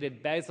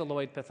differentiated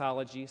basaloid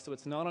pathology, so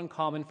it's not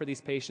uncommon for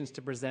these patients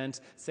to present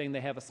saying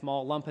they have a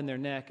small lump in their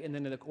neck, and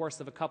then in the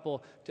course of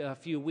a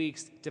few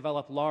weeks,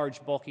 develop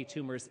large, bulky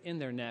tumors in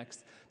their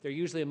necks. They're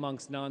usually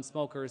amongst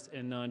non-smokers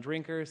and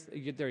non-drinkers.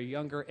 They're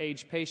younger age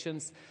age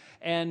patients.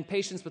 And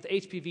patients with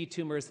HPV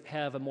tumors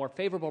have a more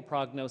favorable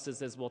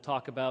prognosis, as we'll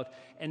talk about,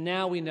 and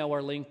now we know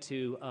are linked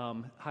to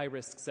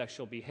high-risk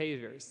sexual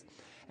behaviors.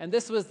 And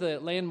this was the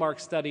landmark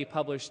study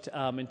published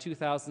in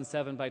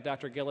 2007 by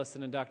Dr.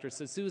 Gillison and Dr.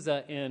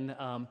 D'Souza in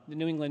the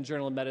New England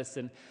Journal of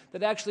Medicine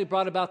that actually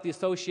brought about the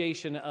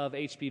association of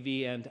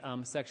HPV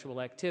and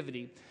sexual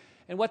activity.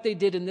 And what they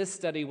did in this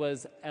study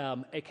was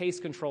a case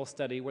control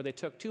study where they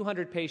took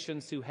 200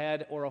 patients who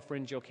had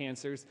oropharyngeal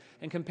cancers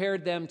and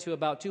compared them to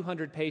about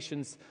 200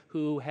 patients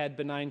who had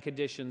benign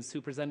conditions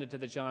who presented to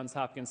the Johns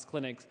Hopkins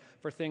clinics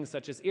for things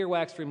such as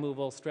earwax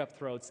removal, strep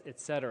throats,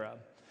 etc.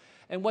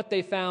 And what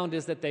they found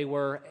is that they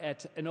were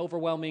at an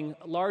overwhelming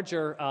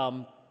larger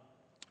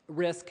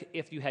risk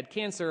if you had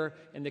cancer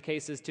in the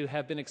cases to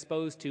have been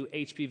exposed to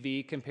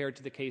HPV compared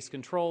to the case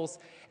controls.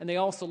 And they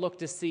also looked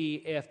to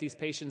see if these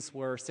patients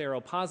were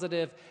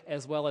seropositive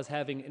as well as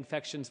having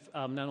infections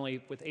not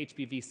only with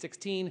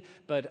HPV-16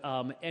 but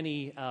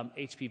any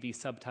HPV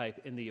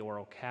subtype in the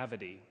oral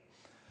cavity.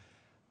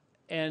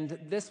 And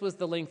this was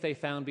the link they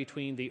found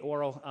between the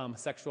oral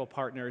sexual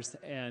partners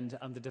and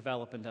the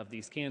development of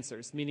these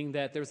cancers, meaning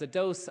that there's a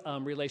dose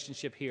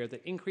relationship here.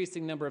 The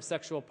increasing number of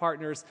sexual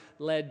partners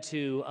led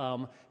to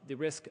the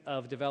risk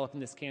of developing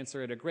this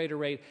cancer at a greater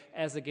rate,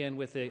 as again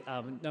with the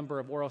number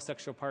of oral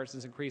sexual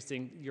partners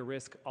increasing, your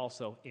risk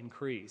also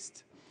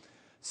increased.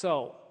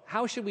 So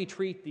how should we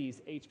treat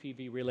these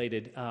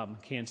HPV-related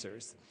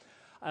cancers?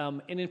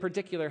 And in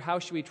particular, how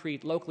should we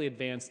treat locally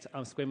advanced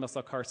squamous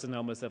cell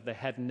carcinomas of the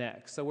head and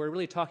neck? So we're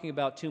really talking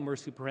about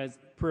tumors who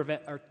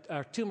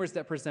tumors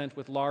that present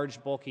with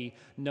large, bulky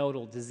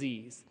nodal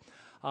disease.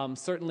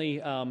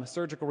 Certainly,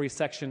 surgical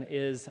resection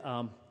is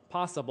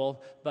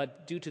possible,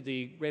 but due to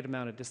the great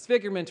amount of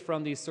disfigurement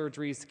from these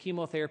surgeries,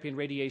 chemotherapy and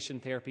radiation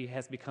therapy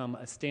has become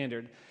a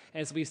standard.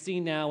 As we've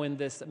seen now in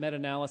this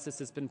meta-analysis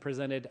that's been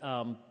presented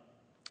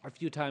a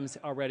few times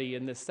already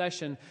in this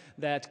session,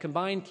 that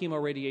combined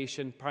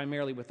chemoradiation,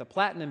 primarily with the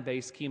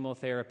platinum-based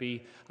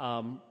chemotherapy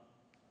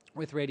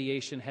with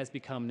radiation, has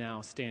become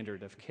now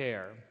standard of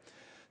care.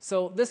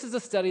 So this is a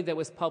study that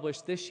was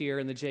published this year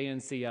in the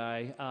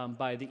JNCI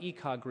by the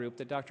ECOG group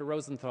that Dr.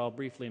 Rosenthal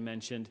briefly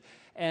mentioned,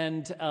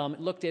 and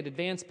looked at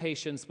advanced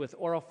patients with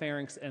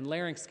oropharynx and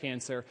larynx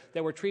cancer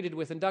that were treated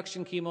with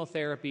induction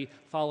chemotherapy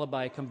followed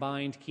by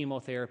combined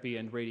chemotherapy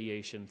and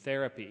radiation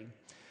therapy.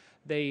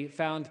 They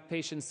found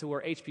patients who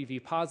were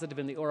HPV positive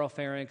in the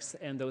oropharynx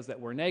and those that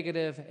were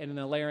negative, and in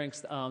the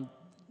larynx,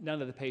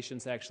 none of the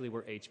patients actually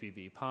were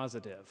HPV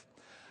positive.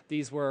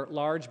 These were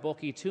large,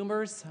 bulky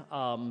tumors,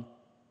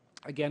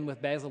 again with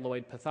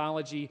basaloid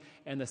pathology,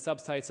 and the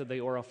subsites of the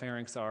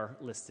oropharynx are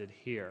listed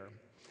here.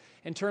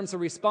 In terms of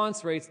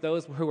response rates,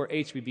 those who were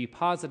HPV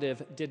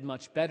positive did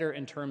much better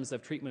in terms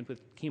of treatment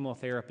with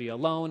chemotherapy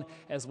alone,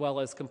 as well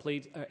as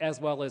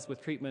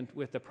with treatment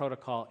with the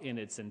protocol in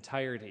its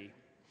entirety.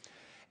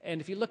 And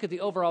if you look at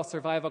the overall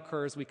survival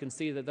curves, we can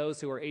see that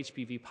those who are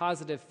HPV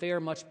positive fare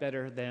much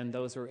better than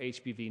those who are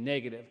HPV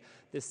negative.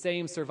 The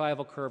same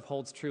survival curve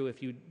holds true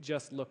if you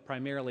just look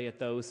primarily at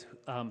those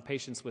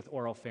patients with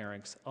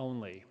oropharynx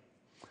only.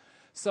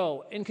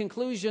 So, in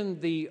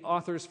conclusion, the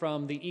authors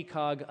from the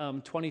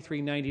ECOG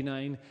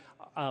 2399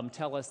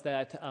 tell us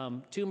that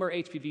tumor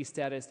HPV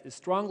status is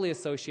strongly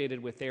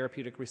associated with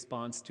therapeutic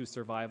response to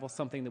survival,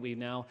 something that we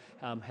now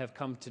have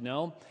come to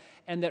know,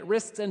 and that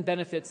risks and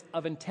benefits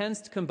of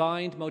intense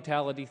combined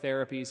modality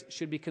therapies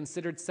should be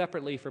considered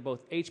separately for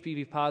both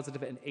HPV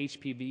positive and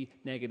HPV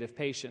negative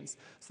patients.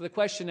 So the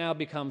question now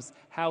becomes,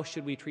 how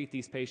should we treat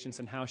these patients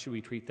and how should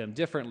we treat them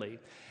differently?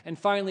 And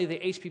finally, the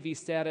HPV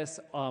status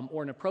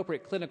or an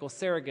appropriate clinical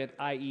surrogate,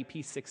 i.e.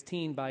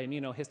 P16 by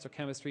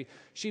immunohistochemistry,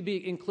 should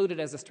be included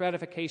as a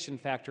stratification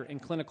factor in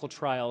clinical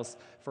trials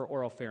for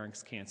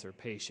oropharynx cancer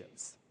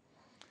patients.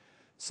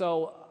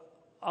 So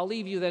I'll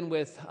leave you then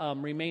with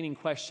remaining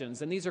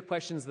questions, and these are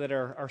questions that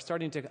are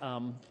starting to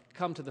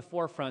come to the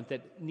forefront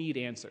that need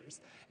answers.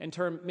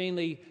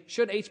 Mainly,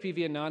 should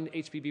HPV and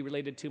non-HPV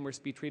related tumors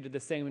be treated the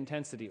same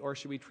intensity, or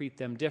should we treat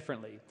them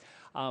differently?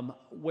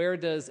 Where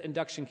does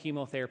induction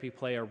chemotherapy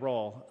play a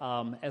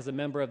role? As a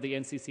member of the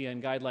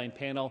NCCN guideline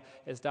panel,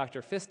 as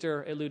Dr.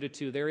 Pfister alluded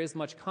to, there is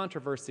much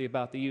controversy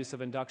about the use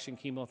of induction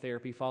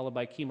chemotherapy followed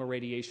by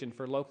chemoradiation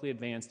for locally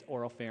advanced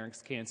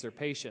oropharynx cancer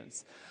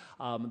patients.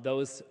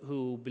 Those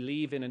who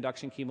believe in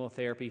induction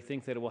chemotherapy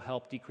think that it will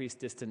help decrease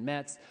distant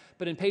mets.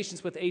 But in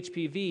patients with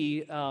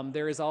HPV,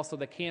 there is also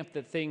the camp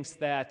that thinks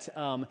that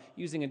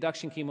using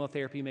induction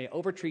chemotherapy may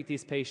overtreat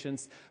these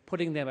patients,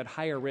 putting them at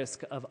higher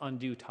risk of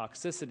undue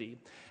toxicity.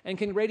 And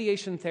can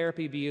radiation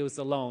therapy be used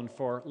alone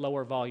for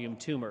lower volume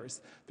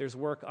tumors? There's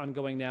work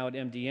ongoing now at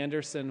MD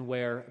Anderson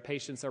where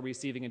patients are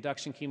receiving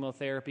induction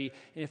chemotherapy,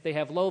 and if they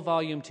have low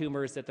volume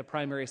tumors at the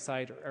primary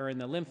site or in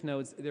the lymph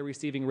nodes, they're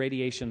receiving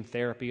radiation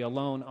therapy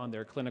alone on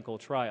their clinical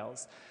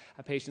trials.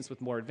 Patients with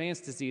more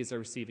advanced disease are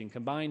receiving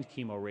combined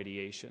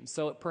chemoradiation.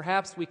 So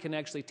perhaps we can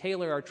actually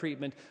tailor our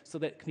treatment so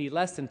that it can be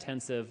less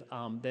intensive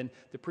than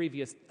the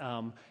previous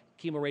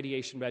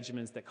chemoradiation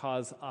regimens that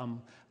cause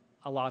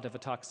a lot of a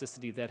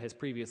toxicity that has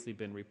previously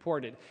been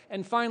reported.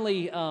 And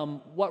finally,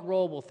 what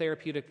role will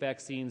therapeutic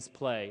vaccines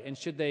play? And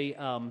should they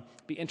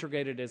be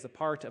integrated as a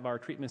part of our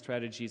treatment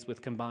strategies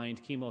with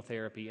combined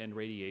chemotherapy and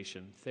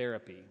radiation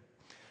therapy?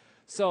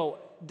 So,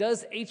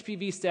 does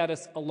HPV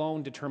status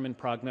alone determine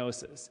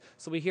prognosis?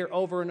 So we hear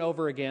over and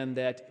over again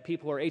that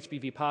people who are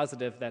HPV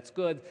positive, that's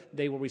good,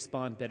 they will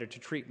respond better to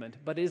treatment.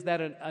 But is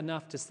that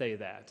enough to say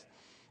that?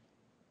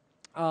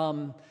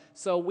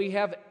 So we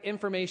have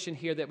information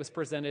here that was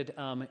presented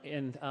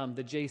in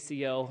the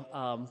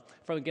JCO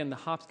from, again, the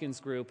Hopkins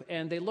group,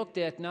 and they looked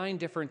at 9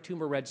 different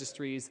tumor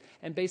registries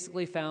and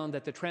basically found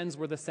that the trends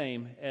were the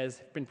same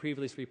as been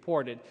previously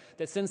reported,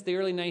 that since the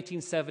early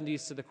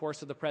 1970s to the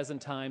course of the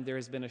present time, there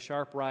has been a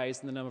sharp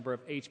rise in the number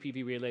of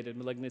HPV-related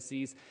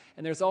malignancies,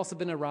 and there's also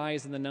been a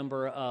rise in the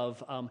number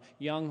of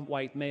young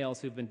white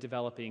males who've been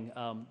developing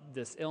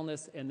this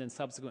illness and then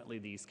subsequently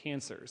these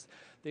cancers.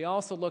 They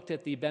also looked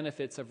at the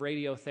benefits of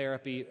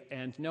radiotherapy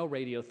and no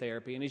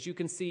radiotherapy. And as you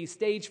can see,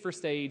 stage for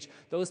stage,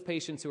 those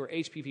patients who are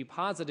HPV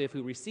positive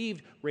who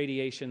received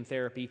radiation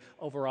therapy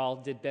overall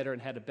did better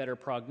and had a better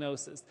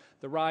prognosis.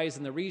 The rise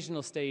in the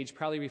regional stage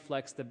probably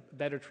reflects the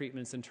better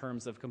treatments in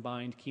terms of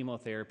combined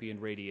chemotherapy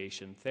and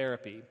radiation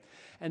therapy.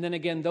 And then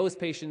again, those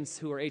patients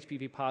who are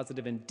HPV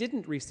positive and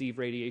didn't receive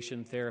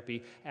radiation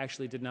therapy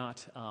actually did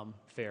not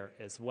fare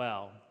as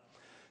well.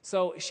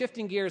 So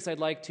shifting gears, I'd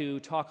like to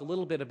talk a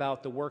little bit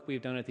about the work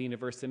we've done at the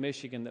University of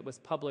Michigan that was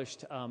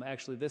published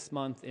actually this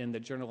month in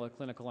the Journal of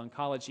Clinical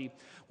Oncology,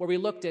 where we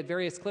looked at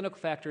various clinical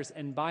factors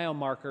and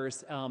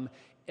biomarkers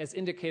as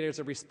indicators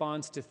of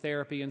response to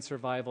therapy and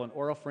survival in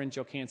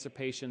oropharyngeal cancer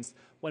patients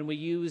when we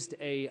used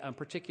a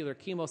particular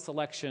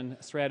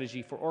chemoselection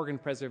strategy for organ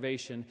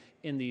preservation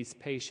in these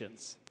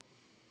patients.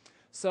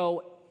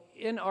 So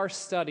in our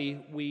study,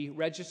 we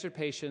registered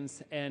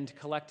patients and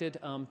collected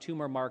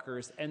tumor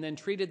markers and then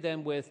treated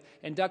them with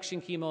induction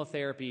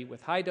chemotherapy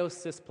with high-dose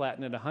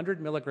cisplatin at 100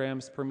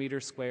 milligrams per meter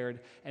squared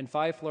and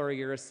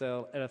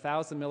 5-fluorouracil at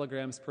 1,000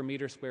 milligrams per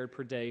meter squared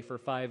per day for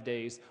 5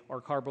 days,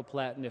 or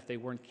carboplatin if they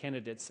weren't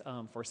candidates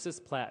for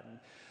cisplatin.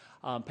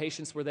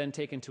 Patients were then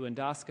taken to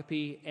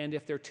endoscopy, and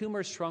if their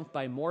tumors shrunk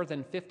by more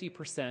than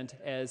 50%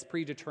 as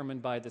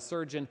predetermined by the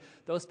surgeon,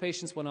 those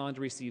patients went on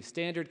to receive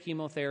standard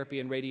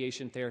chemotherapy and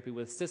radiation therapy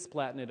with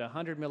cisplatin at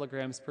 100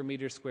 milligrams per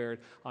meter squared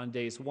on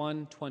days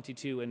 1,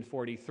 22, and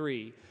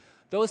 43.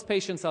 Those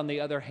patients, on the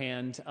other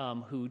hand,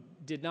 who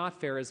did not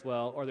fare as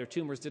well or their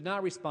tumors did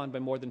not respond by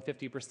more than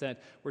 50%,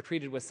 were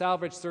treated with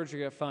salvage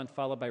surgery up front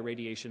followed by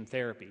radiation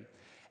therapy.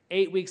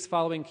 8 weeks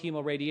following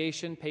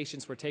chemoradiation,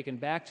 patients were taken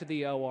back to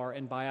the OR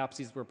and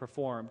biopsies were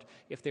performed.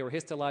 If they were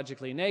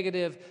histologically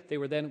negative, they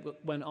were then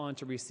went on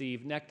to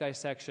receive neck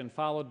dissection,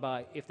 followed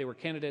by, if they were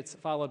candidates,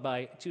 followed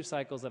by 2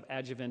 cycles of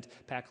adjuvant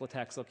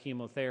paclitaxel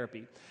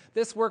chemotherapy.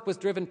 This work was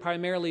driven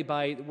primarily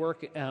by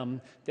work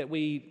that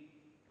we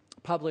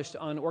published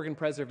on organ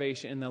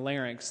preservation in the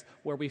larynx,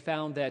 where we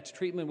found that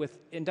treatment with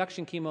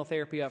induction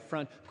chemotherapy up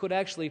front could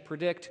actually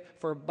predict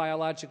for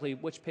biologically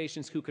which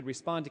patients who could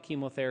respond to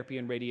chemotherapy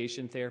and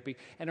radiation therapy,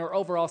 and our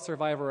overall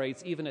survival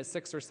rates, even at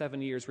 6 or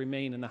 7 years,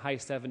 remain in the high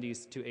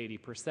 70s to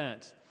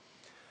 80%.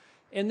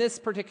 In this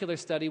particular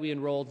study, we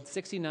enrolled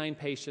 69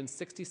 patients,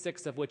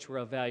 66 of which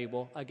were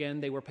evaluable. Again,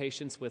 they were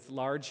patients with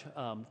large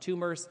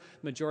tumors,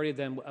 majority of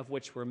them of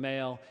which were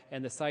male,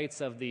 and the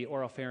sites of the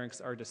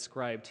oropharynx are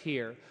described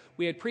here.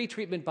 We had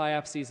pre-treatment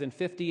biopsies in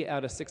 50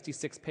 out of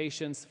 66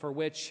 patients, for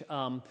which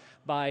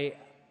by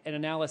an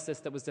analysis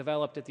that was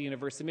developed at the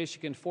University of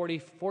Michigan,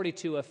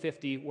 42 of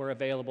 50 were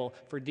available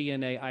for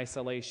DNA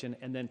isolation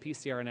and then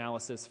PCR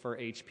analysis for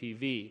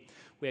HPV.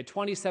 We had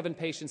 27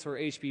 patients who were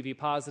HPV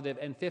positive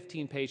and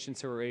 15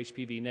 patients who were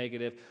HPV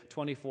negative,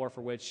 24 for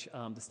which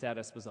the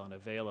status was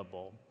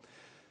unavailable.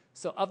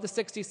 So of the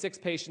 66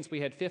 patients, we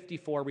had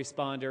 54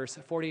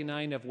 responders,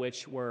 49 of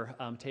which were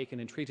taken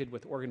and treated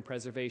with organ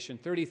preservation,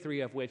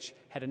 33 of which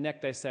had a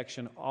neck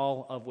dissection,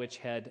 all of which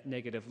had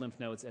negative lymph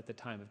nodes at the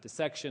time of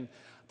dissection.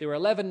 There were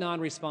 11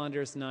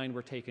 non-responders, 9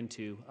 were taken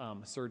to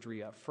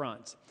surgery up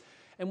front.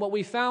 And what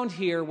we found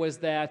here was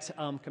that,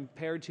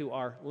 compared to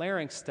our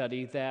larynx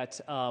study,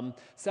 that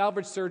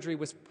salvage surgery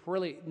was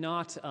really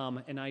not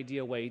an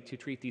ideal way to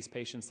treat these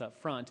patients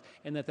up front,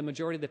 and that the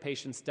majority of the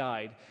patients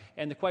died.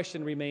 And the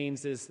question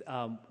remains is,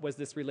 was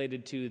this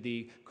related to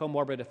the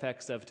comorbid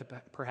effects of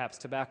perhaps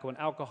tobacco and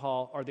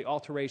alcohol, or the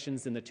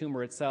alterations in the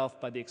tumor itself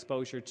by the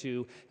exposure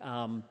to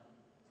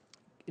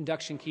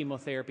induction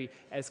chemotherapy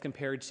as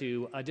compared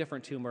to a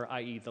different tumor,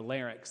 i.e. the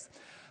larynx?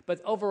 But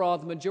overall,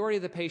 the majority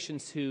of the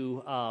patients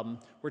who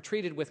were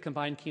treated with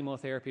combined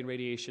chemotherapy and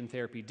radiation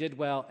therapy did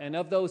well, and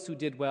of those who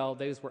did well,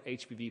 those were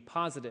HPV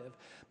positive.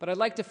 But I'd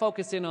like to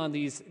focus in on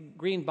these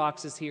green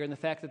boxes here and the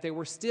fact that there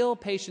were still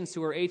patients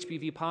who were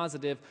HPV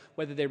positive,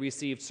 whether they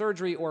received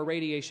surgery or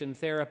radiation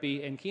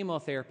therapy and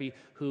chemotherapy,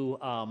 who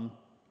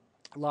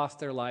lost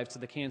their lives to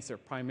the cancer,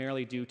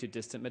 primarily due to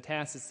distant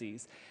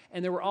metastases.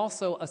 And there were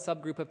also a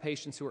subgroup of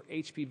patients who were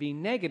HPV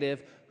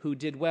negative who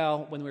did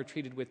well when they were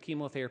treated with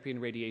chemotherapy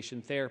and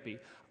radiation therapy.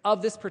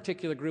 Of this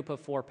particular group of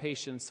 4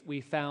 patients,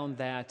 we found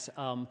that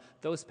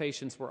those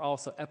patients were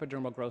also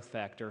epidermal growth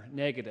factor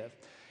negative.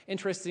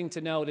 Interesting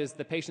to note is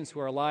the patients who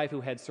are alive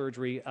who had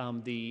surgery,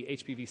 the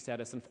HPV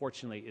status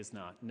unfortunately is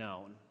not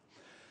known.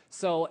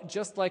 So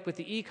just like with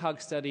the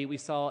ECOG study, we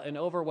saw an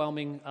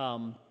overwhelming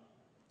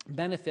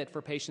benefit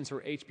for patients who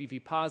are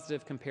HPV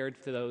positive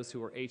compared to those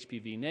who are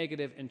HPV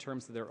negative in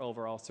terms of their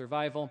overall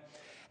survival.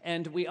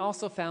 And we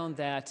also found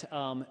that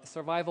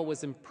survival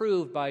was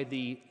improved by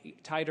the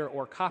titer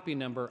or copy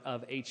number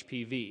of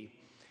HPV,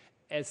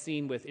 as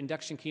seen with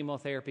induction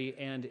chemotherapy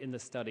and in the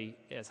study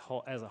as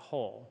a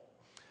whole.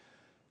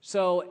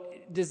 So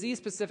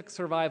disease-specific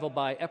survival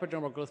by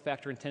epidermal growth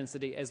factor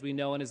intensity, as we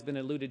know and has been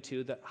alluded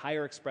to, the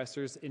higher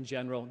expressors in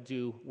general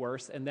do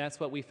worse, and that's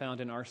what we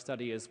found in our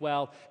study as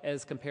well,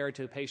 as compared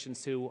to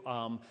patients who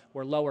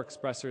were lower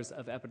expressors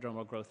of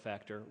epidermal growth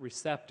factor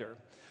receptor.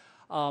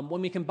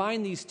 When we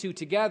combine these two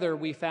together,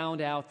 we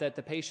found out that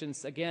the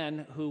patients,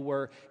 again, who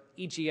were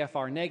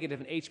EGFR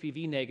negative and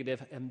HPV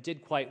negative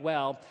did quite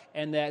well,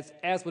 and that,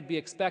 as would be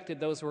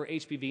expected, those who were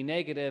HPV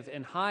negative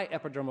and high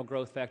epidermal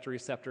growth factor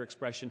receptor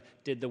expression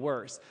did the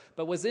worst.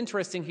 But what's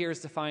interesting here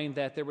is to find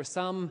that there was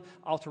some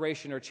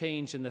alteration or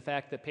change in the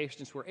fact that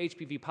patients who were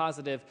HPV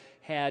positive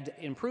had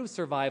improved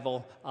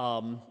survival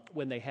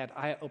when they had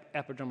high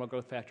epidermal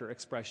growth factor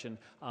expression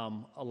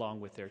along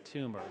with their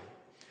tumor.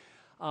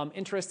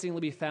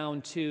 Interestingly, we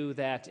found, too,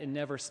 that in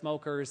never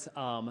smokers,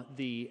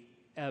 the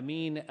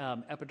mean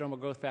epidermal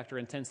growth factor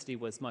intensity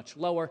was much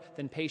lower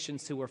than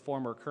patients who were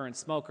former current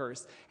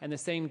smokers. And the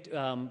same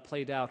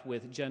played out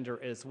with gender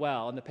as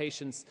well. And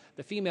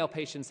the female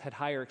patients had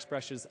higher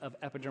expressions of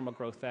epidermal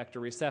growth factor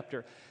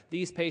receptor.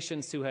 These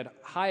patients who had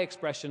high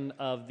expression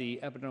of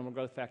the epidermal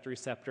growth factor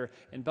receptor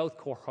in both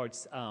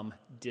cohorts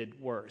did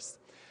worse.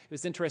 It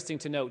was interesting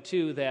to note,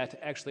 too, that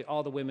actually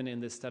all the women in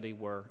this study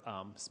were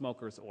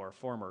smokers or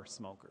former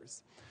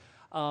smokers.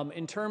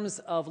 In terms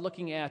of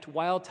looking at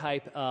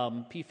wild-type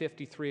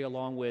P53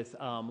 along with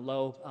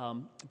low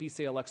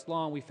BCLX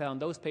long, we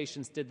found those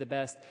patients did the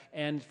best,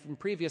 and from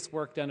previous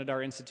work done at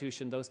our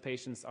institution, those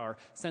patients are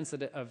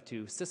sensitive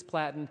to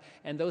cisplatin,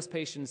 and those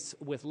patients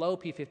with low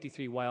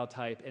P53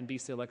 wild-type and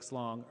BCLX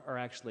long are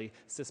actually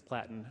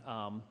cisplatin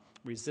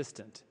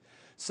resistant.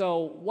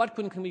 So what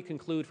can we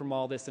conclude from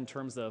all this in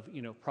terms of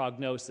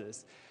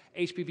prognosis?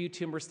 HPV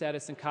tumor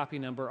status and copy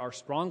number are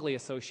strongly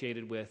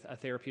associated with a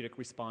therapeutic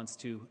response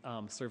to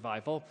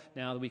survival.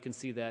 Now we can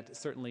see that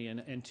certainly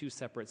in 2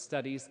 separate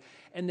studies.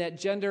 And that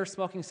gender,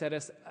 smoking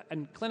status,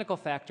 and clinical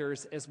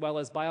factors, as well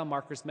as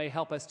biomarkers, may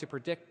help us to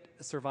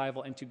predict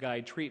survival and to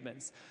guide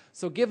treatments.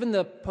 So given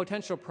the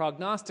potential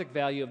prognostic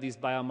value of these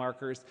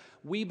biomarkers,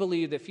 we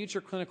believe that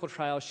future clinical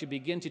trials should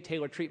begin to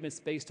tailor treatments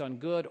based on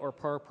good or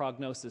poor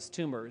prognosis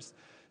tumors.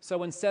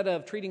 So instead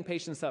of treating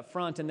patients up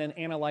front and then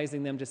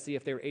analyzing them to see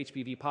if they're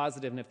HPV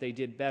positive and if they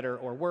did better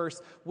or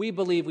worse, we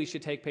believe we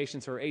should take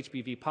patients who are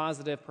HPV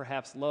positive,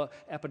 perhaps low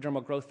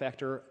epidermal growth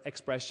factor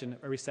expression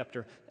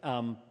receptor,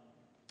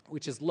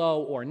 which is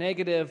low or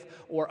negative,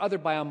 or other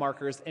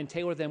biomarkers, and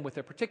tailor them with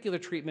a particular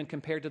treatment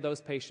compared to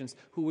those patients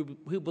who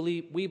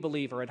we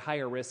believe are at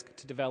higher risk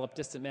to develop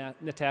distant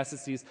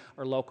metastases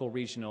or local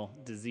regional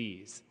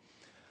disease.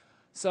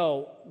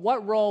 So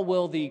what role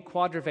will the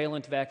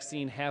quadrivalent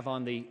vaccine have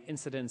on the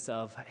incidence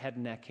of head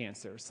and neck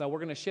cancer? So we're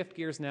going to shift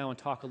gears now and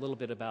talk a little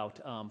bit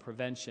about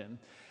prevention.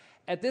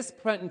 At this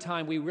point in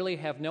time, we really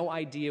have no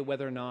idea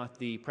whether or not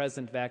the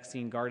present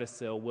vaccine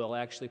Gardasil will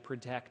actually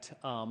protect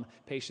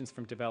patients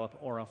from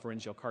developed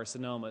oropharyngeal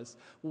carcinomas.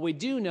 What we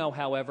do know,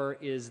 however,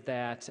 is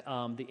that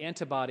the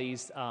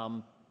antibodies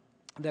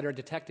that are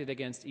detected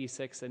against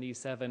E6 and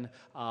E7,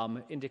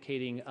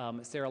 indicating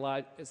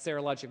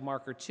serologic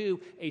marker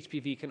 2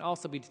 HPV, can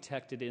also be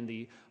detected in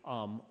the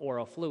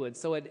oral fluid.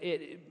 So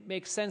it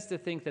makes sense to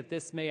think that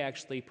this may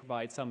actually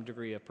provide some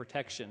degree of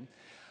protection.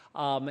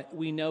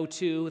 We know,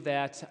 too,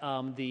 that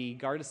the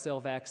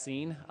Gardasil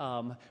vaccine,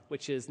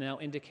 which is now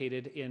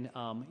indicated in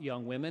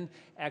young women,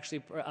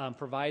 actually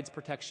provides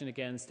protection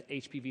against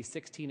HPV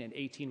 16 and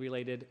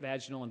 18-related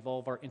vaginal and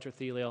vulvar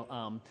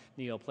intrathelial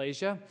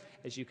neoplasia,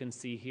 as you can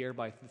see here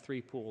by the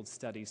 3 pooled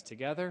studies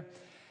together.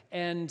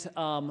 And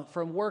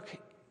from work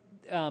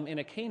in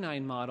a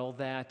canine model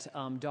that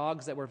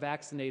dogs that were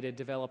vaccinated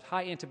developed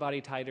high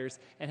antibody titers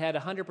and had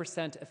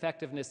 100%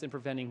 effectiveness in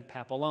preventing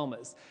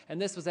papillomas.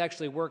 And this was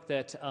actually work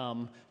that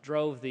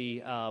drove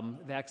the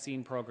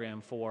vaccine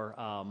program for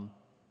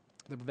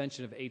the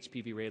prevention of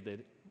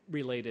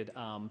HPV-related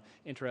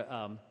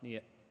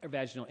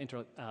vaginal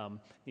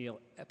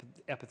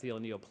epithelial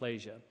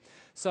neoplasia.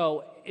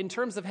 So in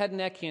terms of head and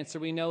neck cancer,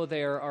 we know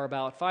there are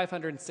about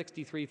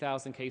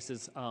 563,000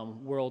 cases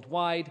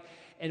worldwide,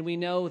 and we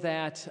know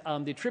that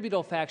the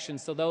attributable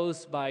factions, so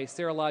those by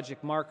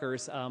serologic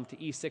markers to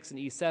E6 and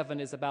E7,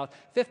 is about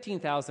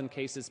 15,000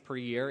 cases per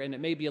year, and it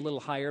may be a little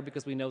higher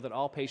because we know that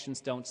all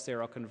patients don't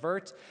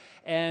seroconvert,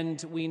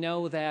 and we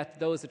know that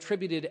those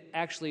attributed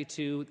actually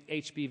to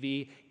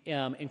HPV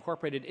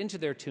incorporated into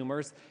their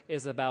tumors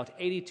is about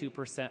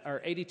 82%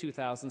 or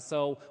 82,000.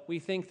 So we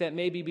think that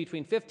maybe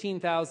between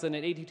 15,000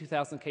 and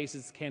 82,000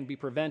 cases can be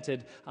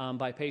prevented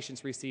by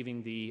patients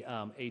receiving the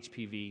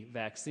HPV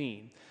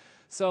vaccine.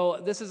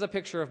 So this is a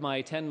picture of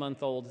my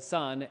 10-month-old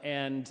son,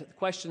 and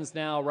questions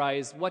now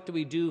arise, what do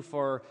we do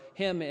for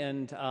him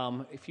and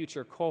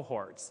future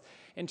cohorts?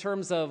 In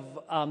terms of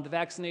the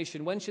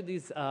vaccination, when should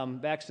these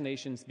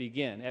vaccinations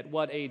begin? At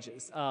what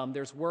ages?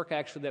 There's work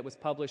actually that was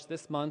published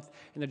this month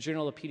in the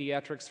Journal of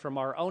Pediatrics from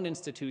our own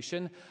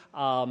institution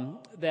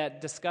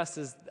that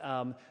discusses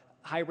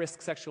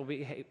high-risk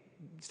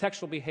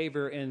sexual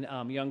behavior in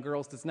young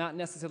girls. Does not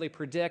necessarily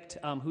predict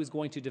who's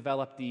going to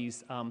develop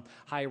these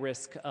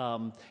high-risk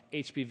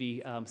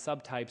HPV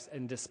subtypes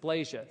and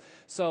dysplasia.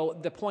 So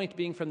the point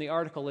being from the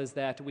article is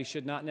that we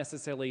should not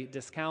necessarily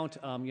discount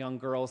young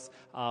girls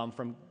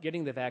from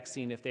getting the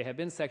vaccine if they have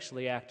been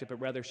sexually active, but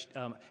rather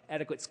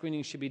adequate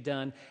screening should be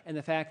done, and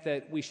the fact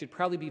that we should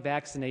probably be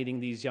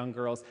vaccinating these young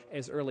girls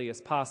as early as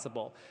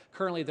possible.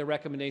 Currently, the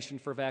recommendation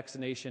for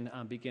vaccination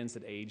begins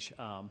at age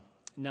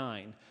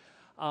 9.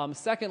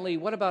 Secondly,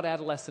 what about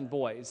adolescent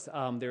boys?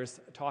 There's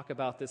talk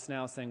about this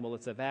now saying, well,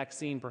 it's a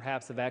vaccine.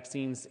 Perhaps the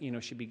vaccines,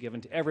 should be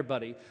given to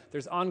everybody.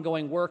 There's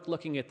ongoing work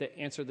looking at the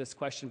answer to this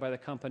question by the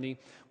company.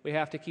 We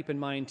have to keep in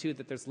mind, too,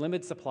 that there's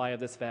limited supply of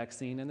this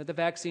vaccine and that the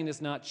vaccine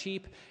is not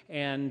cheap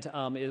and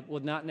it will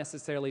not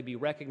necessarily be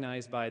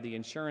recognized by the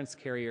insurance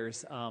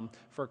carriers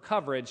for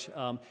coverage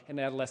in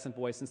adolescent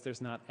boys since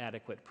there's not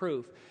adequate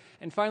proof.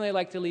 And finally, I'd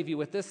like to leave you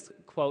with this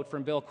quote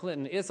from Bill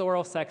Clinton: "Is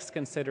oral sex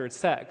considered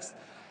sex?"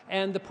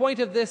 And the point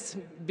of this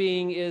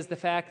being is the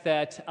fact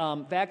that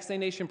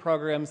vaccination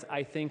programs,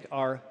 I think,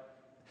 are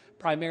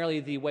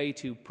primarily the way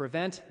to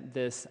prevent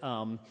this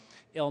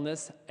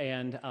illness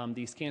and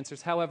these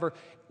cancers. However,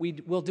 we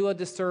will do a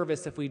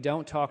disservice if we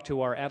don't talk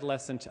to our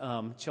adolescent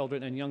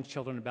children and young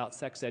children about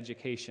sex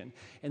education,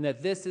 and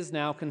that this is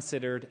now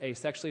considered a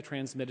sexually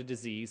transmitted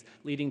disease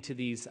leading to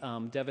these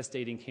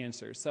devastating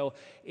cancers. So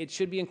it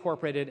should be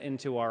incorporated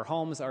into our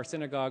homes, our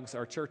synagogues,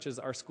 our churches,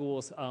 our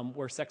schools,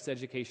 where sex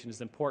education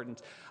is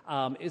important.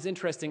 It's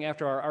interesting,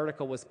 after our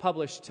article was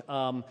published,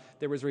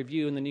 there was a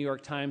review in the New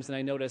York Times, and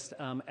I noticed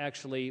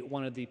actually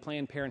one of the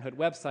Planned Parenthood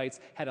websites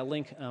had a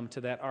link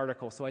to that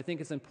article. So I think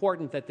it's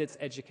important that this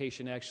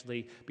education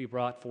actually be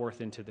brought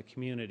forth into the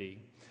community.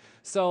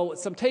 So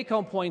some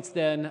take-home points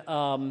then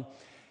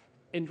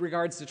in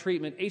regards to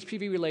treatment.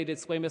 HPV-related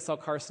squamous cell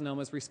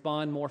carcinomas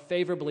respond more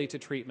favorably to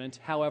treatment.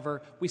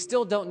 However, we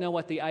still don't know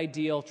what the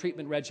ideal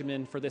treatment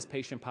regimen for this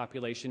patient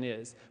population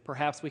is.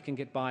 Perhaps we can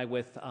get by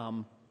with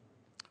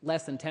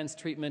less intense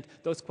treatment.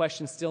 Those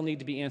questions still need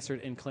to be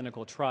answered in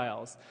clinical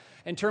trials.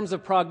 In terms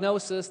of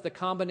prognosis, the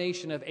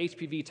combination of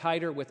HPV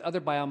titer with other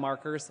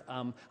biomarkers,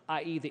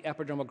 i.e. the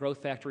epidermal growth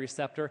factor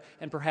receptor,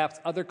 and perhaps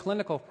other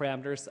clinical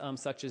parameters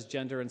such as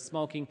gender and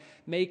smoking,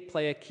 may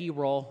play a key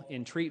role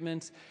in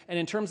treatment. And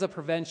in terms of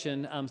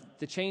prevention,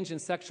 the change in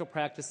sexual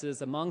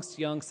practices amongst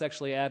young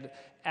sexually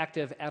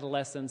active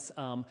adolescents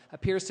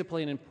appears to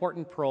play an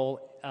important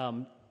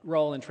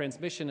role in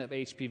transmission of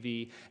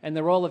HPV, and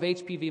the role of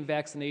HPV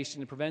vaccination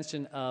in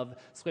prevention of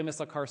squamous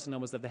cell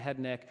carcinomas of the head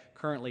and neck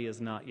currently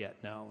is not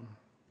yet known.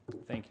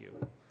 Thank you.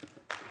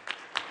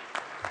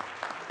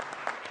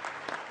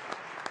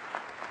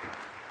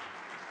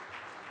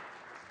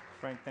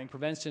 Frank, thank you.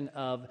 Prevention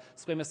of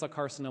squamous cell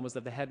carcinomas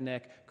of the head and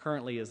neck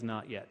currently is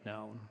not yet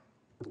known.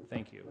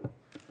 Thank you.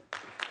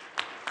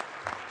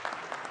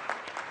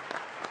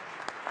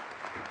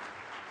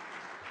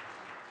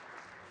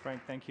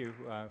 Frank, thank you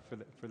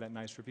for that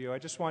nice review. I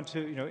just want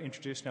to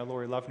introduce now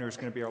Lori Lovner is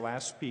going to be our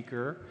last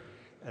speaker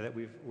that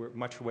we're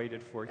much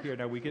waited for here.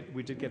 Now we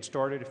did get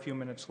started a few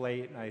minutes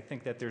late, and I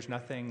think that there's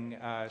nothing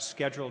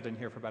scheduled in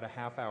here for about a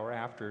half hour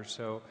after.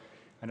 So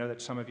I know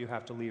that some of you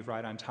have to leave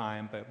right on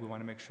time, but we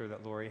want to make sure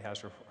that Lori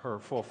has her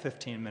full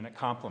 15-minute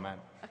compliment.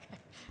 Okay.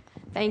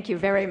 Thank you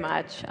very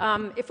much.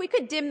 If we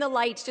could dim the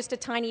lights just a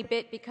tiny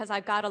bit, because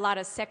I've got a lot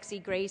of sexy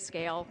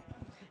grayscale.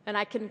 And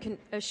I can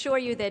assure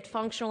you that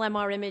functional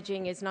MR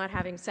imaging is not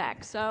having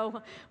sex.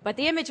 But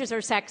the images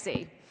are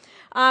sexy.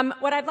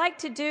 What I'd like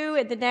to do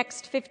in the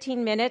next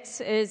 15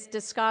 minutes is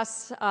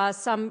discuss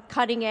some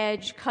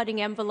cutting-edge,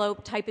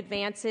 cutting-envelope type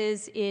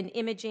advances in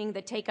imaging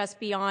that take us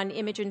beyond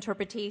image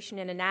interpretation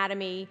and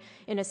anatomy,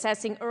 in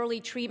assessing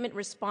early treatment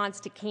response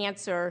to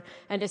cancer,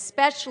 and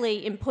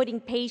especially in putting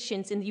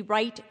patients in the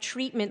right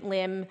treatment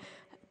limb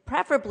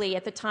preferably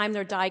at the time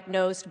they're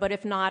diagnosed, but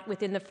if not,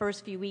 within the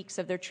first few weeks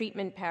of their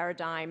treatment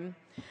paradigm.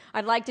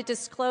 I'd like to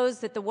disclose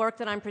that the work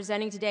that I'm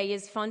presenting today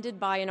is funded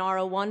by an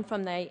R01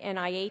 from the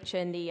NIH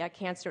and the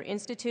Cancer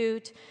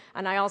Institute,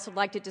 and I also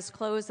like to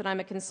disclose that I'm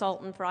a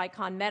consultant for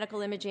Icon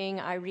Medical Imaging.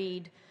 I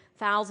read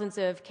thousands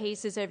of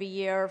cases every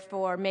year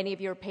for many of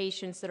your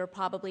patients that are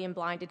probably in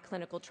blinded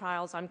clinical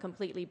trials. I'm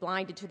completely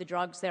blinded to the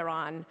drugs they're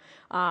on,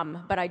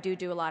 but I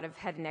do a lot of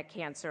head and neck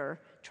cancer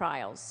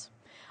trials.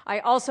 I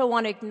also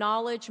want to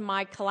acknowledge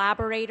my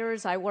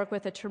collaborators. I work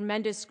with a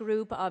tremendous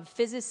group of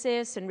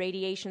physicists and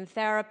radiation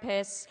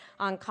therapists,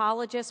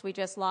 oncologists. We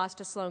just lost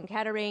to Sloan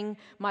Kettering,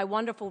 my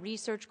wonderful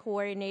research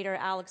coordinator,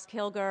 Alex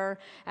Kilger,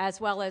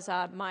 as well as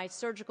my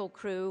surgical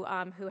crew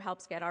who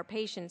helps get our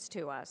patients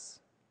to us.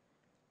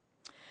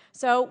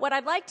 So what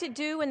I'd like to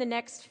do in the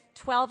next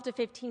 12 to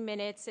 15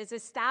 minutes is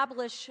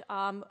establish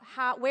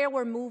where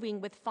we're moving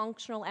with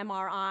functional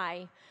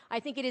MRI. I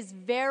think it is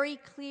very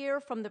clear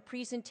from the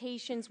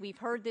presentations we've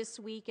heard this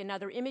week in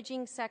other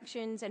imaging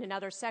sections and in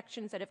other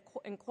sections that have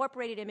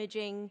incorporated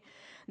imaging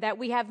that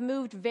we have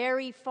moved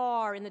very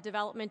far in the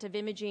development of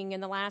imaging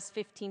in the last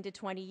 15 to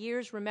 20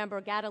 years.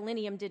 Remember,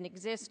 gadolinium didn't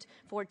exist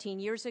 14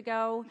 years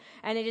ago,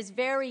 and it is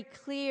very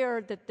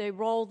clear that the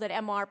role that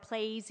MR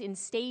plays in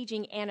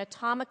staging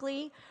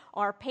anatomically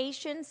our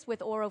patients with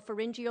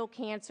oropharyngeal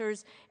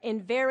cancers,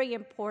 and very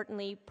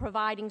importantly,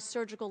 providing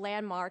surgical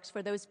landmarks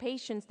for those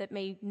patients that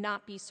may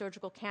not be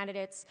surgical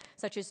candidates,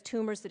 such as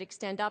tumors that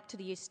extend up to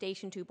the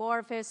eustachian tube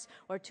orifice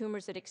or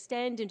tumors that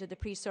extend into the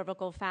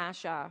precervical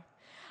fascia.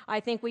 I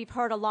think we've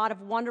heard a lot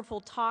of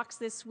wonderful talks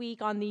this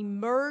week on the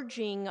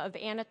merging of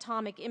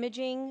anatomic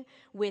imaging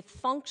with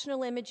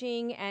functional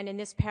imaging, and in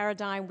this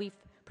paradigm, we've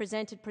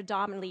presented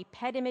predominantly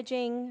PET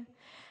imaging.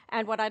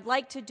 And what I'd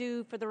like to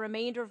do for the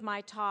remainder of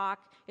my talk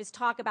is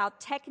talk about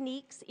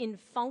techniques in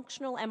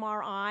functional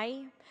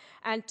MRI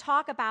and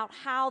talk about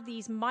how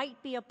these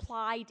might be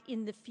applied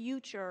in the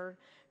future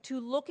to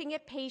looking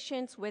at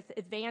patients with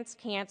advanced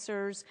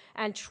cancers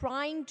and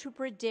trying to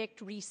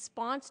predict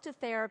response to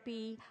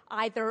therapy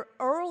either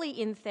early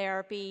in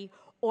therapy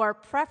or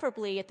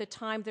preferably at the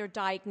time they're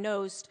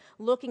diagnosed,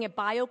 looking at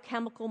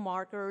biochemical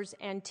markers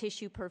and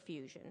tissue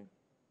perfusion.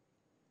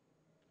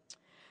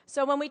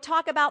 So when we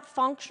talk about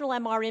functional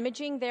MR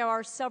imaging, there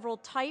are several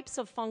types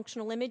of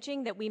functional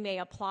imaging that we may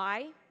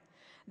apply.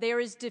 There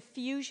is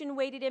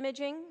diffusion-weighted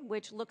imaging,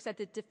 which looks at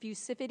the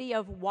diffusivity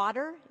of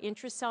water,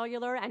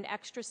 intracellular and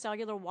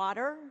extracellular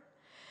water.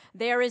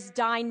 There is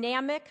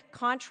dynamic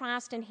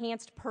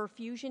contrast-enhanced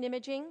perfusion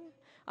imaging,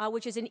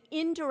 which is an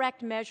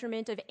indirect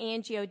measurement of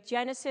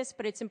angiogenesis,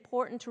 but it's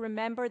important to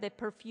remember that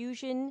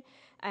perfusion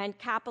and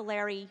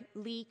capillary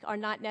leak are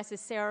not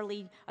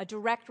necessarily a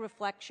direct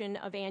reflection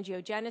of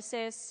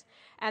angiogenesis.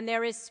 And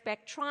there is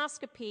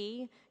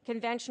spectroscopy,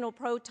 conventional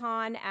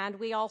proton, and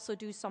we also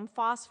do some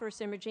phosphorus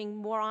imaging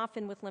more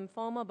often with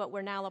lymphoma, but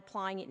we're now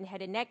applying it in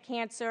head and neck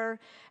cancer.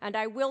 And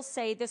I will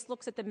say this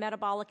looks at the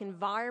metabolic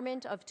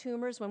environment of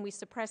tumors when we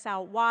suppress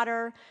out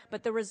water,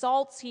 but the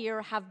results here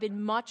have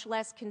been much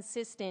less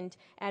consistent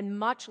and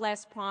much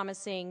less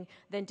promising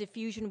than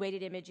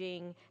diffusion-weighted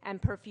imaging and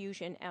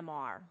perfusion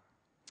MR.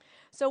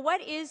 So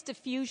what is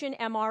diffusion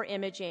MR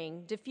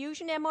imaging?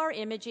 Diffusion MR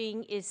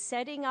imaging is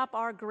setting up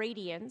our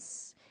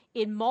gradients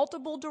in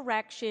multiple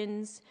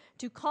directions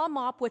to come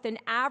up with an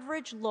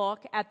average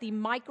look at the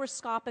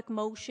microscopic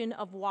motion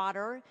of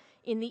water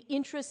in the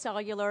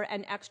intracellular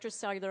and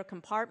extracellular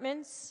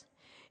compartments.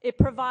 It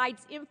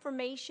provides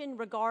information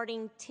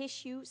regarding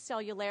tissue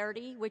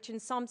cellularity, which in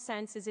some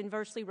sense is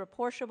inversely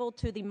proportional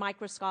to the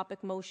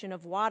microscopic motion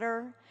of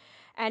water.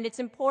 And it's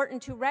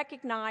important to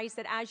recognize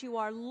that as you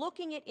are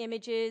looking at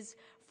images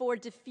for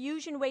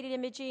diffusion-weighted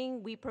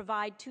imaging, we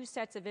provide two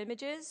sets of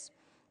images.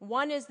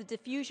 One is the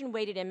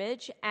diffusion-weighted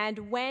image,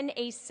 and when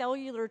a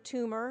cellular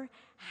tumor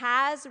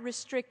has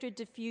restricted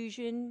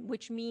diffusion,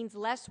 which means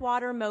less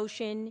water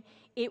motion,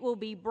 it will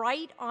be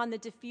bright on the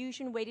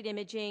diffusion-weighted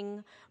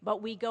imaging,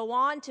 but we go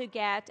on to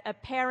get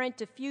apparent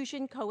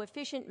diffusion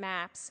coefficient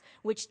maps,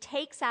 which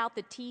takes out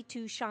the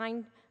T2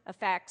 shine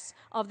effects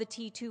of the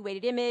T2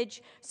 weighted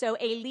image. So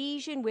a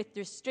lesion with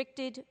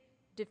restricted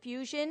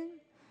diffusion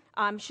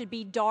should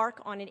be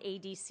dark on an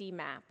ADC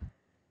map.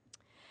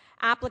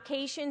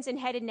 Applications in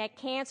head and neck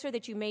cancer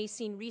that you may have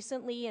seen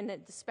recently in the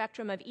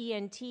spectrum of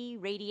ENT,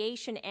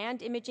 radiation,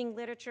 and imaging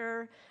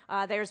literature.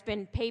 There's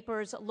been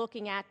papers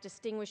looking at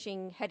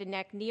distinguishing head and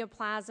neck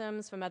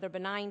neoplasms from other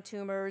benign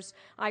tumors.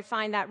 I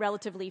find that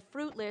relatively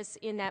fruitless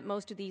in that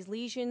most of these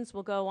lesions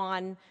will go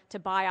on to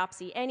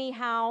biopsy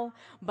anyhow,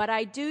 but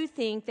I do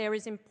think there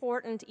is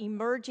important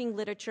emerging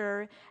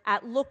literature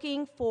at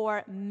looking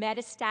for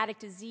metastatic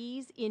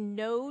disease in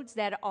nodes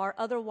that are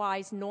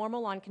otherwise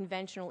normal on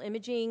conventional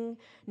imaging,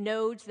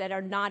 nodes that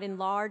are not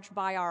enlarged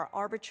by our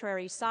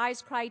arbitrary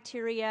size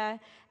criteria,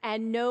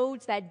 and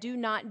nodes that do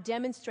not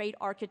demonstrate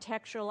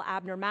architectural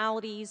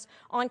abnormalities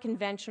on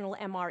conventional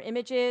MR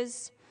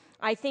images.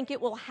 I think it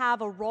will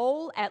have a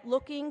role at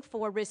looking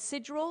for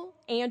residual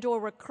and or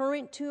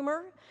recurrent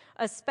tumor,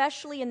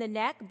 especially in the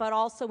neck, but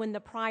also in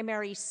the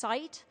primary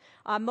site.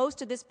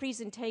 Most of this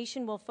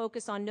presentation will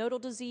focus on nodal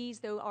disease,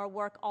 though our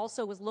work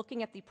also was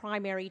looking at the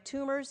primary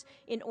tumors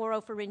in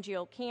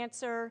oropharyngeal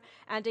cancer.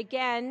 And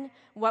again,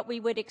 what we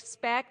would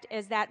expect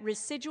is that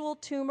residual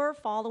tumor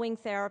following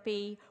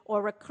therapy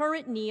or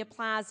recurrent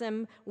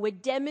neoplasm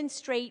would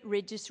demonstrate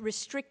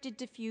restricted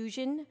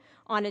diffusion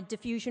on a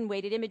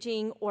diffusion-weighted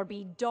imaging or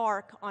be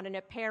dark on an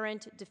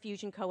apparent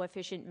diffusion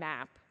coefficient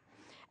map.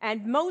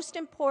 And most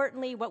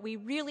importantly, what we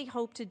really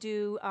hope to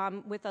do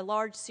with a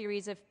large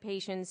series of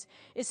patients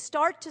is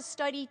start to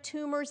study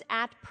tumors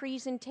at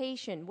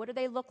presentation. What do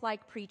they look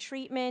like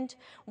pre-treatment?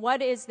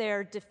 What is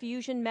their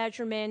diffusion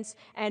measurements?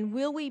 And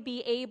will we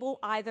be able,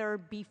 either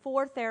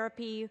before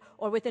therapy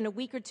or within a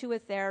week or two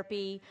of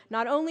therapy,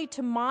 not only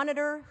to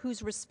monitor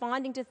who's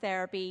responding to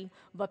therapy,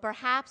 but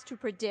perhaps to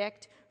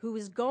predict who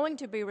is going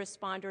to be a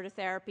responder to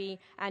therapy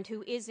and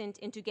who isn't,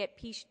 and to get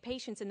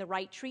patients in the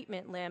right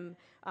treatment limb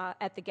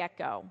at the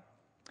get-go.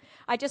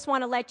 I just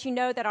want to let you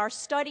know that our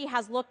study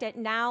has looked at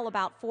now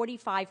about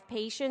 45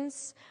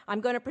 patients.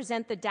 I'm going to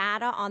present the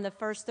data on the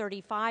first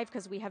 35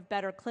 because we have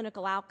better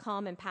clinical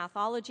outcome and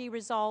pathology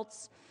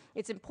results.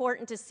 It's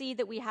important to see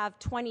that we have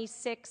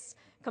 26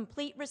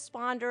 complete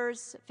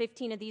responders.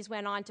 15 of these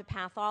went on to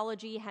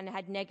pathology and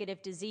had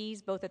negative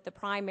disease, both at the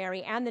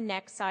primary and the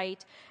neck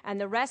site. And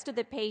the rest of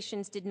the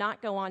patients did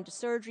not go on to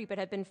surgery, but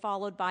have been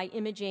followed by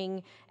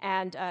imaging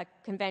and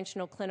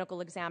conventional clinical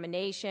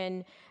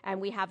examination.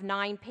 And we have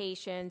 9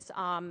 patients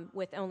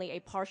with only a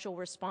partial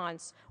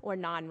response or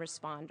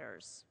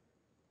non-responders.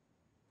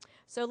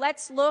 So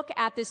let's look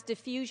at this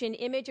diffusion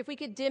image. If we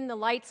could dim the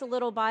lights a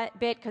little bit,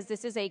 because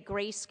this is a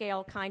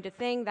grayscale kind of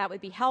thing, that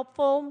would be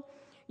helpful.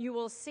 You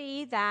will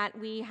see that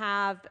we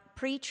have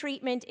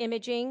pre-treatment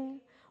imaging,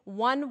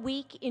 1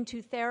 week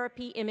into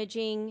therapy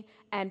imaging,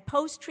 and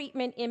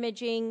post-treatment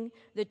imaging.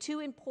 The two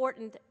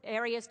important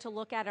areas to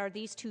look at are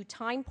these 2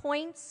 time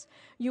points.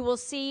 You will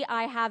see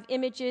I have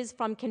images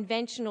from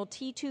conventional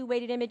T2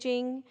 weighted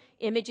imaging,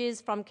 images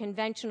from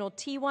conventional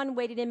T1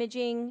 weighted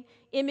imaging,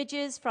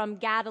 images from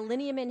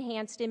gadolinium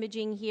enhanced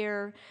imaging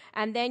here,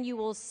 and then you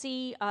will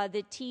see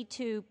the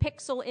T2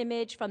 pixel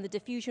image from the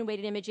diffusion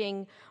weighted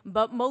imaging,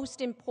 but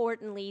most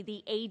importantly,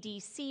 the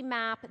ADC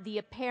map, the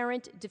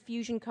apparent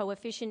diffusion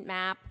coefficient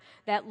map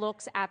that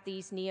looks at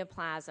these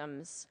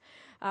neoplasms.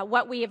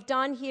 What we have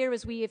done here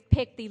is we have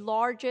picked the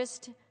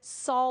largest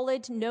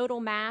solid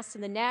nodal mass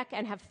in the neck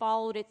and have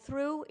followed it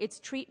through its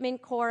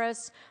treatment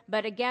course.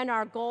 But again,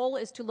 our goal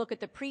is to look at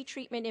the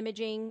pre-treatment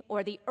imaging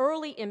or the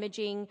early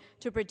imaging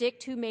to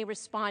predict who may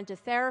respond to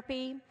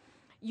therapy.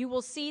 You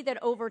will see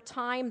that over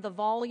time, the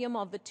volume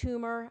of the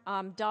tumor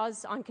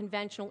does, on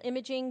conventional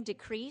imaging,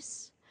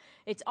 decrease.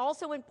 It's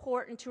also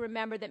important to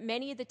remember that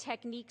many of the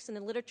techniques in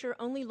the literature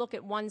only look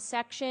at one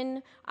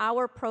section.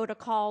 Our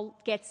protocol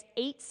gets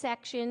 8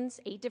 sections,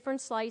 8 different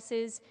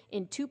slices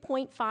in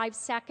 2.5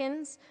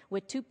 seconds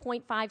with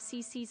 2.5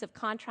 cc's of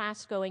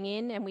contrast going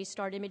in, and we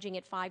start imaging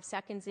at 5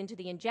 seconds into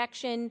the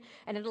injection,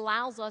 and it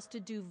allows us to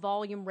do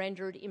volume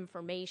rendered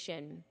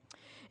information.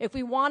 If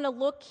we want to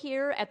look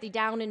here at the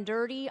down and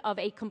dirty of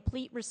a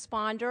complete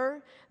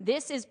responder,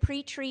 this is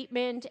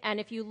pre-treatment, and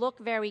if you look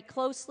very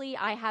closely,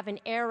 I have an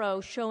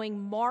arrow showing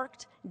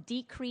marked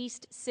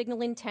decreased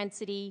signal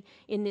intensity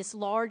in this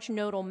large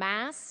nodal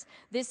mass.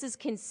 This is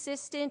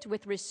consistent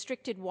with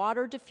restricted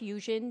water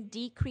diffusion,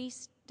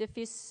 decreased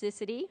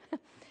diffusivity,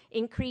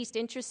 increased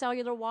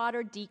intracellular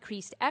water,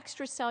 decreased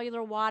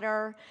extracellular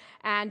water,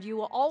 and you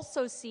will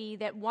also see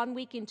that 1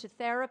 week into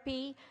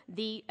therapy,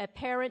 the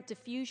apparent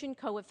diffusion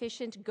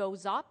coefficient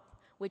goes up,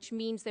 which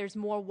means there's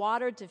more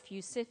water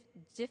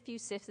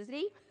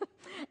diffusivity,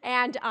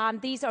 and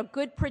these are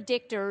good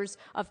predictors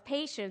of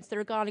patients that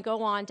are going to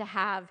go on to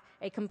have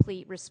a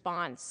complete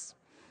response.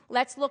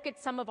 Let's look at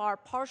some of our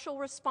partial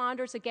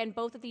responders. Again,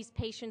 both of these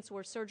patients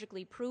were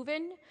surgically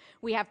proven.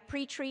 We have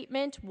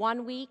pre-treatment,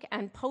 1 week,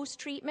 and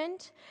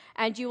post-treatment.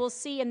 And you will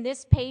see in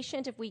this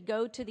patient, if we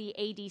go to the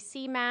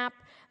ADC map,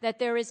 that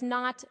there is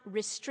not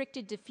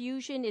restricted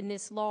diffusion in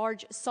this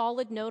large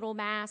solid nodal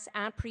mass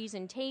at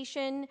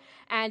presentation.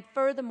 And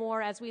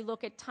furthermore, as we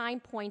look at time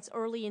points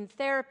early in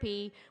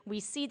therapy, we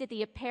see that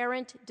the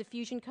apparent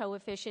diffusion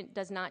coefficient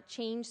does not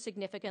change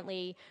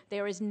significantly.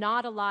 There is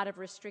not a lot of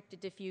restricted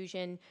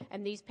diffusion,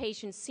 and these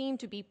patients seem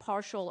to be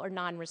partial or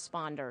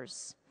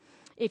non-responders.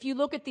 If you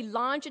look at the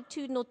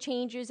longitudinal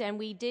changes, and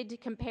we did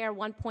compare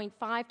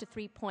 1.5 to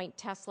 3-point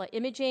Tesla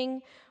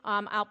imaging,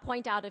 I'll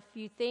point out a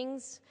few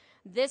things.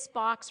 This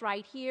box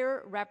right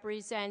here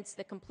represents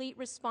the complete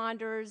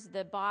responders.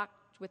 The box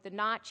with the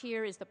notch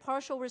here is the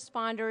partial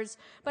responders.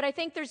 But I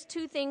think there's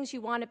 2 things you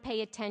want to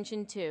pay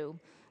attention to.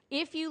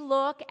 If you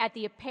look at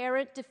the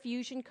apparent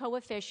diffusion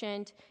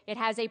coefficient, it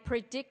has a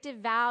predictive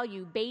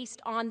value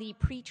based on the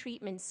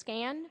pre-treatment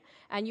scan,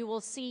 and you will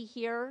see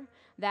here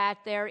that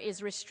there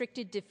is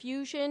restricted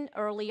diffusion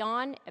early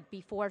on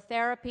before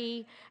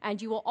therapy,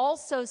 and you will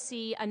also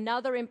see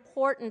another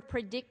important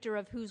predictor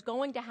of who's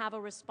going to have a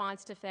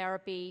response to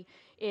therapy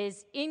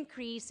is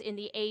increase in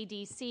the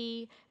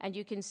ADC, and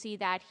you can see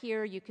that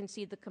here. You can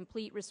see the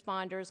complete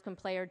responders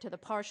compared to the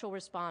partial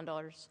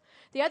responders.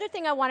 The other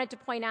thing I wanted to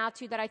point out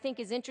to you that I think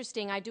is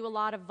interesting, I do a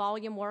lot of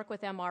volume work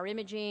with MR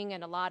imaging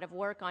and a lot of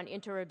work on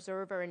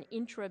inter-observer and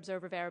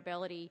intra-observer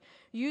variability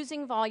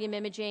using volume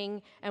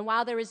imaging, and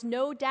while there is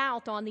no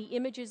doubt on the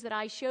images that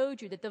I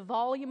showed you that the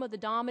volume of the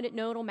dominant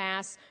nodal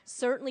mass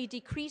certainly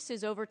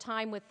decreases over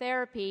time with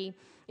therapy,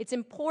 it's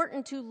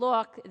important to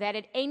look that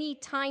at any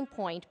time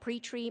point,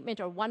 pre-treatment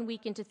or 1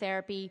 week into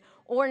therapy,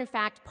 or in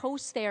fact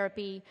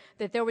post-therapy,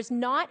 that there was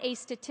not a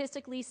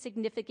statistically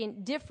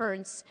significant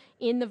difference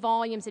in the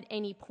volumes at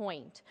any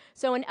point.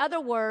 So in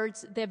other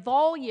words, the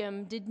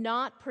volume did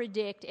not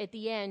predict at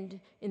the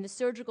end in the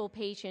surgical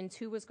patients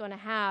who was going to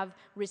have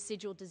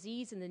residual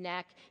disease in the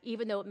neck,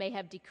 even though it may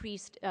have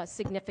decreased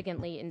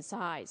significantly in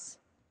size.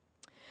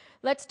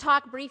 Let's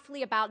talk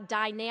briefly about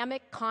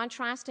dynamic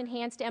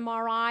contrast-enhanced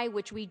MRI,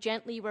 which we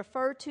gently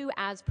refer to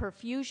as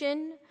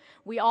perfusion.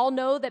 We all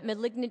know that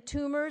malignant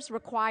tumors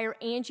require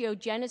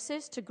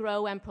angiogenesis to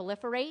grow and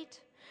proliferate.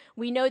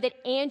 We know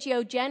that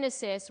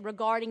angiogenesis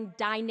regarding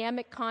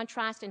dynamic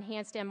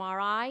contrast-enhanced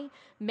MRI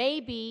may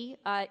be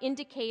an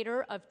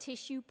indicator of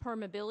tissue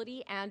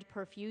permeability and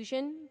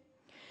perfusion.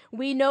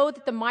 We know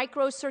that the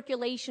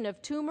microcirculation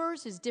of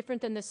tumors is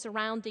different than the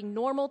surrounding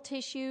normal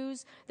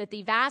tissues, that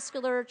the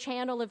vascular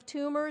channel of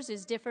tumors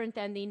is different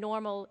than the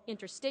normal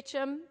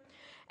interstitium.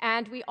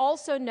 And we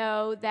also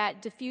know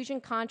that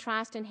diffusion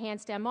contrast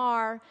enhanced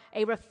MR,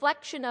 a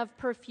reflection of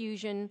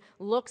perfusion,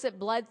 looks at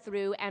blood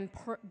flow and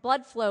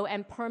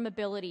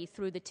permeability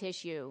through the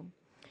tissue.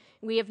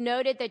 We have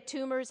noted that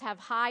tumors have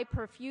high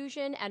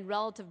perfusion and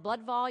relative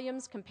blood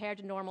volumes compared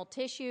to normal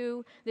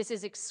tissue. This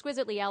is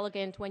exquisitely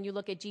elegant when you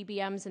look at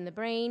GBMs in the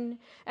brain.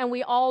 And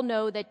we all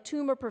know that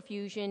tumor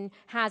perfusion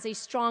has a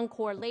strong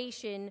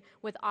correlation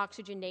with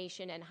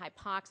oxygenation and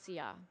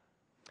hypoxia.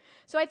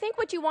 So I think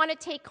what you want to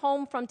take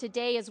home from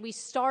today as we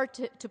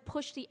start to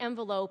push the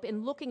envelope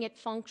in looking at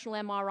functional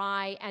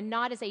MRI, and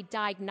not as a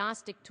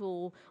diagnostic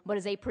tool, but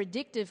as a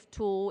predictive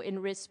tool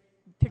in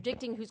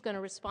predicting who's going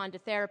to respond to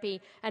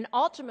therapy and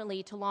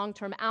ultimately to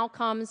long-term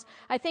outcomes.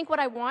 I think what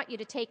I want you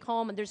to take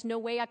home, and there's no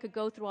way I could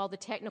go through all the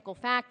technical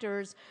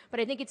factors, but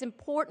I think it's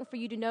important for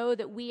you to know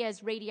that we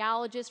as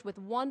radiologists with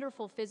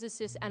wonderful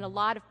physicists and a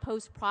lot of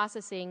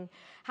post-processing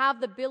have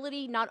the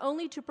ability not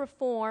only to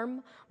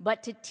perform,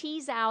 but to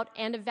tease out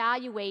and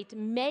evaluate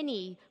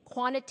many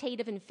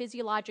quantitative and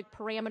physiologic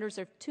parameters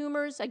of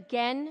tumors.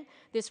 Again,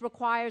 this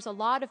requires a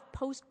lot of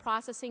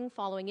post-processing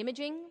following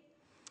imaging.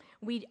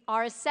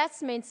 Our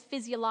assessments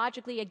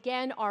physiologically,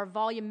 again, are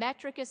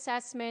volumetric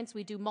assessments.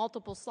 We do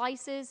multiple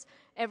slices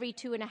every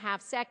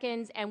 2.5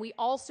 seconds, and we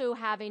also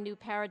have a new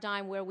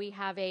paradigm where we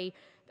have a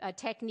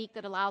technique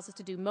that allows us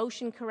to do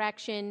motion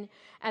correction.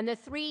 And the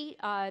three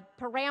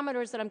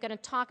parameters that I'm going to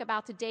talk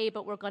about today,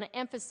 but we're going to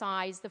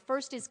emphasize, the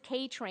first is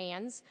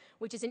K-trans,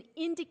 which is an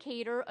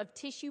indicator of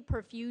tissue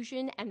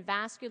perfusion and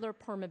vascular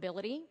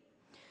permeability.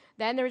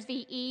 Then there's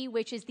VE,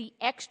 which is the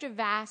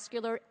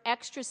extravascular,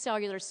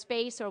 extracellular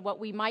space, or what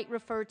we might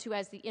refer to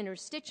as the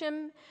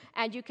interstitium.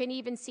 And you can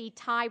even see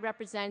TI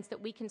represents that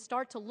we can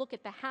start to look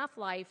at the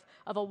half-life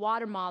of a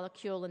water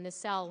molecule in the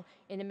cell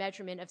in a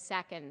measurement of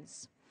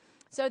seconds.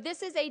 So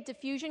this is a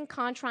diffusion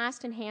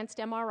contrast enhanced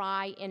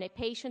MRI in a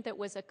patient that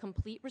was a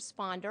complete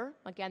responder.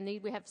 Again,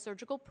 we have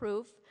surgical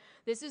proof.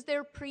 This is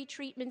their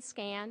pre-treatment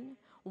scan,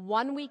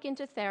 1 week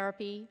into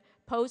therapy.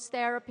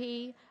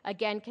 Post-therapy,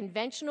 again,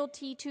 conventional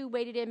T2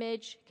 weighted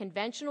image,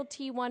 conventional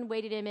T1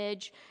 weighted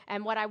image,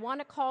 and what I want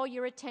to call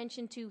your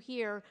attention to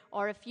here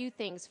are a few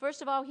things.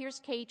 First of all,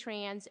 here's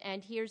K-trans,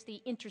 and here's the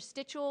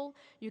interstitial.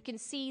 You can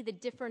see the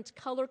different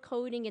color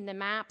coding in the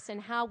maps and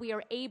how we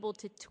are able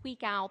to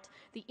tweak out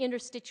the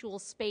interstitial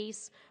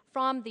space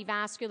from the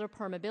vascular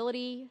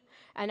permeability.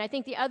 And I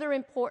think the other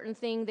important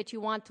thing that you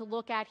want to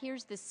look at,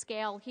 here's the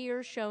scale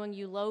here showing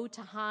you low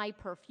to high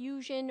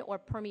perfusion or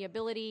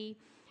permeability.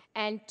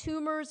 And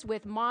tumors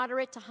with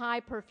moderate to high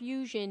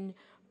perfusion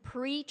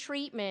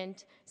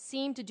pre-treatment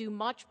seem to do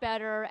much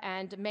better,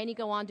 and many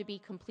go on to be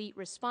complete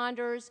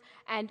responders.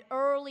 And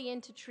early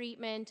into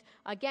treatment,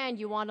 again,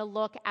 you want to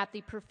look at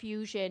the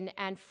perfusion,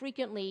 and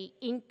frequently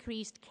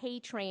increased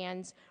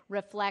K-trans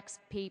reflects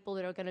people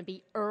that are going to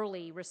be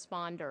early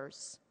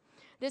responders.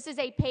 This is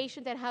a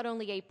patient that had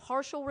only a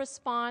partial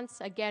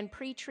response, again,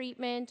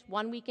 pre-treatment,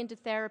 1 week into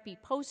therapy,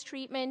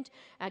 post-treatment.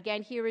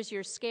 Again, here is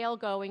your scale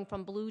going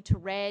from blue to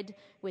red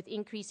with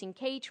increasing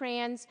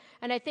K-trans.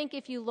 And I think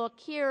if you look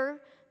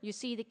here, you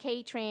see the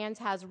K-trans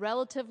has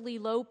relatively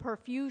low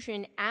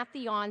perfusion at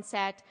the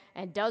onset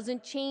and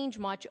doesn't change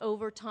much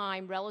over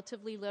time,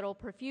 relatively little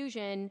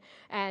perfusion,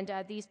 and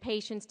these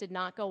patients did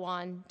not go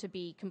on to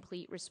be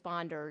complete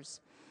responders.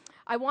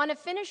 I want to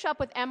finish up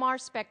with MR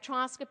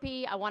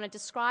spectroscopy. I want to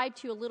describe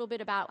to you a little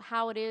bit about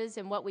how it is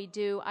and what we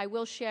do. I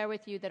will share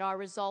with you that our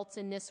results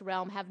in this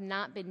realm have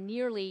not been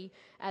nearly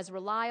as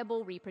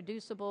reliable,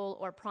 reproducible,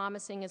 or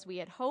promising as we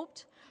had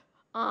hoped.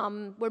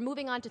 We're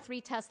moving on to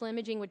 3 Tesla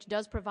imaging, which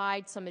does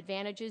provide some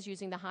advantages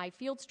using the high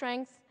field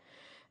strength.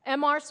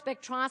 MR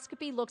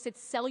spectroscopy looks at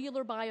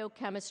cellular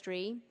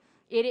biochemistry.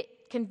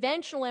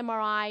 Conventional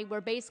MRI,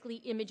 we're basically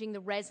imaging the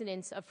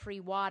resonance of free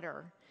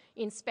water.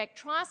 In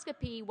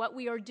spectroscopy, what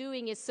we are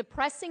doing is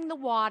suppressing the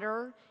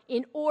water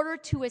in order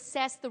to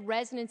assess the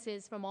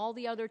resonances from all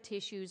the other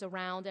tissues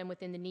around and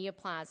within the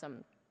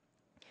neoplasm.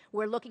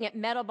 We're looking at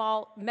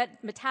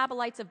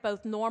metabolites of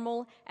both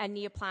normal and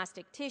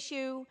neoplastic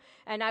tissue,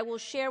 and I will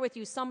share with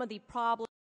you some of the problems